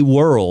Kobe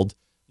world,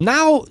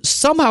 now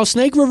somehow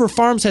Snake River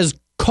Farms has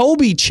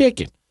Kobe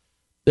chicken.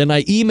 Then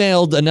I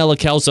emailed Anella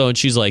Kelso, and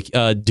she's like,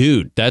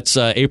 dude, that's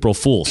April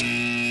Fool's.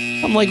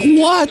 I'm like,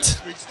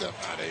 what?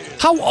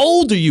 How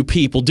old are you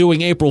people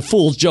doing April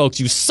Fool's jokes,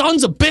 you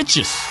sons of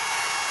bitches?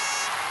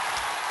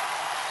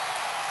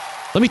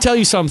 Let me tell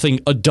you something,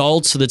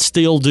 adults that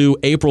still do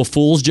April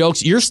Fool's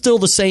jokes, you're still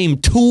the same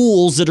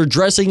tools that are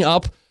dressing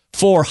up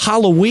for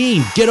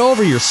Halloween. Get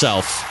over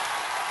yourself.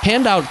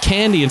 Hand out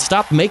candy and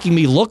stop making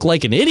me look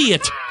like an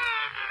idiot.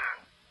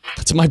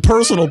 That's my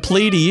personal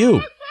plea to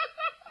you.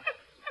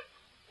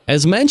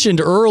 As mentioned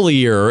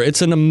earlier,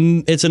 it's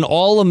an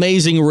all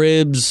Amazing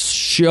Ribs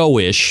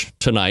show-ish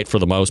tonight for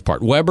the most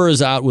part. Weber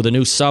is out with a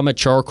new Summit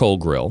charcoal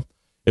grill.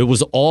 It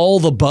was all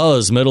the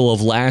buzz middle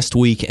of last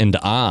week and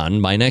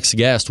on. My next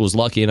guest was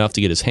lucky enough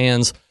to get his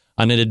hands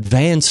on an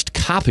advanced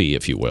copy,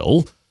 if you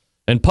will,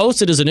 and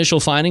posted his initial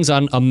findings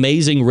on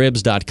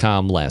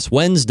AmazingRibs.com last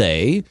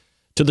Wednesday,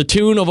 to the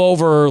tune of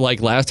over,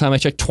 like last time I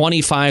checked,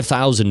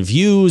 25,000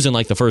 views in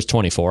like the first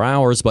 24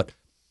 hours. But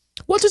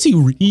what does he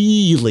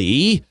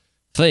really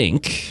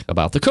think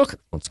about the cooker?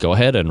 Let's go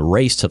ahead and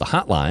race to the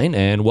hotline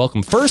and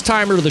welcome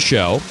first-timer to the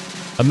show,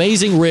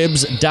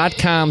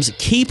 AmazingRibs.com's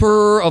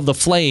keeper of the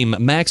flame,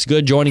 Max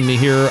Good, joining me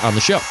here on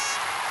the show.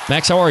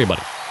 Max, how are you,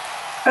 buddy?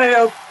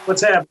 Hey,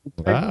 what's happening?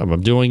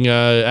 I'm doing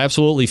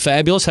absolutely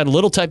fabulous. Had a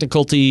little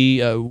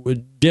difficulties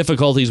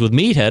with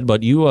Meathead,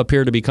 but you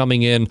appear to be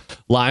coming in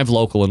live,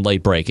 local, and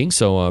late breaking,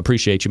 so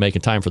appreciate you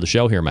making time for the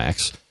show here,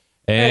 Max.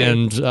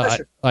 And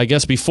I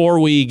guess before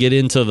we get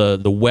into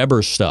the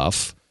Weber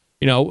stuff,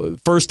 you know,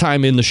 first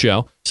time in the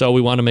show, so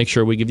we want to make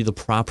sure we give you the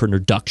proper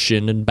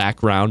introduction and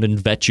background and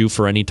vet you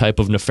for any type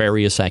of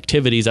nefarious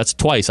activities. That's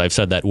twice I've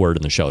said that word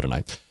in the show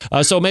tonight.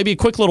 So maybe a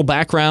quick little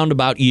background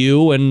about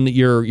you and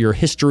your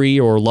history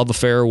or love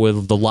affair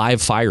with the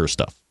live fire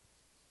stuff.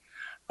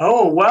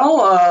 Oh,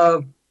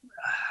 well,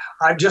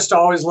 I've just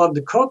always loved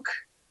to cook.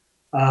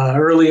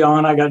 Early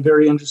on, I got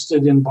very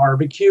interested in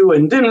barbecue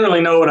and didn't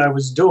really know what I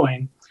was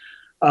doing.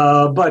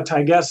 But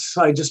I guess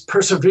I just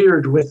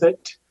persevered with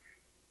it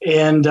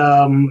and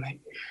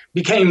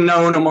became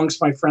known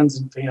amongst my friends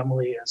and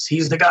family as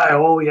he's the guy.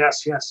 Oh,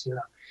 yes.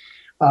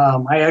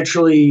 I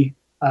actually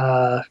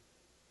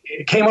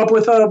came up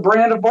with a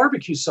brand of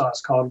barbecue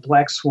sauce called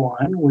Black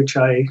Swan, which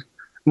I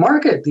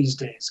market these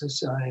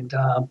days. And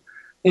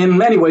in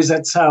many ways,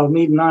 that's how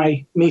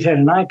Meathead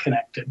and I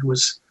connected,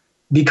 was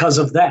because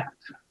of that.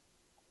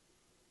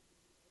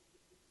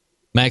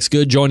 Max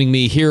Good joining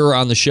me here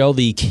on the show,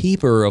 the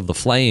keeper of the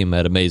flame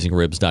at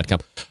AmazingRibs.com.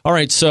 All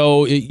right,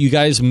 so you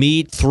guys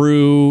meet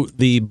through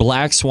the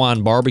Black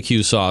Swan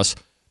barbecue sauce.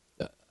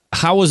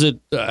 How was it?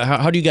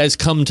 How do you guys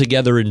come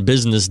together in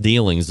business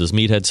dealings? Does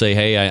Meathead say,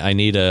 hey, I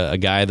need a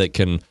guy that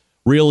can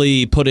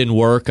really put in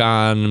work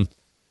on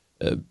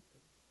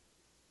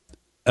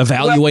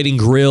evaluating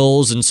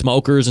grills and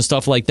smokers and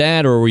stuff like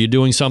that? Or were you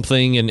doing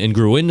something and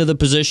grew into the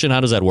position?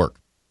 How does that work?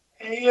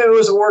 It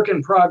was a work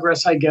in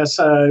progress, I guess.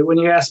 When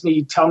you asked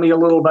me, tell me a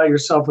little about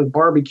yourself with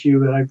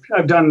barbecue,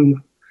 I've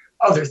done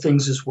other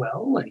things as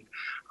well. And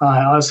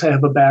I also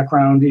have a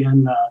background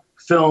in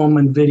film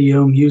and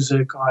video,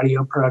 music,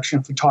 audio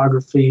production,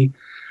 photography,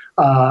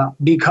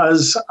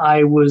 because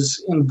I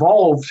was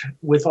involved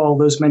with all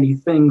those many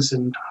things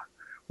and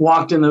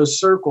walked in those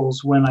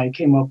circles when I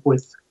came up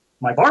with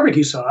my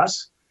barbecue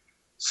sauce.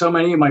 So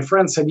many of my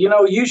friends said,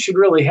 you should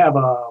really have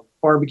a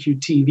barbecue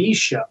TV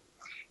show.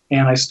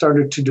 And I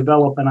started to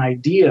develop an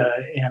idea,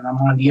 and I'm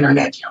on the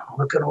internet,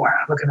 looking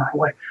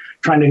away,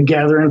 trying to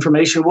gather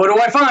information. What do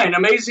I find?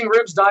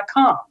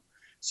 AmazingRibs.com.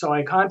 So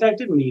I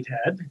contacted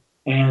Meathead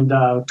and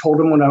told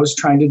him what I was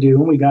trying to do,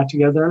 and we got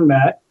together and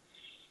met.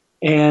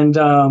 And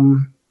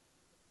at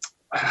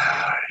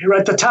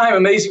the time,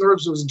 Amazing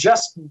Ribs was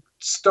just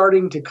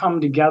starting to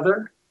come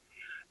together.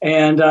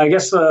 And I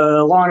guess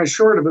the long and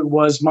short of it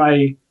was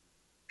my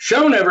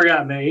show never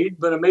got made,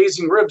 but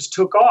Amazing Ribs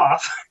took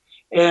off.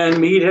 And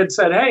Meathead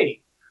said,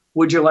 hey,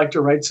 would you like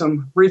to write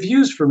some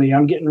reviews for me?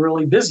 I'm getting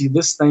really busy.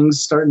 This thing's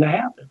starting to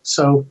happen.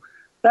 So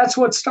that's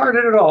what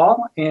started it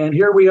all. And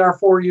here we are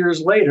 4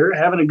 years later,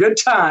 having a good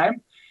time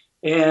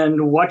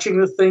and watching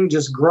the thing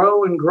just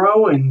grow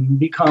and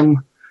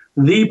become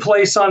the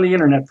place on the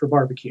internet for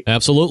barbecue.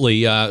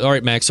 Absolutely. All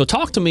right, Max. So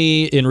talk to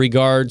me in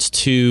regards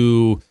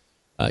to,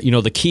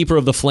 the keeper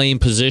of the flame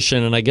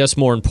position. And I guess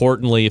more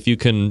importantly, if you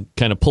can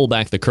kind of pull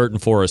back the curtain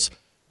for us,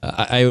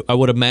 I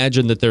would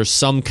imagine that there's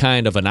some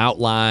kind of an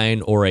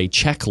outline or a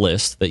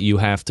checklist that you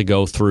have to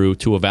go through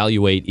to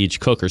evaluate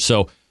each cooker.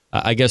 So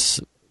I guess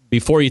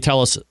before you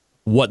tell us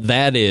what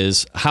that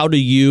is, how do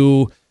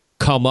you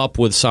come up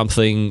with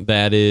something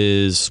that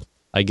is,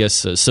 I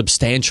guess,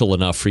 substantial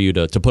enough for you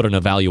to put an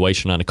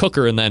evaluation on a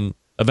cooker and then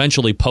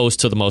eventually post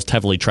to the most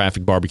heavily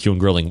trafficked barbecue and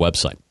grilling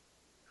website?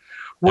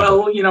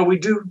 Well, we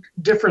do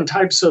different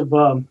types of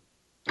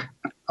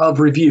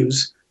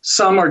reviews.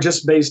 Some are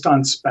just based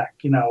on spec,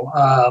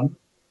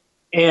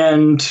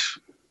 and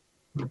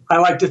I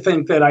like to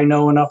think that I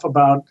know enough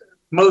about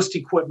most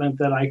equipment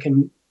that I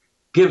can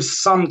give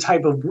some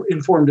type of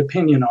informed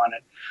opinion on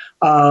it.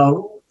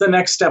 The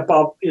next step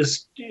up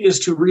is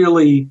to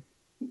really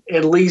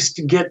at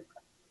least get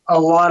a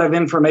lot of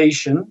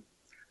information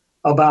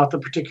about the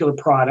particular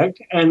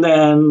product. And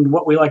then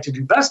what we like to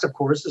do best, of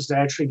course, is to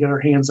actually get our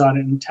hands on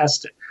it and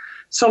test it.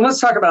 So let's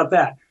talk about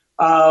that.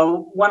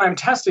 When I'm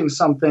testing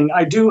something,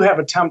 I do have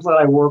a template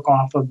I work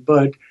off of,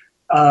 but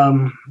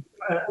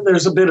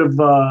there's a bit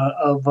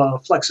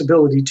of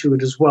flexibility to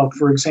it as well.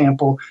 For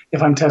example,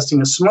 if I'm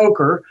testing a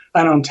smoker,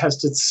 I don't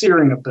test its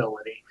searing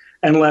ability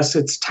unless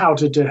it's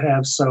touted to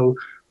have so,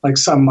 like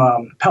some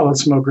pellet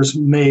smokers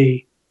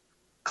may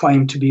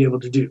claim to be able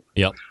to do.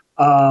 Yep.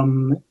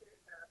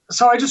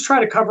 So I just try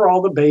to cover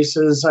all the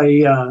bases.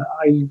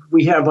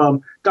 We have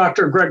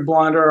Dr. Greg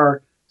Blonder,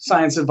 our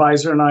science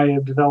advisor, and I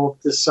have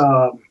developed this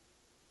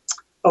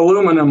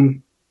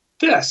aluminum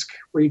disc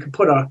where you can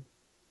put a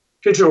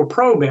digital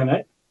probe in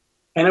it,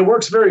 and it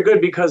works very good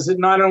because it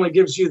not only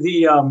gives you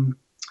the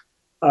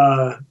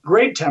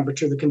grade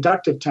temperature, the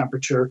conductive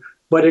temperature,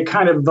 but it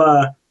kind of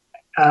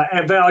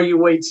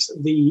evaluates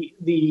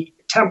the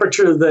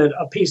temperature that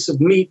a piece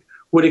of meat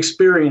would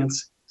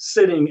experience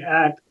sitting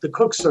at the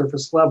cook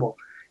surface level.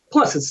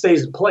 Plus, it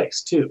stays in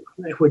place, too,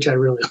 which I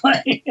really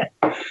like.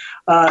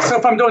 So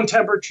if I'm doing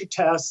temperature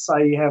tests,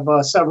 I have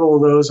several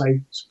of those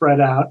I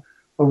spread out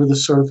over the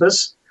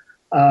surface.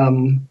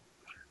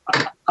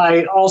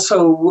 I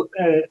also,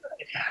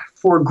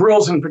 for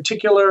grills in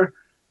particular,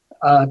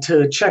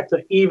 to check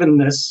the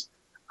evenness,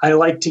 I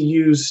like to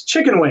use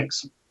chicken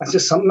wings. That's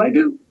just something I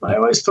do. I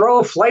always throw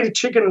a flight of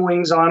chicken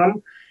wings on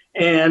them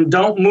and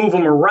don't move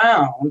them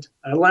around.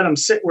 I let them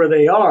sit where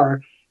they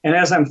are. And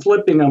as I'm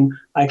flipping them,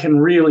 I can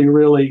really,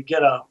 really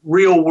get a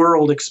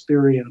real-world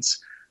experience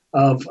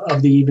of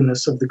the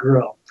evenness of the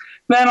grill.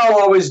 Then I'll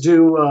always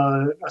do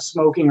a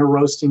smoking or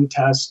roasting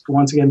test,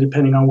 once again,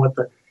 depending on what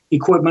the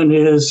equipment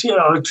is.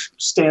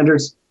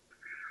 Standards,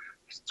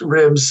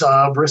 ribs,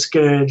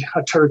 brisket,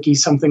 a turkey,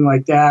 something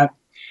like that.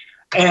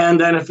 And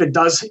then if it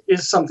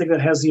is something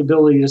that has the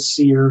ability to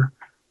sear,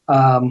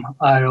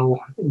 I'll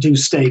do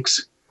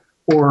steaks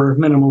or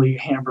minimally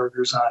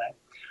hamburgers on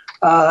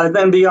it.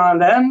 Then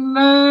beyond then,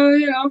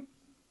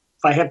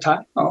 if I have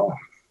time, I'll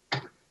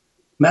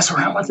mess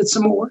around with it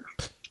some more.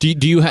 Do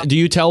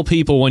you tell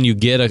people when you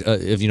get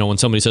when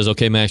somebody says,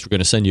 okay, Max, we're going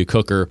to send you a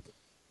cooker,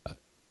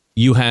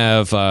 you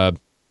have a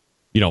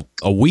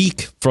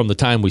week from the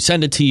time we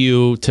send it to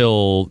you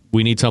till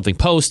we need something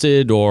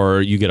posted,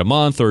 or you get a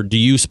month, or do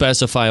you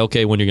specify,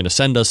 okay, when you're going to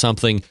send us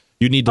something,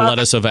 you need to let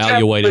us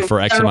evaluate it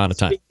for X amount of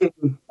time?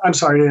 I'm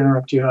sorry to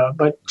interrupt you,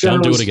 but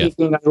generally Don't do it again.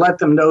 speaking, I let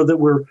them know that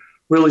we're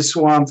really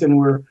swamped and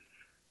we're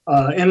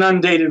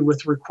inundated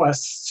with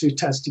requests to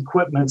test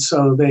equipment,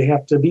 so they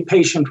have to be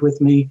patient with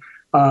me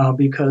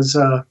because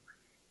I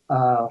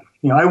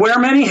wear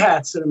many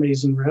hats at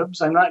Amazing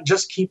Ribs. I'm not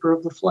just keeper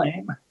of the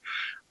flame.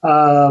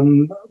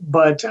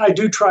 But I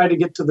do try to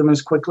get to them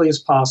as quickly as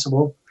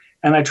possible,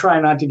 and I try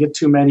not to get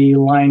too many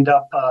lined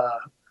up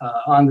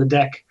on the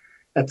deck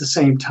at the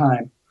same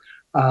time.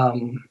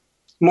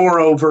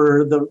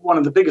 Moreover, one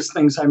of the biggest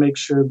things I make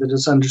sure that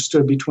is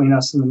understood between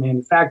us and the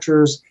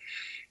manufacturers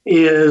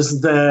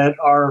is that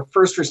our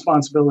first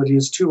responsibility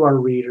is to our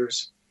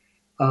readers.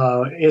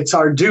 It's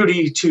our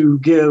duty to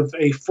give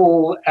a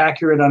full,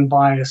 accurate,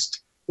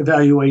 unbiased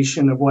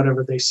evaluation of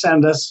whatever they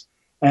send us.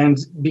 And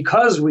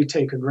because we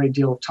take a great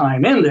deal of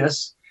time in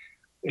this,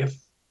 if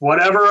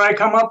whatever I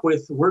come up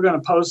with, we're going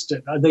to post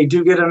it. They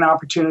do get an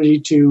opportunity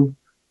to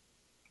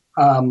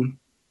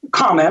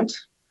comment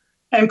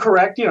and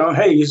correct,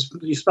 hey,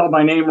 you spelled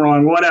my name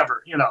wrong,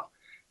 whatever,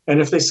 And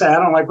if they say, I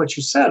don't like what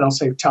you said, I'll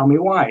say, tell me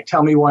why.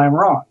 Tell me why I'm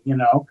wrong,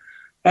 And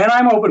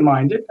I'm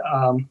open-minded.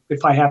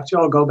 If I have to,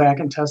 I'll go back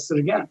and test it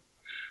again.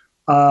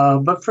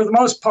 But for the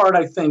most part,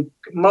 I think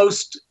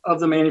most of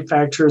the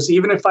manufacturers,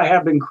 even if I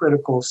have been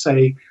critical,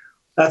 say,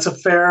 that's a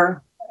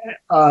fair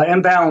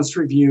and balanced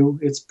review.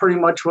 It's pretty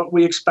much what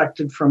we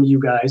expected from you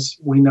guys.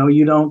 We know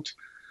you don't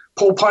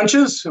pull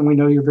punches, and we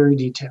know you're very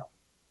detailed.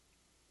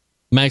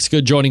 Max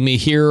Good joining me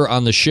here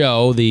on the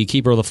show, the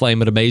keeper of the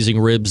flame at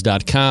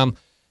AmazingRibs.com.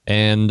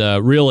 And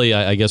really,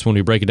 I guess when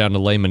we break it down to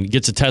layman,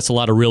 gets to test a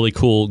lot of really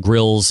cool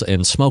grills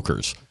and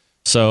smokers.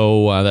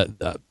 So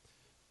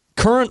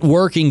current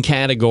working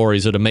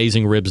categories at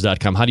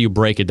AmazingRibs.com, how do you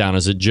break it down?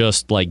 Is it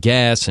just like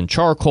gas and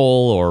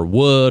charcoal or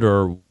wood,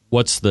 or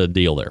what's the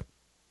deal there?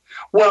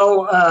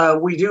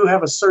 Well, we do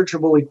have a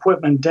searchable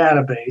equipment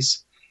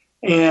database,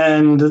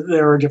 and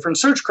there are different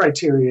search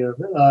criteria.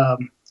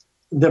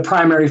 The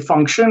primary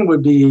function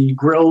would be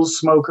grills,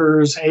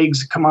 smokers,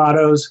 eggs,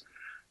 Kamados,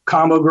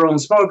 combo grill and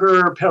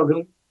smoker,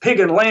 pig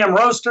and lamb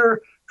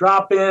roaster,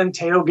 drop-in,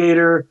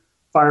 tailgater,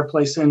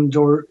 fireplace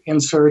indoor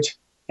insert,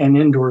 and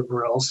indoor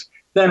grills.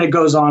 Then it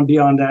goes on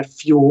beyond that,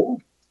 fuel,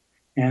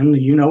 and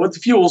you know what the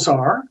fuels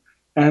are,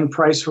 and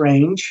price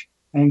range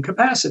and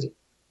capacity.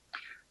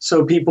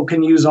 So people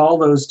can use all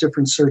those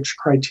different search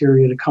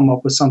criteria to come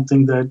up with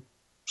something that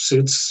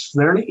suits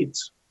their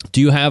needs. Do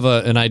you have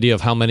an idea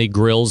of how many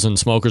grills and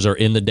smokers are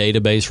in the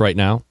database right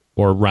now,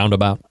 or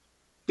roundabout?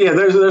 Yeah,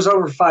 there's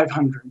over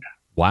 500.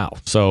 Wow.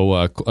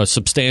 So a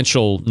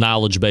substantial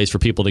knowledge base for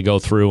people to go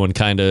through and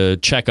kind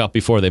of check up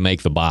before they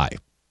make the buy.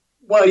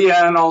 Well,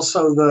 yeah, and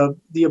also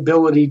the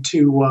ability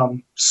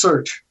to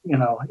search.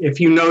 If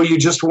you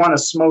just want a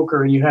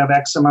smoker and you have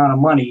X amount of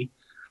money,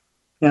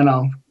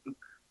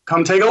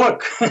 come take a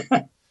look.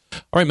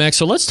 All right, Max,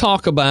 so let's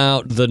talk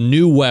about the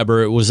new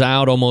Weber. It was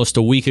out almost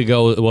a week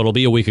ago. Well, it'll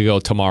be a week ago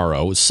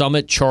tomorrow.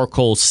 Summit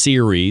Charcoal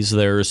Series.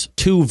 There's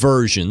two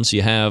versions.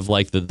 You have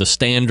like the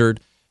standard,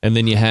 and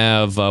then you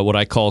have what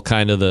I call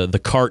kind of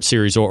the cart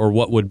series, or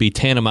what would be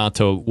tantamount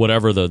to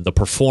whatever the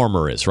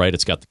performer is, right?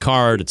 It's got the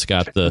cart, it's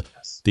got the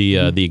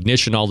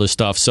ignition, all this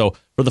stuff. So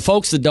for the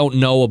folks that don't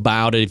know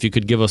about it, if you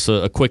could give us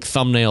a quick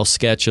thumbnail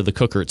sketch of the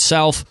cooker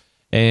itself,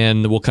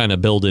 and we'll kind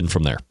of build in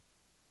from there.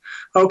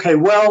 Okay,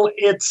 well,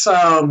 it's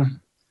a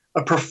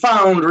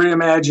profound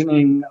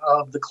reimagining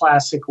of the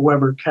classic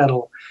Weber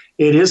kettle.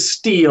 It is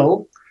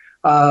steel.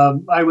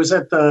 I was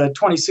at the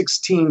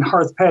 2016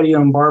 Hearth Patio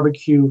and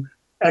Barbecue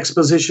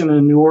Exposition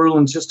in New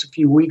Orleans just a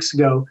few weeks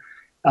ago,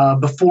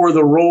 before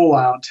the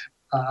rollout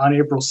on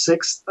April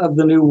 6th of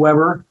the new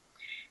Weber.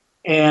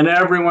 And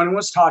everyone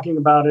was talking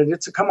about it.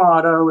 It's a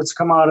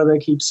Kamado, they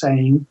keep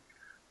saying.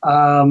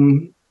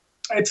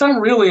 It's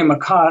not really a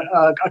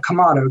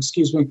Kamado,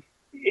 excuse me.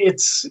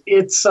 It's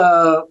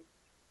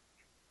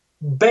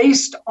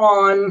based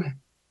on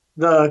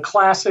the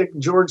classic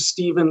George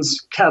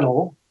Stevens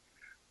kettle,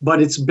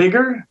 but it's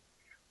bigger.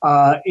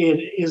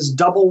 It is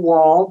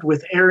double-walled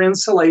with air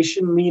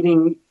insulation,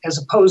 meaning as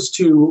opposed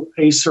to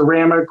a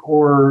ceramic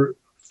or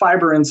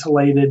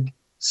fiber-insulated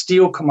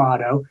steel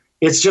Kamado,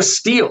 it's just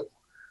steel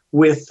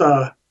with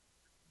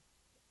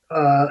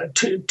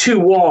two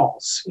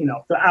walls,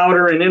 the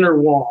outer and inner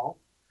wall,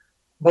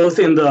 both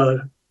in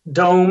the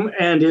dome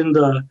and in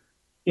the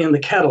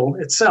kettle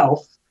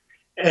itself.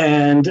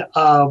 And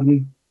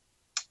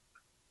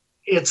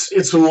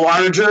it's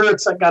larger.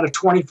 It's got a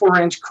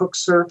 24-inch cook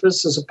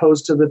surface as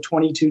opposed to the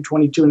 22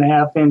 and a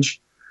half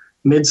inch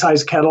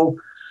mid-size kettle.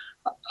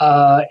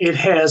 It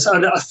has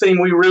a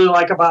thing we really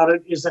like about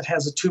it is it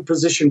has a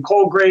 2-position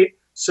coal grate,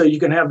 so you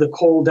can have the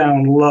coal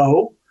down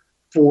low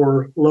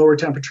for lower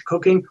temperature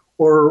cooking,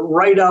 or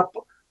right up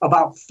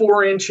about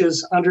 4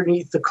 inches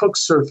underneath the cook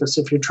surface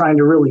if you're trying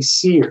to really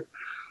sear.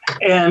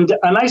 And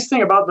a nice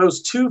thing about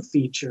those 2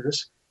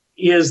 features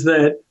is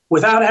that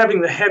without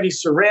having the heavy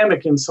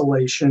ceramic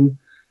insulation,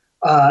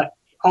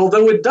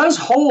 although it does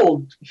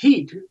hold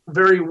heat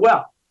very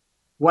well.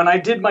 When I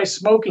did my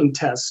smoking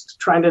test,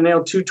 trying to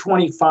nail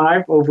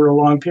 225 over a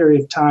long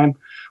period of time,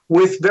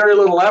 with very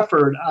little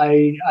effort,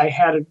 I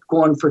had it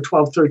going for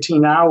 12,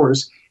 13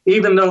 hours,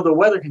 even though the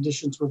weather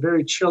conditions were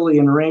very chilly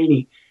and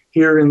rainy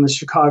here in the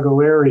Chicago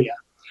area.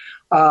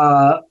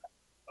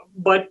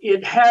 But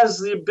it has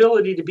the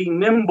ability to be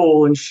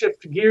nimble and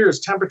shift gears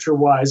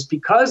temperature-wise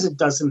because it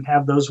doesn't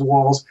have those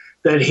walls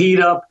that heat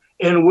up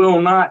and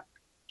will not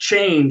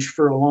change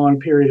for a long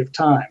period of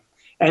time.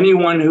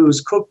 Anyone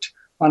who's cooked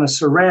on a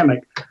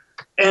ceramic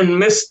and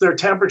missed their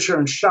temperature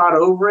and shot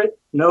over it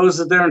knows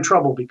that they're in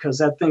trouble because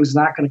that thing's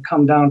not going to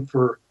come down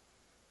for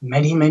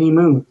many, many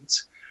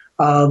moons.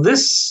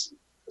 This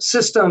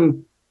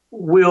system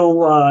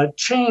will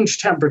change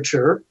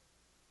temperature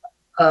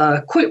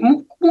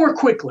more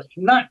quickly,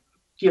 not,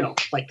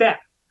 like that.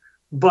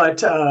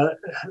 But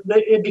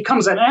it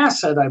becomes an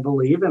asset, I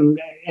believe,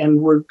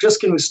 and we're just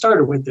getting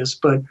started with this,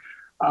 but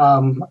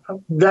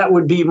that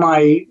would be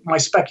my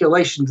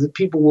speculation that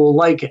people will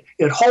like it.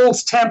 It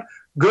holds temp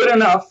good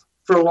enough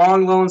for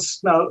long, low, and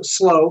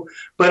slow,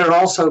 but it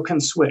also can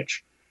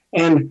switch.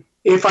 And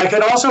if I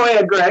could also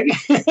add, Greg,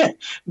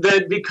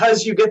 that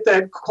because you get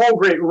that coal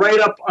grate right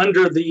up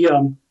under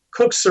the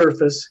cook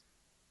surface,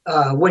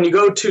 when you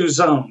go to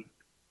zone,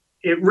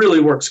 it really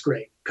works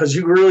great because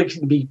you really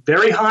can be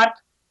very hot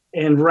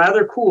and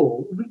rather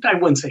cool. I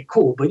wouldn't say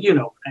cool, but you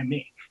know what I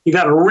mean. You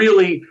got a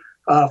really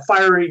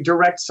fiery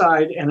direct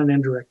side and an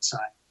indirect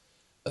side.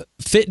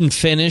 Fit and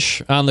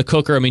finish on the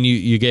cooker. I mean,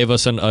 you gave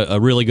us a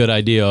really good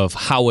idea of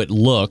how it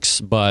looks,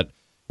 but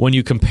when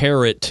you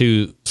compare it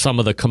to some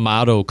of the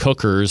Kamado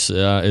cookers,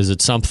 is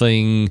it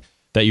something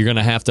that you're going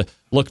to have to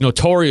look?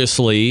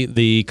 Notoriously,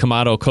 the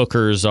Kamado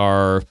cookers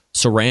are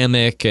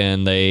ceramic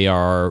and they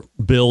are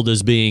billed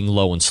as being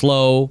low and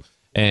slow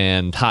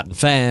and hot and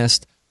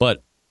fast,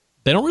 but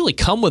they don't really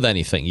come with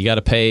anything. You got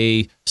to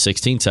pay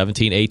 $1,600,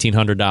 $1,700,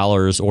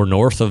 $1,800 or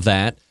north of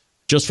that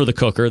just for the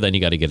cooker. Then you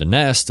got to get a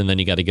nest, and then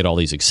you got to get all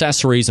these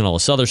accessories and all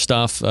this other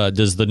stuff.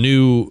 Does the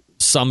new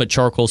Summit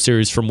Charcoal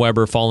Series from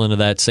Weber fall into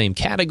that same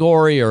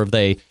category, or have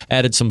they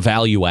added some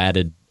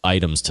value-added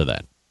items to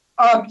that?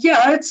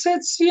 Yeah,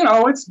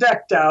 it's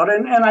decked out,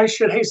 and I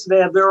should hasten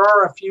to add there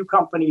are a few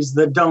companies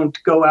that don't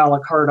go a la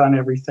carte on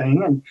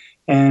everything,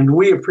 and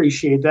we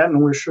appreciate that,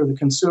 and we're sure the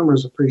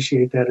consumers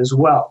appreciate that as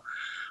well.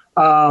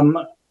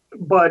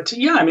 But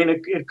yeah, I mean,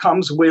 it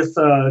comes with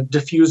a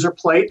diffuser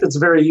plate that's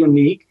very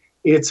unique.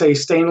 It's a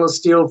stainless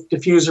steel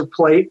diffuser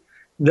plate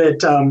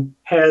that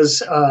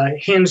has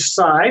hinged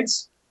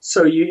sides.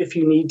 So if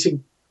you need to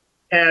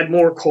add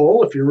more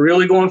coal, if you're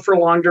really going for a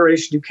long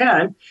duration, you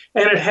can.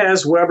 And it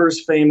has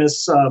Weber's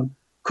famous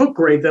cook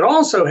grate that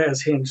also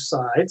has hinged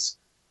sides.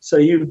 So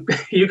you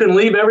can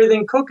leave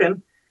everything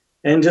cooking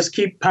and just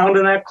keep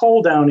pounding that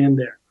coal down in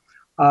there.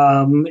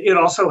 It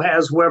also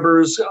has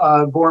Weber's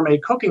gourmet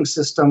cooking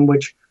system,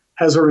 which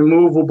has a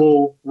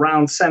removable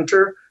round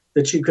center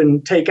that you can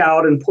take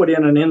out and put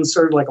in an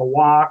insert like a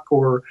wok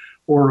or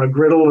a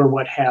griddle or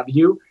what have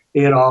you.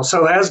 It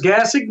also has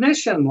gas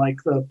ignition like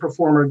the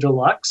Performer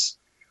Deluxe.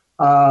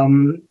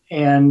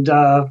 And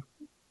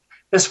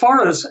as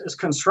far as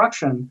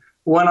construction,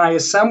 when I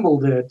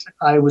assembled it,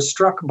 I was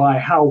struck by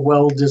how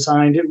well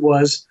designed it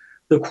was,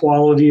 the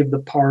quality of the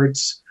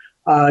parts.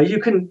 You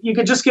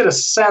could just get a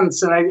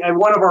sense, and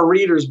one of our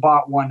readers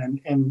bought one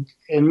and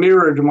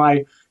mirrored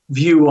my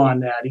view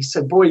on that. He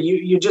said, boy,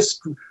 you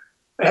just,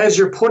 as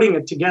you're putting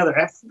it together,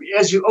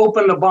 as you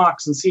open the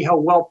box and see how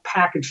well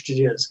packaged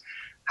it is,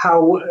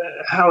 how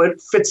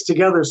it fits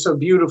together so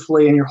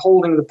beautifully, and you're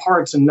holding the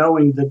parts and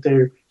knowing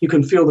that you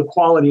can feel the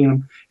quality in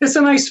them. It's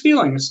a nice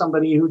feeling as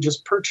somebody who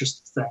just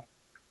purchased the thing.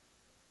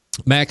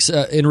 Max,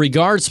 in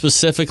regard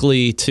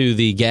specifically to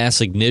the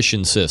gas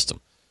ignition system,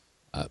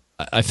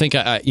 I think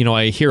I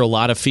hear a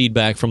lot of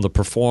feedback from the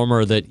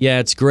Performer that, yeah,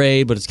 it's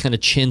great, but it's kind of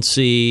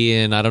chintzy,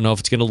 and I don't know if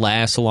it's going to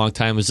last a long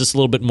time. Is this a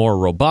little bit more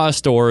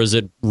robust, or is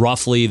it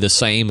roughly the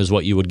same as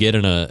what you would get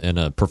in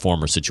a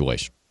Performer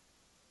situation?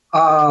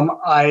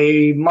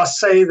 I must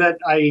say that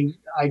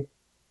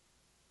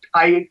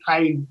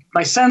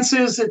my sense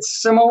is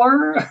it's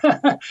similar.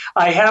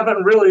 I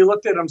haven't really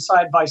looked at them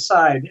side by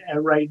side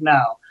right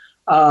now.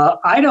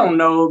 I don't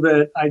know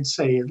that I'd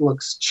say it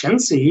looks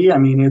chintzy. I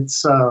mean,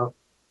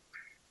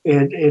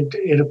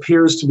 it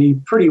appears to be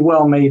pretty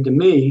well made to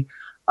me.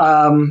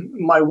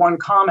 My one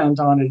comment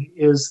on it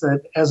is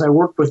that as I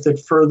work with it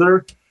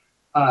further,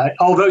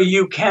 although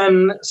you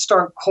can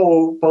start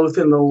coal both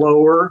in the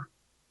lower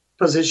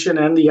position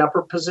and the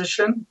upper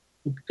position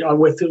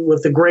with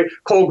the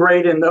coal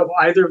grate in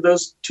either of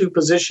those two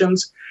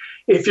positions,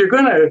 if you're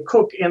going to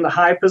cook in the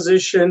high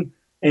position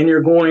and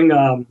you're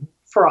going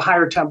for a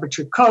higher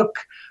temperature cook,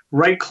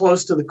 right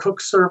close to the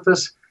cook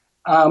surface.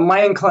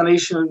 My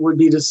inclination would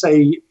be to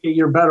say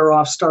you're better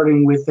off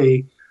starting with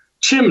a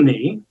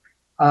chimney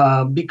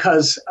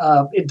because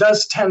it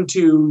does tend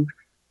to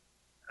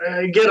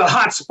get a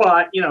hot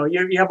spot. You know,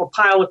 you have a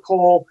pile of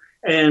coal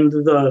and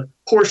the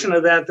portion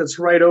of that that's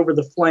right over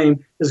the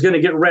flame is going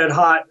to get red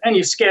hot, and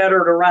you scatter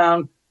it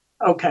around.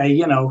 Okay,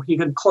 you know, you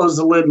could close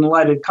the lid and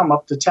let it come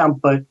up to temp,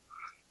 but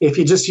if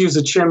you just use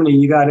a chimney,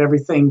 you got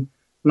everything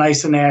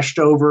nice and ashed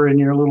over and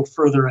you're a little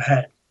further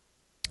ahead.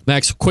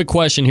 Max, quick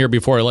question here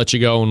before I let you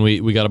go, and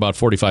we got about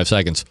 45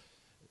 seconds.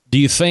 Do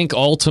you think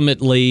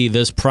ultimately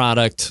this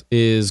product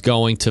is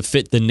going to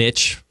fit the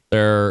niche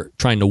they're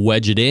trying to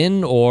wedge it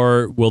in,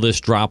 or will this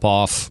drop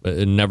off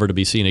and never to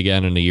be seen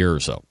again in a year or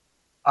so?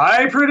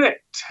 I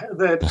predict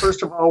that,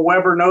 first of all,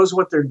 Weber knows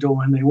what they're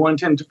doing. They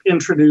wouldn't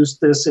introduce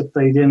this if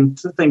they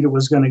didn't think it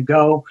was going to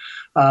go.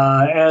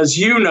 As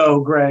you know,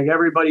 Greg,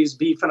 everybody's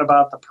beefing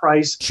about the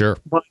price. Sure.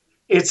 But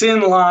it's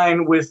in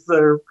line with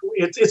their,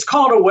 it's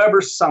called a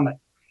Weber Summit.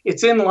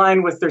 It's in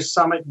line with their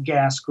Summit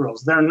gas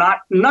grills.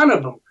 None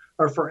of them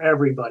are for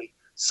everybody.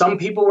 Some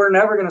people were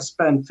never going to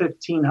spend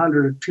 $1,500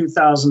 or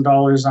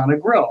 $2,000 on a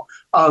grill.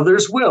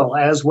 Others will,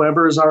 as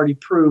Weber has already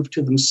proved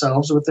to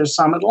themselves with their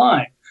Summit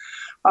line.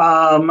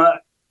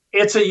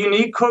 It's a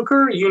unique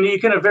cooker,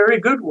 unique in a very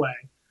good way.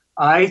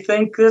 I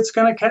think it's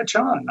going to catch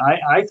on.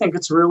 I think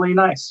it's really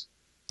nice.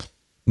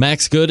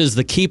 Max Good is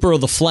the keeper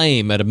of the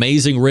flame at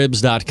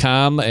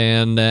AmazingRibs.com,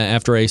 and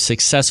after a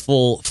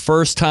successful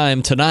first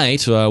time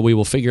tonight, we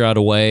will figure out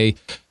a way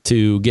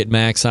to get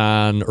Max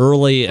on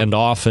early and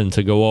often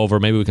to go over.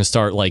 Maybe we can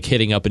start like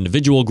hitting up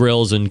individual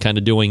grills and kind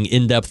of doing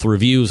in-depth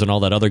reviews and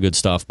all that other good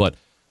stuff. But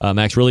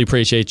Max, really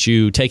appreciate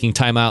you taking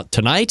time out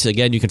tonight.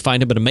 Again, you can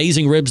find him at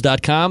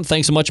AmazingRibs.com.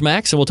 Thanks so much,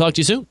 Max, and we'll talk to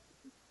you soon.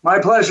 My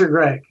pleasure,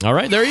 Greg. All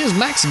right, there he is,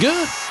 Max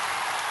Good,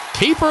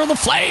 keeper of the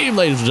flame,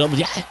 ladies and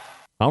gentlemen. Yeah,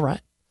 all right.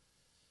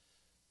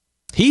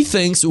 He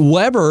thinks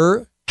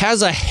Weber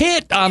has a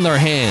hit on their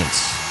hands.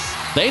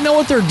 They know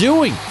what they're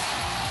doing.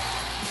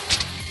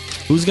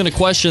 Who's going to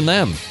question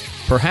them?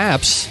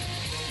 Perhaps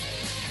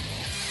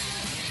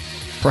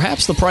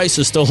the price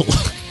is still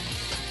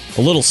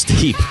a little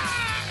steep.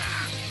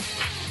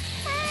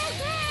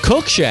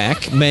 Cook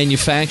Shack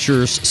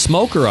manufactures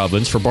smoker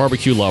ovens for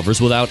barbecue lovers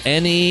without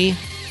any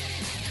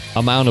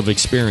amount of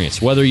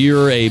experience. Whether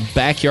you're a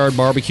backyard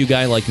barbecue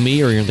guy like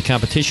me or you're in the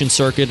competition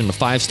circuit in a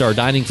 5-star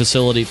dining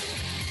facility,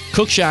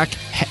 Cook Shack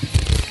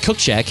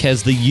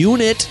has the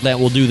unit that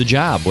will do the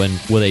job.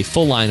 With a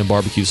full line of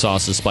barbecue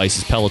sauces,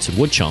 spices, pellets, and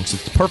wood chunks,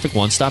 it's the perfect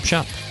one-stop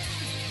shop.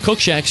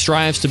 Cook Shack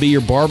strives to be your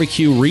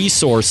barbecue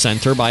resource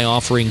center by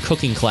offering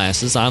cooking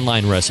classes,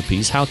 online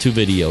recipes, how-to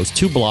videos,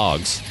 2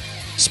 blogs,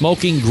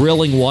 smoking,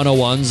 grilling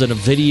 101s, and a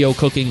video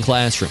cooking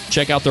classroom.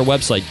 Check out their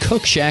website,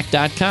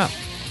 cookshack.com,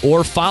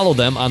 or follow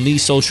them on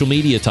these social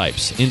media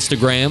types: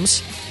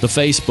 Instagrams, the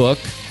Facebook,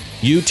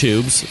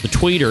 YouTubes, the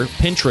Twitter,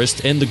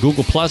 Pinterest, and the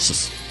Google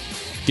Pluses.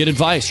 Get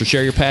advice or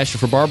share your passion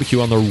for barbecue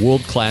on their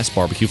world-class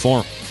barbecue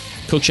forum.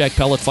 Cook Shack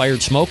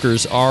pellet-fired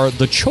smokers are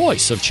the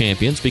choice of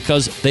champions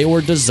because they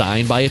were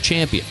designed by a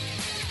champion,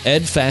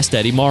 Ed Fast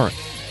Eddie Marin.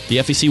 The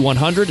FEC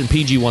 100 and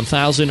PG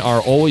 1000 are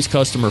always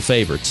customer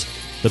favorites.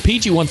 The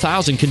PG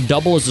 1000 can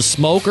double as a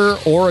smoker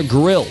or a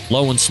grill.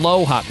 Low and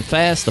slow, hot and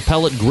fast, the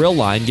pellet grill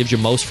line gives you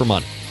most for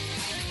money.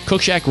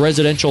 Cook Shack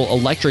residential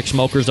electric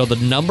smokers are the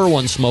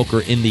 #1 smoker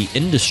in the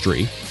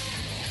industry.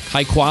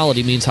 High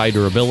quality means high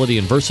durability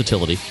and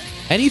versatility.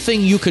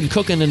 Anything you can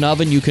cook in an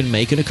oven, you can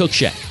make in a Cook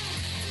Shack.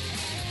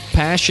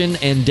 Passion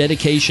and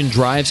dedication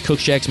drives Cook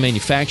Shack's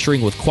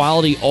manufacturing, with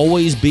quality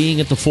always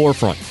being at the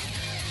forefront.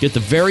 Get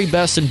the very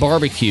best in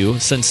barbecue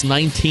since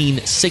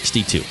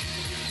 1962.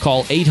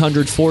 Call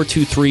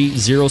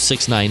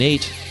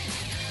 800-423-0698.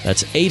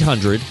 That's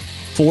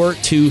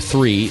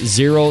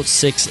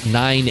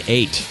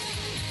 800-423-0698.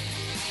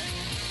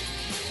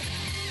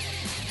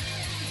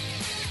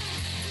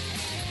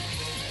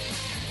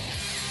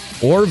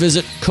 Or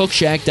visit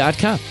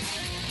cookshack.com.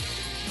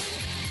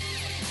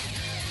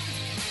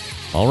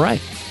 All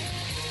right.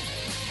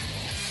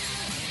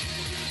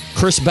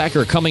 Chris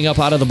Becker coming up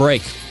out of the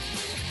break.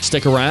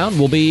 Stick around.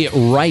 We'll be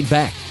right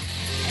back.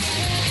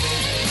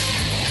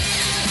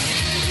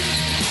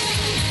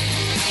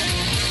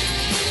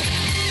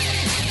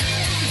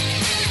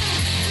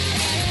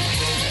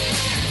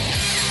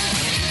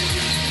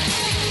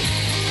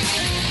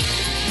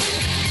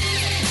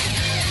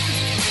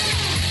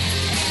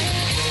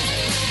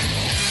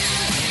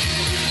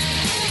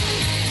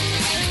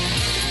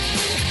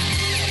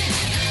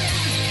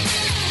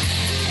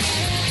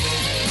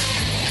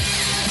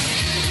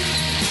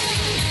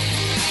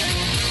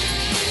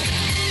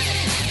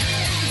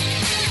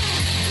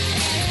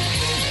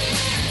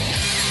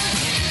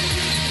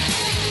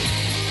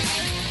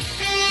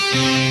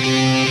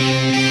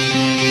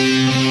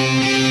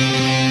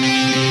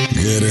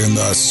 Get in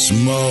the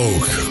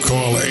smoke.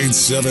 Call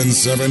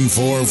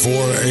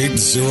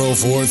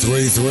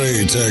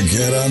 877-448-0433 to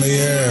get on the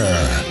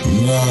air.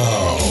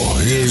 Now,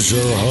 here's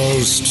your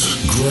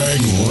host,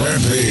 Greg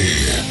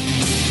Rempe.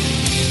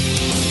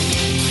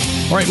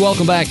 All right,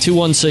 welcome back.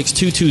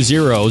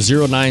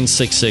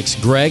 216-220-0966.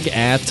 Greg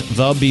at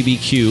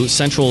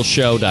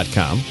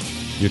thebbqcentralshow.com.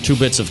 Your 2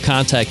 bits of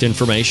contact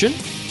information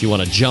if you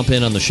want to jump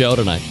in on the show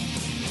tonight.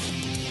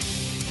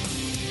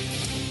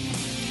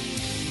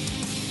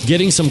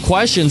 Getting some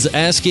questions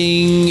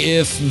asking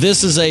if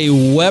this is a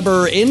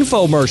Weber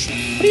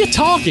infomercial. What are you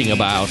talking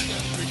about?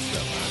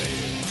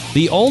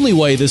 The only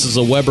way this is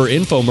a Weber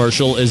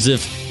infomercial is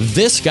if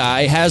this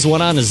guy has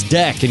one on his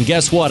deck, and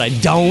guess what? I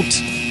don't.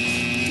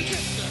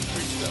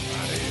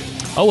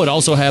 Oh, it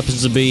also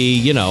happens to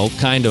be,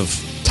 kind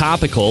of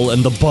topical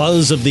and the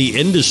buzz of the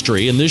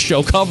industry, and this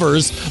show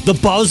covers the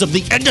buzz of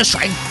the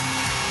industry.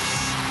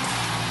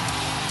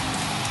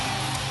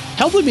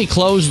 Helping me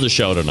close the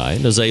show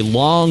tonight is a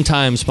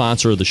longtime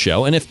sponsor of the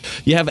show, and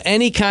if you have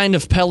any kind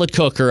of pellet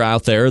cooker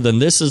out there, then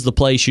this is the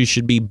place you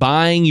should be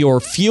buying your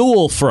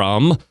fuel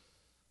from.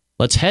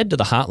 Let's head to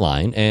the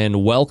hotline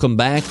and welcome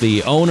back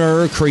the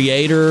owner,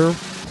 creator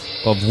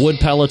of wood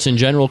pellets in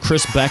general,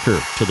 Chris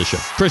Becker, to the show.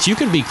 Chris, you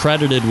can be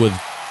credited with,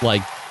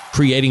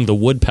 creating the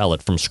wood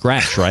pellet from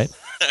scratch, right?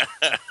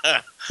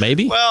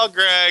 Maybe? Well,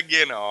 Greg,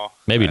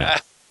 Maybe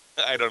not.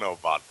 I don't know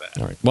about that.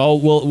 All right. Well,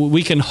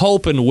 we can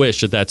hope and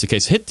wish that that's the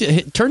case.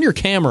 Turn your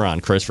camera on,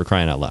 Chris, for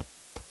crying out loud.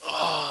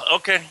 Oh,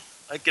 okay.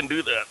 I can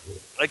do that.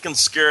 I can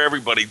scare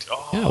everybody.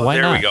 Oh, yeah, why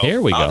there not? we go.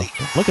 Here we Howdy.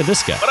 go. Look at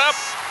this guy. What up?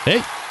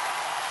 Hey.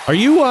 Are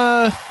you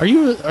an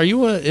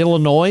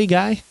Illinois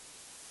guy?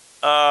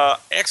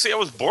 Actually, I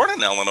was born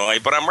in Illinois,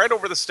 but I'm right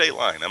over the state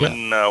line. I'm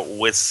in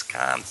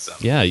Wisconsin.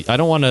 Yeah, I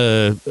don't want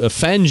to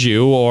offend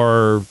you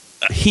or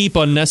heap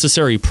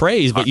unnecessary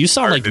praise, but you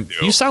sound like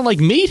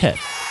Meathead.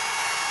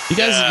 You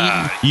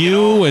guys,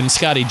 you and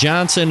Scotty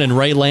Johnson and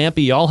Ray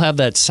Lampe, all have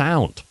that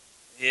sound.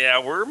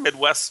 Yeah, we're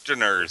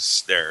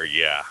Midwesterners there.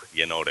 Yeah,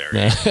 there.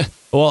 Yeah.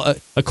 Well,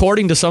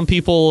 according to some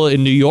people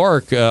in New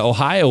York,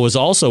 Ohio was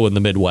also in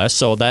the Midwest,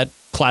 so that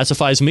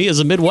classifies me as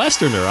a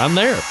Midwesterner. I'm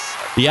there.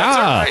 Yeah. That's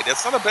all right.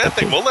 That's not a bad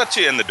thing. We'll let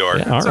you in the door.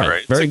 Yeah, That's all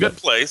right. Very it's a good.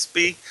 good place.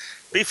 Be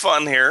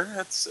fun here.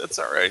 It's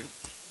all right.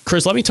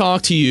 Chris, let me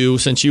talk to you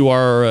since you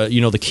are,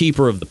 the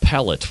keeper of the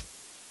pellet.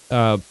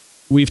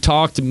 We've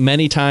talked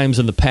many times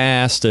in the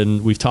past,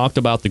 and we've talked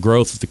about the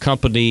growth of the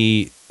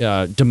company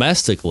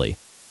domestically.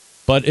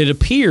 But it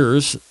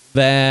appears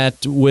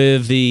that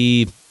with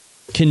the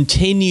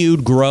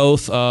continued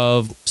growth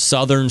of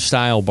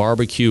Southern-style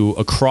barbecue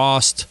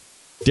across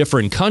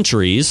different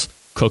countries,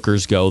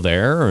 cookers go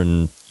there,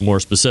 and more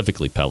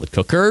specifically pellet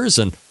cookers,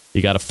 and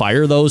you got to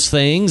fire those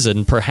things,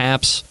 and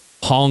perhaps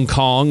Hong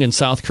Kong and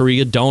South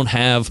Korea don't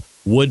have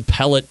wood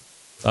pellet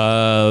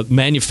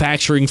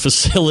manufacturing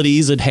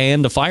facilities at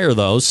hand to fire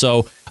those.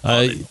 So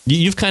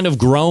you've kind of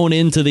grown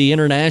into the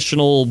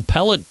international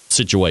pellet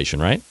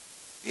situation, right?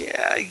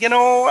 Yeah,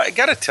 I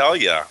got to tell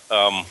you,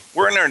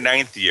 we're in our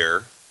 9th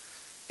year,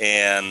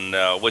 and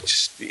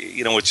which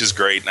is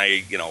great.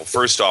 And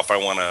first off, I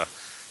want to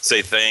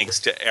say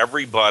thanks to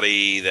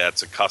everybody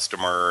that's a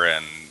customer,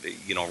 and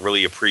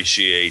really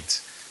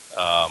appreciate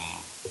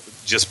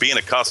just being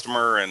a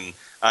customer and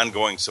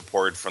ongoing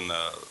support from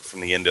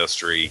the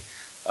industry.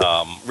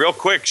 Real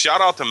quick,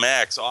 shout out to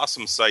Max.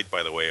 Awesome site,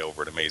 by the way,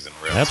 over at Amazing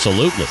Ribs.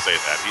 Absolutely. Say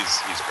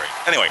that. He's great.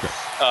 Anyway,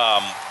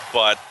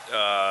 but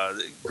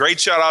great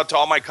shout out to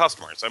all my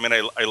customers. I mean,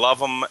 I love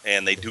them,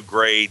 and they do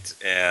great,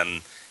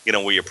 and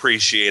we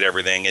appreciate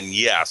everything. And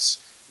yes,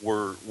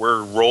 we're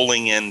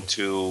rolling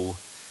into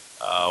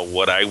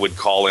what I would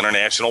call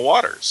international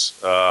waters.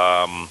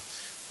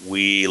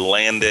 We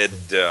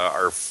landed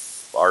our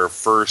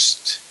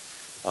first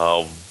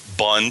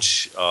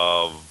bunch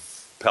of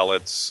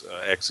pellets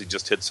actually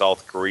just hit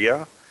South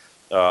Korea.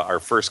 Our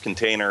first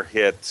container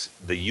hit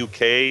the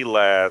UK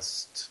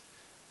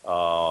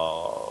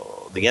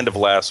the end of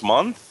last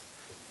month.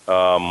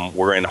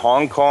 We're in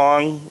Hong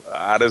Kong,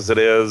 odd as it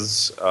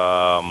is,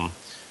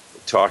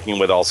 talking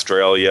with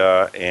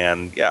Australia,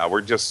 and we're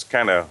just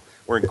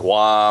we're in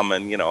Guam,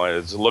 and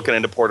it's looking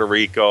into Puerto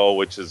Rico,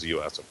 which is the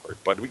U.S. of course,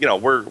 but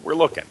we're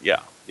looking,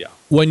 yeah.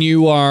 When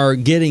you are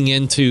getting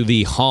into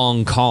the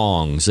Hong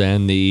Kongs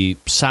and the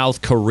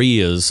South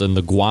Koreas and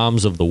the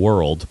Guams of the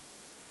world,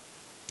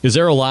 is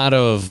there a lot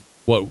of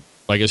what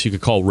I guess you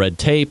could call red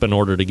tape in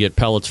order to get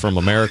pellets from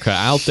America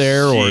out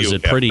there, or is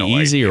it pretty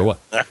easy, or what?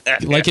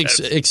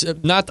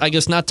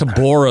 Not to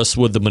bore us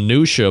with the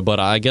minutia,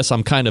 but I guess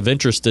I'm kind of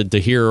interested to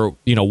hear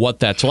what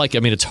that's like. I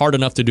mean, it's hard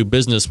enough to do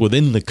business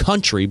within the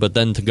country, but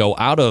then to go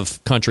out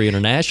of country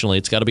internationally,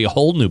 it's got to be a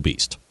whole new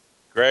beast.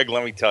 Greg,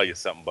 let me tell you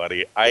something,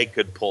 buddy. I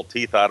could pull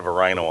teeth out of a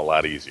rhino a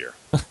lot easier.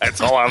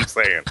 That's all I'm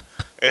saying.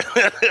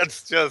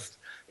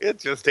 It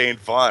just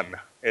ain't fun.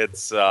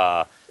 It's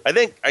I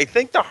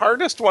think the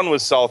hardest one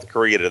was South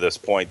Korea to this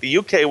point. The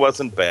UK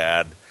wasn't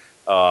bad,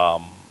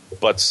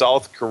 but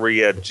South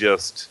Korea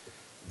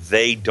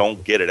they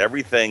don't get it.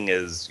 Everything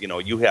is,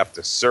 you have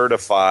to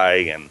certify,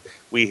 and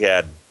we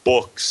had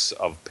books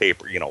of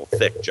paper,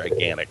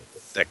 gigantic,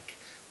 thick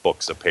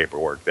books of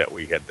paperwork that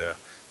we had to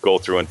go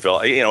through and fill.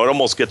 It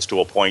almost gets to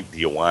a point, do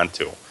you want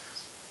to?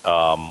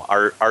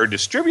 Our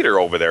distributor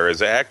over there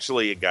is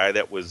actually a guy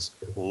that was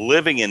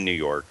living in New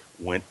York,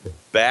 went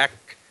back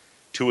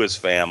to his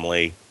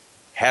family,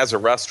 has a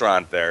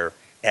restaurant there,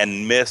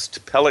 and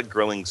missed pellet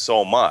grilling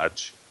so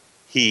much,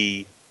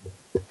 he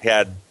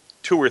had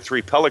 2 or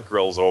 3 pellet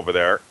grills over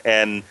there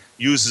and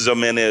uses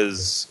them in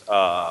his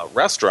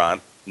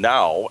restaurant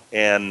now.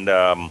 And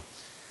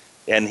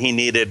he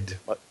needed,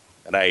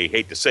 and I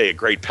hate to say a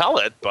great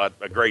pellet, but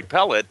a great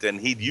pellet, and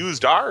he'd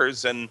used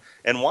ours and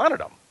wanted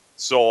them.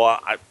 So,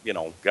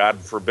 God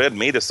forbid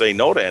me to say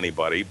no to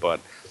anybody,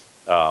 but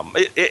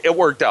it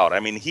worked out.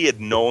 I mean, he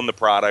had known the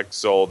product,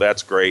 so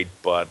that's great,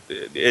 but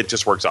it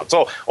just works out.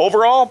 So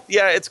overall,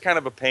 yeah, it's kind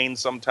of a pain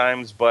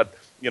sometimes, but,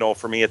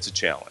 for me, it's a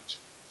challenge.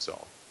 So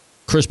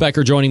Chris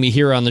Becker joining me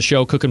here on the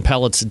show.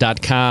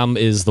 CookingPellets.com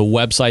is the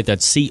website.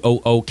 That's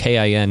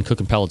COOKIN,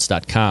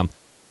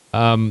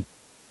 CookingPellets.com.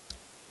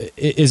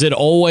 Is it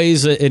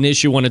always an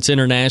issue when it's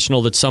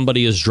international that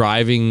somebody is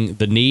driving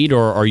the need,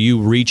 or are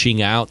you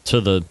reaching out to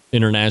the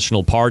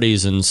international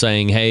parties and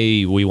saying,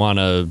 hey, we want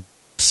to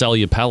sell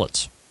you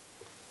pellets?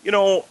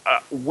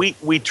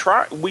 We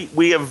try.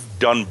 We have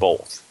done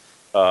both.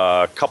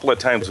 A couple of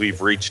times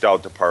we've reached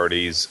out to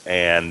parties,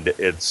 and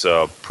it's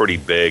a pretty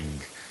big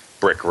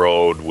brick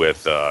road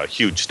with a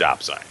huge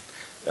stop sign.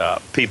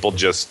 People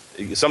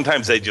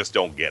sometimes they just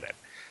don't get it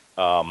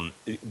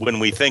when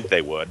we think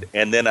they would.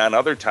 And then on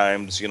other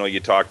times, you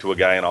talk to a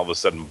guy and all of a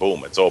sudden,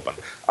 boom, it's open.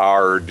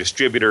 Our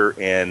distributor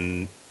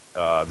in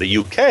the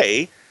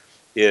UK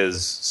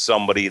is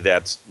somebody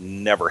that's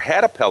never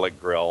had a pellet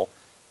grill,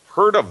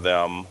 heard of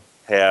them,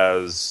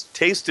 has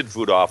tasted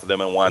food off of them,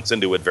 and wants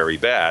into it very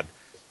bad.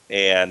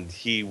 And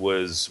he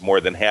was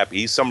more than happy.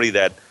 He's somebody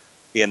that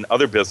in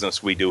other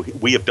business we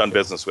have done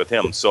business with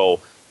him. So,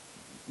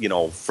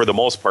 for the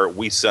most part,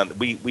 we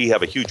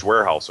have a huge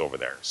warehouse over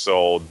there.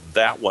 So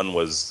that one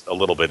was a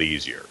little bit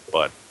easier,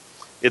 but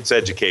it's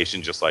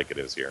education just like it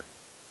is here.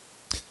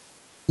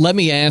 Let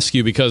me ask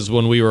you, because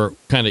when we were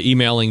kind of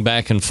emailing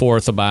back and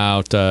forth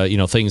about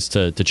things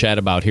to chat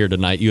about here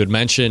tonight, you had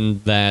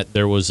mentioned that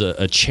there was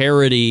a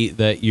charity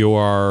that you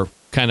are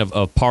kind of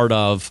a part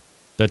of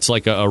that's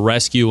like a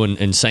rescue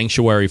and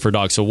sanctuary for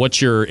dogs. So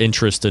what's your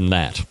interest in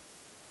that?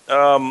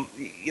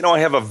 I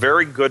have a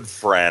very good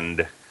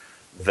friend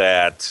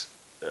that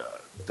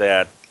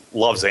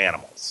loves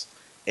animals,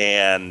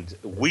 and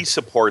we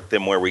support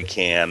them where we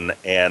can.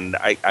 And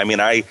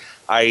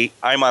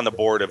I'm on the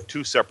board of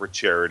 2 separate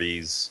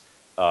charities.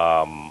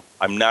 I'm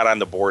not on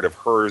the board of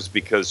hers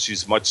because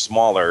she's much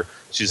smaller.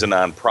 She's a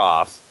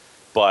non-prof,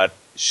 but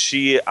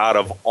she, out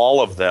of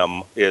all of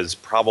them, is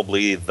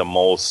probably the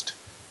most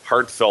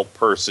heartfelt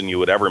person you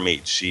would ever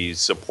meet. She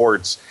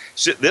supports.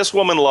 This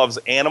woman loves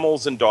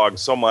animals and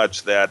dogs so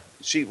much that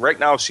right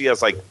now she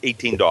has like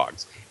 18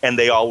 dogs, and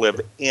they all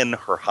live in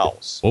her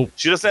house. Oh.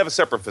 She doesn't have a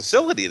separate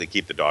facility to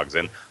keep the dogs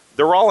in.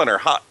 They're all in her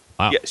hut.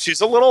 Wow. Yeah,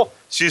 she's a little,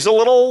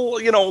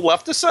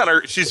 left to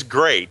center. She's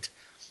great,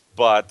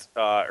 but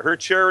her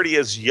charity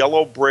is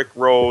Yellow Brick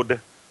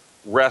Road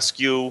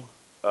Rescue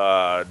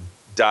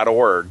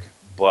 .org.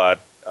 But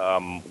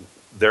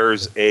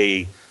there's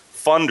a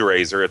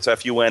fundraiser. It's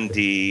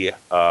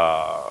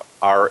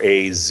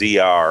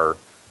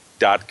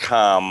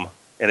FUNDRAZR.com.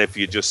 And if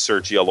you just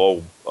search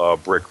Yellow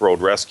Brick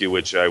Road Rescue,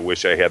 which I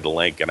wish I had the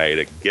link and I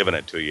had given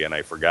it to you and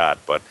I forgot,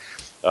 but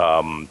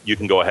you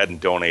can go ahead and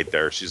donate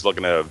there. She's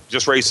looking to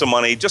just raise some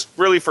money, just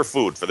really for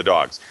food for the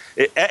dogs.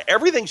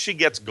 Everything she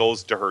gets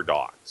goes to her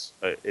dogs.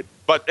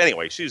 But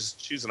anyway,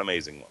 she's an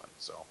amazing one.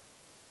 So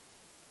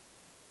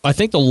I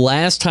think the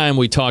last time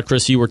we talked,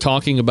 Chris, you were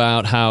talking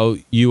about how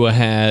you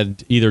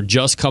had either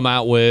just come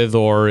out with,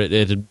 or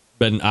it had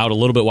been out a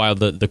little bit while,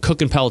 the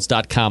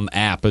CookingPellets.com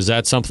app. Is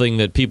that something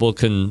that people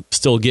can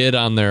still get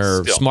on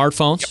their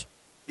smartphones?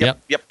 Yep.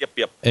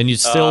 And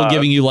it's still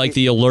giving you like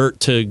the alert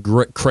to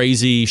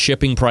crazy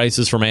shipping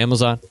prices from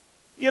Amazon?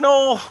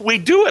 We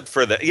do it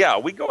for that. Yeah,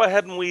 we go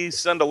ahead and we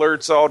send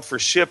alerts out for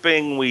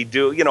shipping. We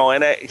do,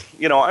 and I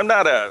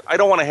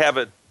don't want to have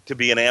it to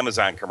be an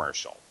Amazon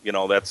commercial.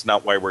 That's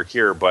not why we're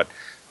here. But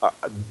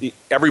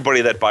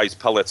everybody that buys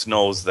pellets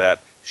knows that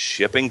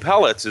shipping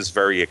pellets is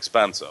very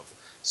expensive.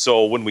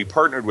 So when we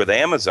partnered with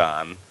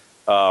Amazon,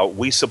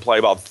 we supply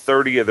about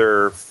 30 of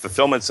their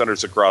fulfillment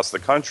centers across the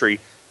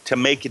country to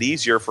make it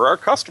easier for our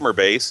customer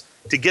base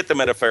to get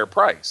them at a fair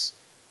price.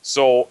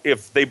 So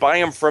if they buy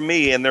them from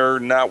me and they're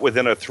not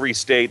within a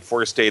 3-state,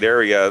 4-state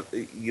area,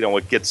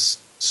 it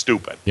gets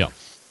stupid. Yeah.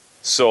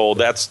 So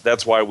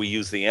that's why we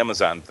use the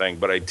Amazon thing.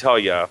 But I tell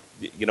you,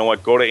 you know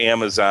what? Go to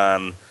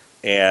Amazon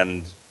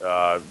and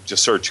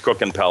just search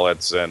Cooking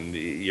Pellets, and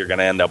you're going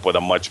to end up with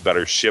a much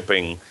better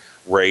shipping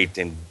rate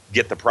and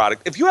get the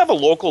product. If you have a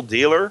local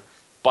dealer,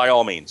 by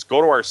all means,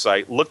 go to our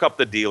site, look up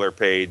the dealer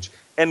page,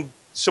 and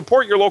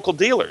support your local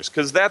dealers,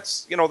 because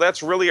that's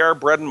really our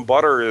bread and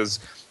butter, is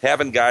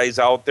having guys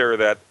out there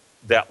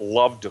that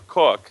love to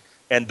cook,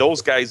 and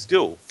those guys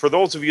do. For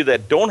those of you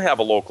that don't have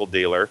a local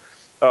dealer,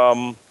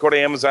 go to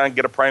Amazon,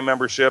 get a Prime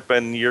membership,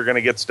 and you're going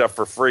to get stuff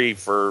for free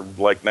for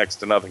like next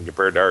to nothing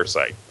compared to our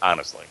site,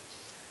 honestly.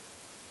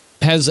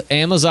 Has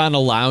Amazon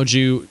allowed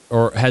you,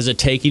 or has it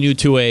taken you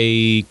to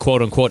a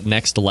quote-unquote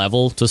next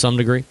level to some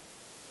degree?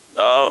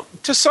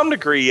 To some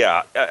degree,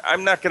 yeah.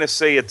 I'm not going to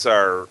say it's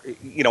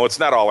it's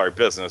not all our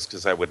business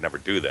because I would never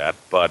do that.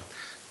 But,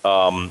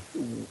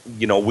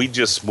 we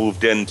just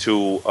moved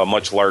into a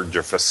much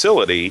larger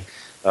facility.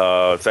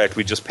 In fact,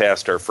 we just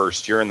passed our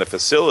first year in the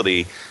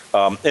facility,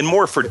 and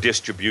more for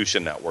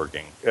distribution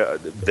networking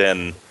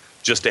than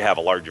just to have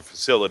a larger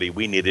facility.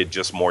 We needed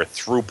just more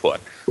throughput.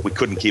 We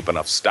couldn't keep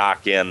enough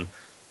stock in,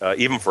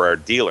 even for our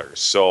dealers.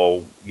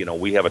 So,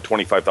 we have a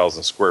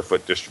 25,000 square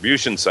foot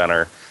distribution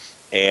center,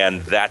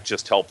 and that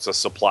just helps us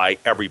supply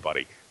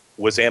everybody.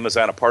 Was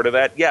Amazon a part of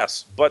that?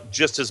 Yes, but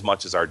just as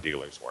much as our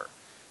dealers were.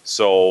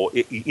 So,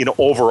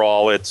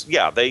 overall,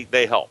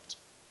 they helped.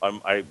 I'm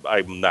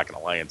not going to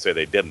lie and say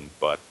they didn't,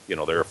 but,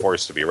 they're a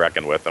force to be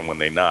reckoned with, and when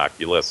they knock,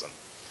 you listen.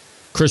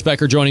 Chris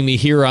Becker joining me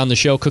here on the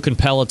show.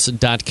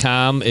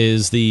 CookingPellets.com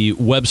is the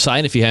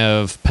website. If you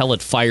have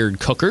pellet-fired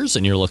cookers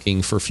and you're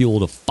looking for fuel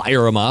to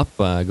fire them up,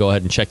 go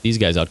ahead and check these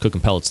guys out,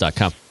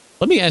 CookingPellets.com.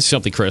 Let me ask you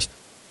something, Chris,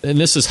 and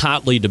this is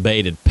hotly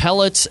debated.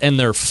 Pellets and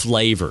their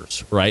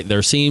flavors, right?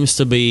 There seems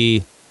to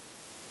be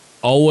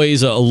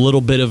always a little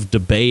bit of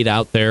debate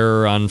out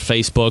there on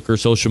Facebook or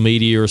social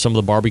media or some of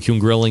the barbecue and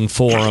grilling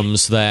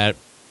forums that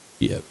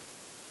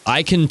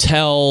I can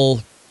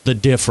tell the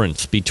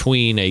difference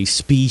between a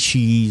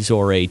species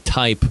or a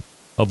type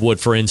of wood.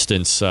 For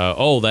instance,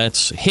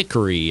 that's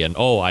hickory, and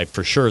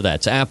for sure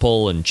that's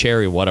apple and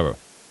cherry, whatever.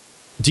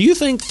 Do you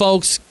think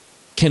folks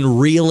can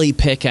really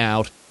pick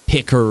out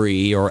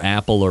hickory or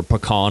apple or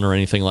pecan or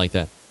anything like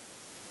that?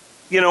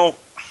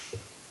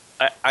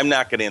 I'm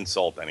not going to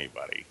insult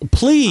anybody.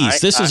 Please,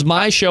 this is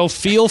my show.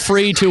 Feel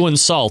free to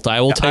insult. I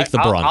will take the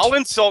brunt. I'll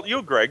insult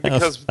you, Greg,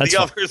 because the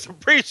others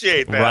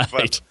appreciate that. Right.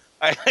 But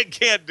I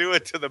can't do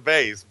it to the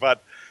base.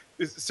 But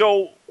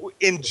so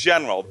in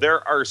general,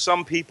 there are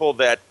some people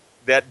that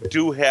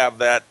do have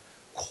that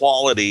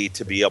quality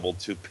to be able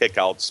to pick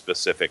out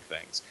specific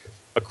things.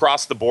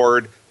 Across the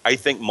board, I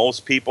think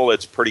most people,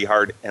 it's pretty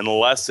hard,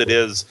 unless it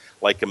is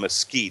like a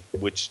mesquite,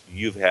 which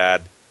you've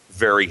had,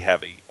 very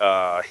heavy.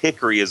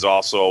 Hickory is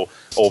also,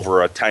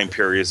 over a time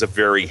period, is a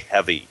very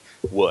heavy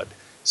wood.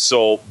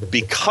 So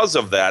because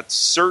of that,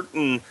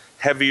 certain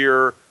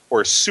heavier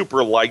or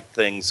super light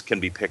things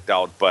can be picked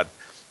out. But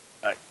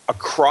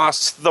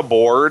across the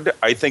board,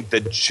 I think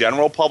the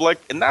general public,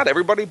 and not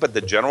everybody, but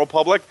the general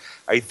public,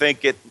 I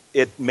think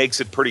it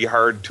makes it pretty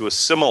hard to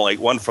assimilate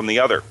one from the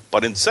other.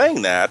 But in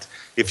saying that,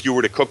 if you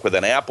were to cook with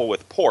an apple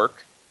with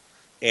pork,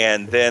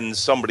 and then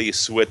somebody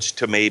switched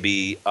to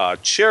maybe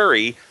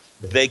cherry,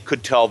 they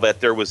could tell that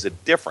there was a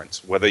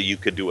difference. Whether you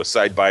could do a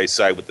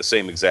side-by-side with the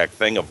same exact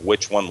thing of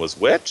which one was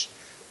which,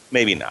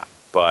 maybe not.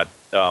 But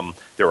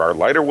there are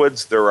lighter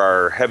woods, there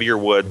are heavier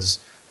woods,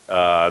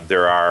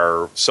 there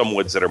are some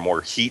woods that are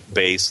more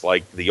heat-based,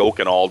 like the oak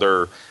and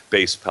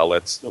alder-based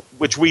pellets,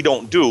 which we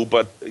don't do,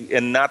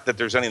 and not that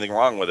there's anything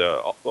wrong with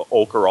a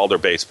oak or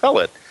alder-based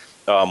pellet.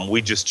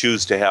 We just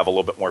choose to have a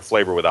little bit more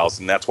flavor with ours,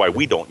 and that's why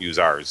we don't use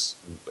ours,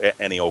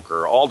 any oak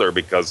or alder,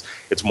 because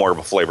it's more of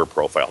a flavor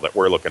profile that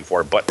we're looking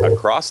for. But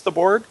across the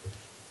board,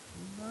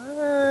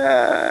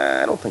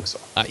 I don't think so.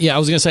 I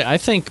was going to say, I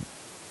think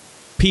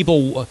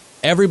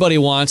everybody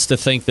wants to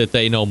think that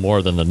they know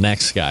more than the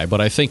next guy,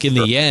 but I think in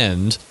the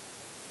end,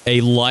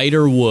 a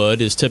lighter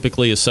wood is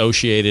typically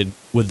associated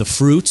with the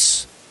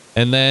fruits.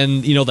 And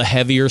then, the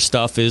heavier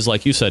stuff is,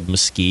 like you said,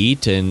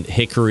 mesquite and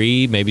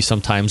hickory, maybe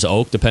sometimes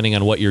oak, depending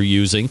on what you're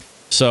using.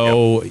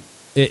 So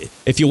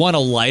if you want a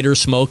lighter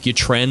smoke, you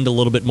trend a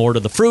little bit more to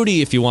the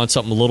fruity. If you want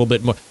something a little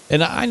bit more.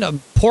 And I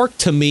know pork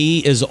to me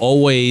is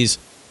always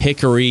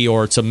hickory,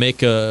 or it's a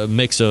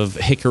mix of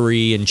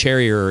hickory and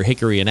cherry or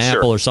hickory and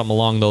apple or something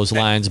along those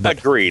lines. But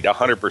agreed,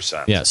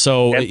 100%. Yeah,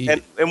 so...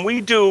 And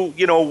we do,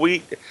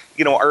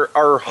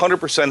 our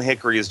 100%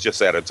 hickory is just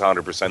that. It's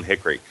 100%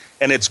 hickory.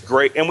 And it's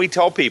great. And we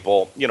tell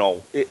people,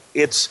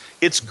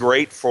 it's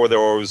great for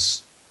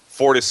those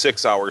 4 to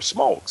 6 hour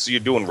smokes. You're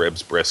doing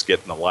ribs,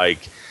 brisket, and the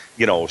like,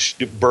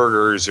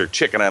 burgers or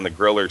chicken on the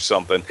grill or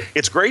something.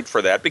 It's great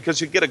for that because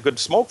you get a good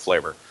smoke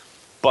flavor.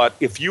 But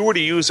if you were to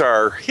use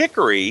our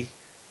hickory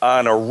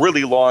on a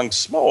really long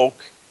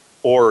smoke,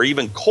 or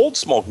even cold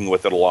smoking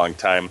with it a long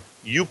time,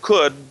 you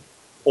could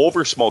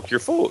over smoke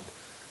your food.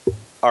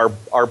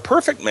 Our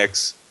perfect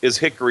mix is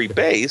hickory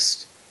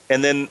based,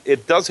 and then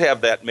it does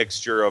have that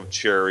mixture of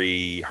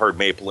cherry, hard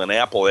maple, and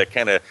apple, that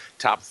kind of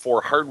top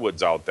 4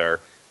 hardwoods out there,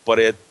 but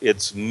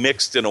it's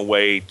mixed in a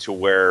way to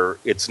where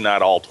it's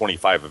not all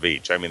 25 of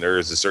each. I mean, there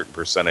is a certain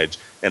percentage,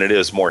 and it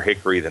is more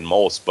hickory than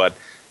most, but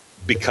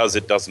because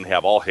it doesn't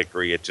have all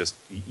hickory,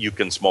 you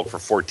can smoke for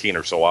 14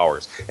 or so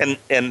hours.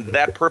 And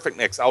that perfect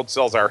mix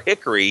outsells our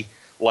hickory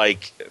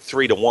like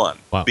 3-1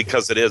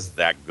 because it is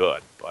that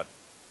good. But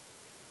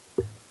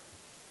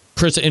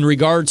Chris, in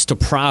regards to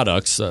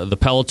products, the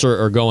pellets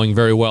are going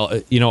very well.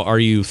 Are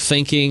you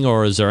thinking,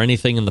 or is there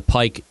anything in the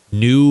pike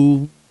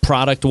new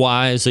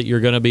product-wise that you're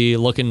going to be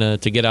looking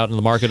to get out in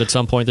the market at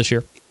some point this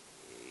year?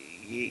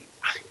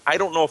 I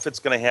don't know if it's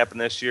going to happen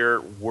this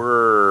year.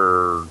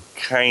 We're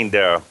kind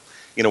of,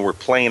 we're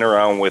playing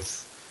around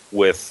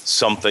with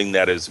something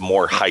that is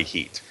more high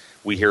heat.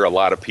 we hear a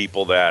lot of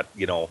people that,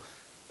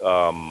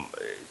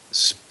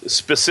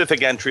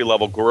 specific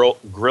entry-level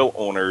grill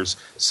owners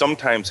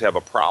sometimes have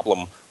a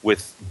problem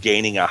with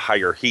gaining a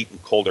higher heat in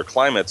colder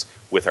climates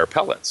with our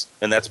pellets.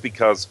 And that's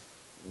because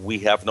we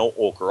have no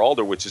oak or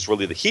alder, which is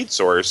really the heat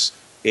source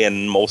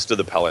in most of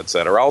the pellets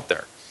that are out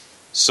there.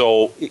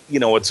 So,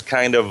 it's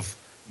kind of,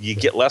 you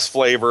get less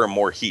flavor and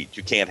more heat.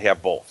 You can't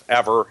have both.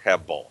 Ever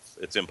have both.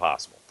 It's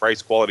impossible.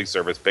 Price, quality,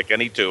 service, pick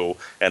any two.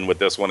 And with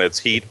this one, it's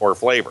heat or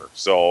flavor.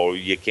 So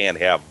you can't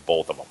have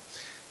both of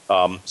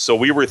them. So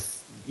we were,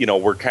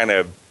 we're kind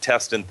of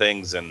testing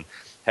things and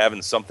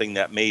having something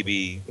that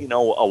maybe,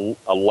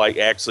 a light,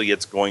 actually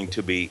it's going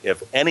to be,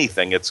 if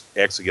anything, it's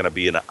actually going to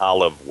be an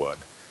olive wood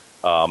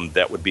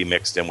that would be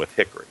mixed in with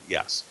hickory.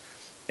 Yes.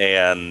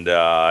 And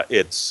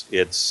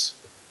it's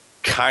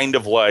kind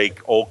of like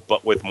oak,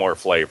 but with more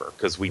flavor,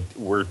 because we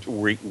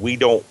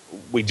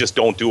just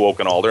don't do oak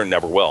and alder and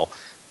never will.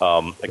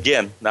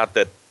 Again, not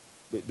that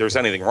there's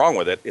anything wrong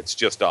with it. It's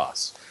just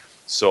us.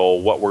 So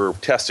what we're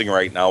testing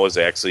right now is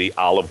actually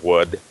olive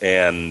wood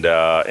and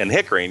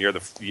hickory,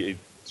 and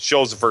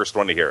show's the first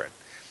one to hear it.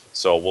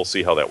 So we'll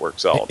see how that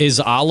works out. Is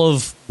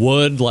olive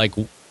wood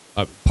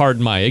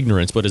pardon my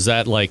ignorance, but is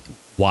that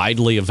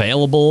widely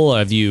available?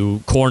 Have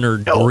you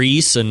cornered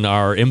Greece and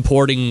are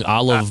importing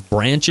olive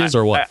branches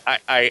or what?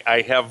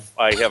 I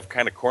have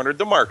kind of cornered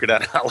the market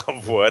on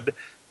olive wood.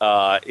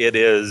 It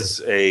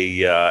is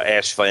a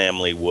ash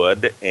family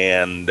wood,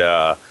 and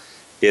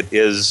it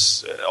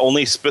is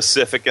only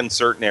specific in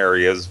certain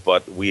areas,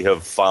 but we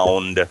have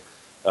found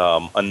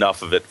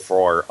enough of it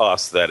for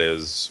us that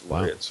is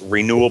it's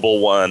renewable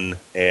one,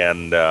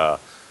 and the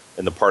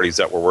parties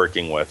that we're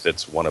working with,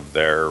 it's one of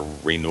their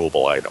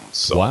renewable items.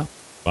 So. Wow.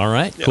 All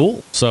right,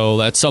 cool. So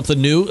that's something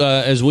new,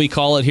 as we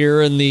call it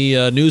here in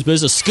the news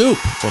business, scoop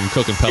from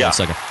Cooking Pellets.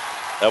 Yeah.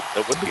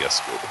 That would be a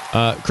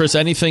scoop. Chris,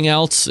 anything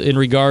else in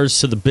regards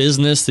to the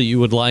business that you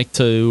would like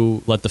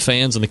to let the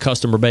fans and the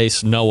customer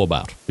base know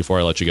about before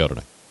I let you go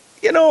tonight?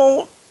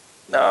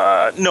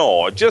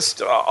 No,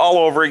 just all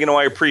over.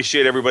 I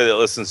appreciate everybody that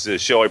listens to the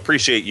show. I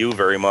appreciate you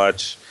very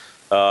much.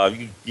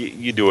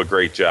 You do a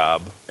great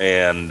job.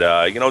 And,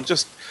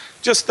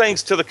 just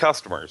thanks to the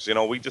customers.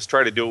 We just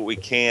try to do what we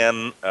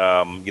can.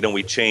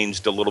 We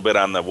changed a little bit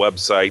on the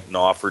website and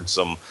offered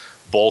some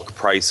bulk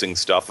pricing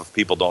stuff if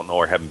people don't know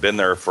or haven't been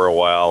there for a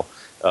while.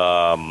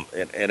 And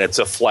it's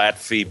a flat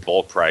fee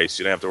bulk price.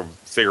 You don't have to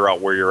figure out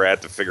where you're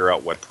at to figure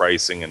out what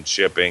pricing and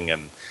shipping.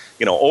 And,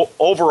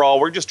 overall,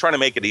 we're just trying to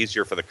make it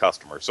easier for the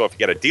customer. So if you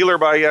get a dealer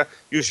by you,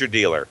 use your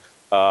dealer.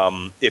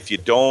 If you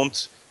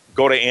don't,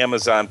 go to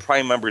Amazon.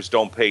 Prime members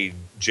don't pay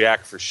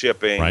jack for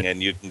shipping,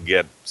 and you can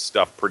get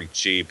stuff pretty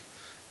cheap.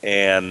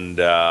 And,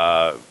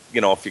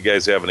 if you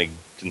guys have any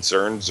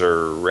concerns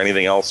or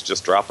anything else,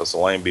 just drop us a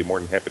line. I'd be more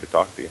than happy to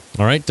talk to you.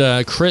 All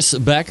right. Chris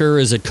Becker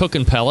is at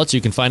Cookin' Pellets.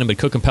 You can find him at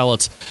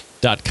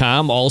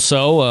cookinpellets.com.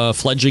 Also, a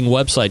fledgling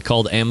website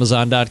called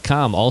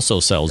Amazon.com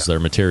also sells their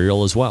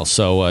material as well.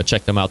 So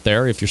check them out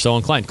there if you're so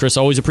inclined. Chris,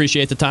 always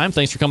appreciate the time.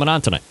 Thanks for coming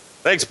on tonight.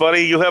 Thanks,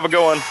 buddy. You have a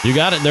good one. You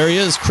got it. There he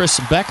is, Chris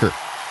Becker,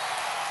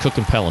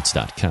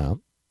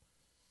 cookinpellets.com.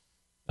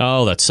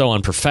 Oh, that's so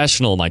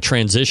unprofessional, my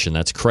transition.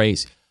 That's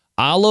crazy.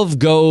 Olive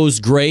goes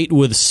great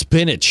with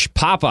spinach.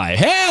 Popeye.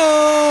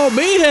 Hey,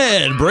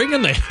 Meathead,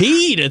 bringing the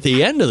heat at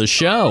the end of the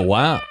show.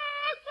 Wow.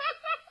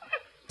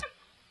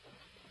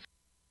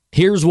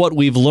 Here's what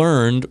we've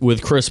learned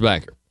with Chris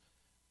Becker.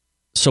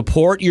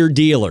 Support your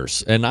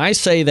dealers. And I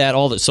say that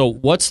all the so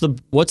what's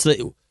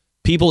the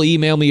people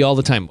email me all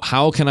the time.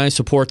 How can I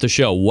support the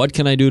show? What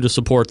can I do to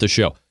support the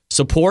show?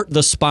 Support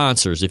the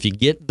sponsors. If you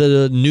get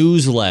the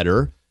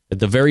newsletter, at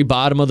the very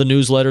bottom of the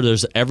newsletter,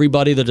 there's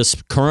everybody that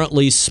is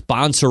currently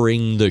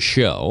sponsoring the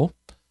show.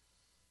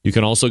 You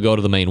can also go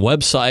to the main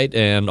website,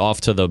 and off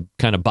to the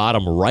kind of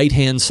bottom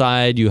right-hand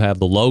side, you have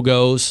the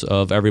logos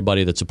of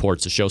everybody that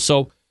supports the show.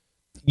 So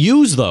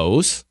use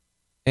those,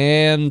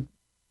 and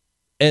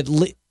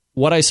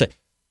what I say,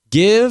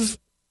 give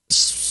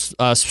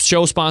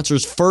show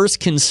sponsors first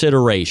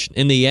consideration.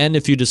 In the end,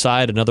 if you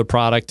decide another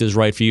product is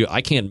right for you,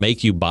 I can't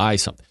make you buy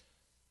something.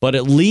 But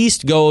at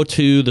least go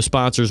to the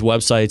sponsors'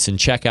 websites and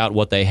check out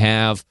what they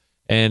have.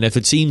 And if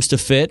it seems to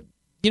fit,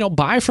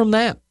 buy from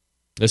them.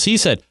 As he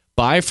said,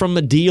 buy from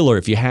a dealer.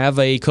 If you have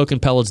a Cookin'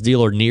 Pellets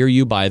dealer near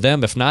you, buy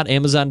them. If not,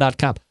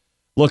 Amazon.com.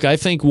 Look, I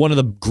think one of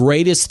the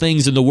greatest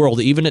things in the world,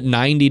 even at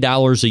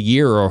 $90 a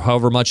year or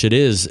however much it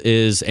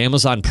is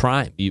Amazon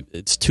Prime.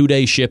 It's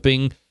 2-day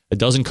shipping. It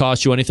doesn't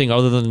cost you anything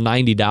other than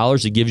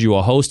 $90. It gives you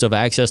a host of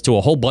access to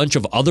a whole bunch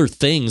of other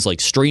things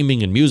like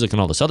streaming and music and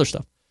all this other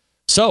stuff.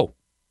 So,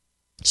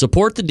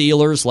 support the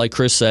dealers, like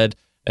Chris said,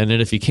 and then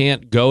if you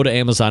can't, go to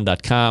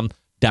Amazon.com,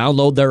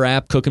 download their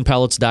app,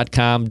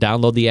 cookinpellets.com,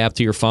 download the app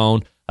to your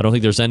phone. I don't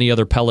think there's any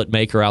other pellet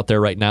maker out there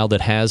right now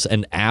that has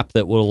an app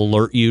that will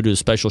alert you to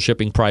special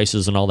shipping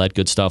prices and all that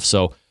good stuff.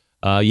 So,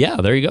 there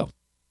you go.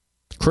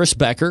 Chris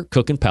Becker,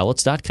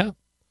 cookinpellets.com.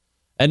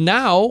 And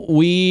now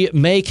we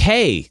make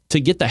hay to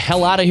get the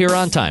hell out of here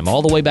on time,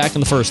 all the way back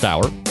in the first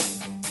hour.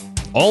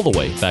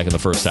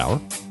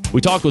 We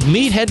talked with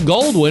Meathead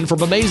Goldwyn from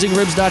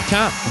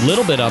AmazingRibs.com. A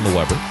little bit on the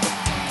Weber.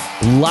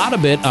 A lot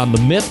of it on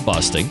the myth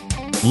busting.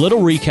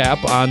 Little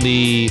recap on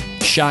the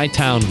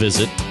Chi-Town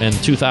visit and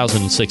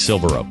 2006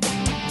 Silver Oak.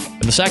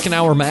 In the second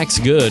hour, Max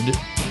Good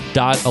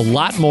got a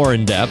lot more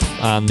in depth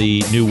on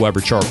the new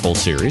Weber Charcoal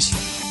series.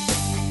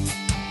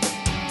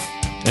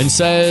 And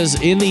says,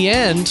 in the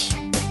end,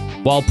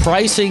 while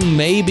pricing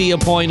may be a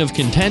point of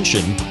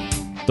contention,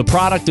 the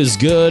product is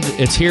good,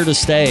 it's here to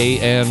stay,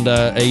 and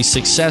a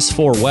success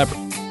for Weber.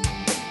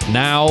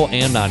 Now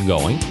and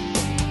ongoing.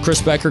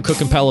 Chris Becker,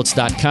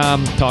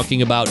 cookingpellets.com,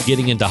 talking about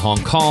getting into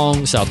Hong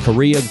Kong, South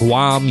Korea,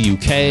 Guam,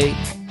 UK.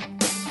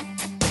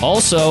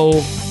 Also,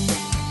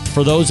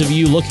 for those of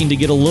you looking to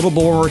get a little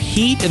more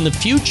heat in the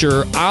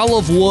future,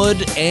 olive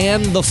wood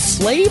and the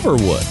flavor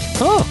wood.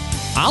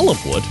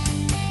 Olive wood?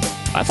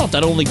 I thought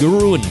that only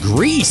grew in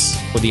Greece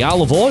for the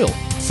olive oil.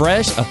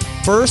 Fresh,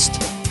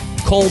 first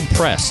cold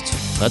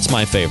pressed. That's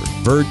my favorite.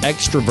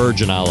 Extra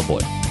virgin olive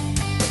oil.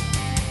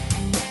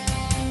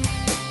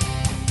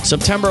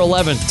 September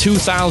 11th,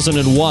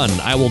 2001.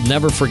 I will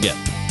never forget.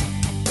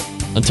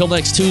 Until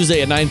next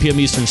Tuesday at 9 p.m.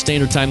 Eastern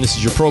Standard Time, this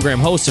is your program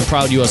host and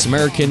proud U.S.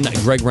 American,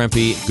 Greg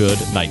Rempe. Good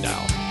night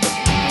now.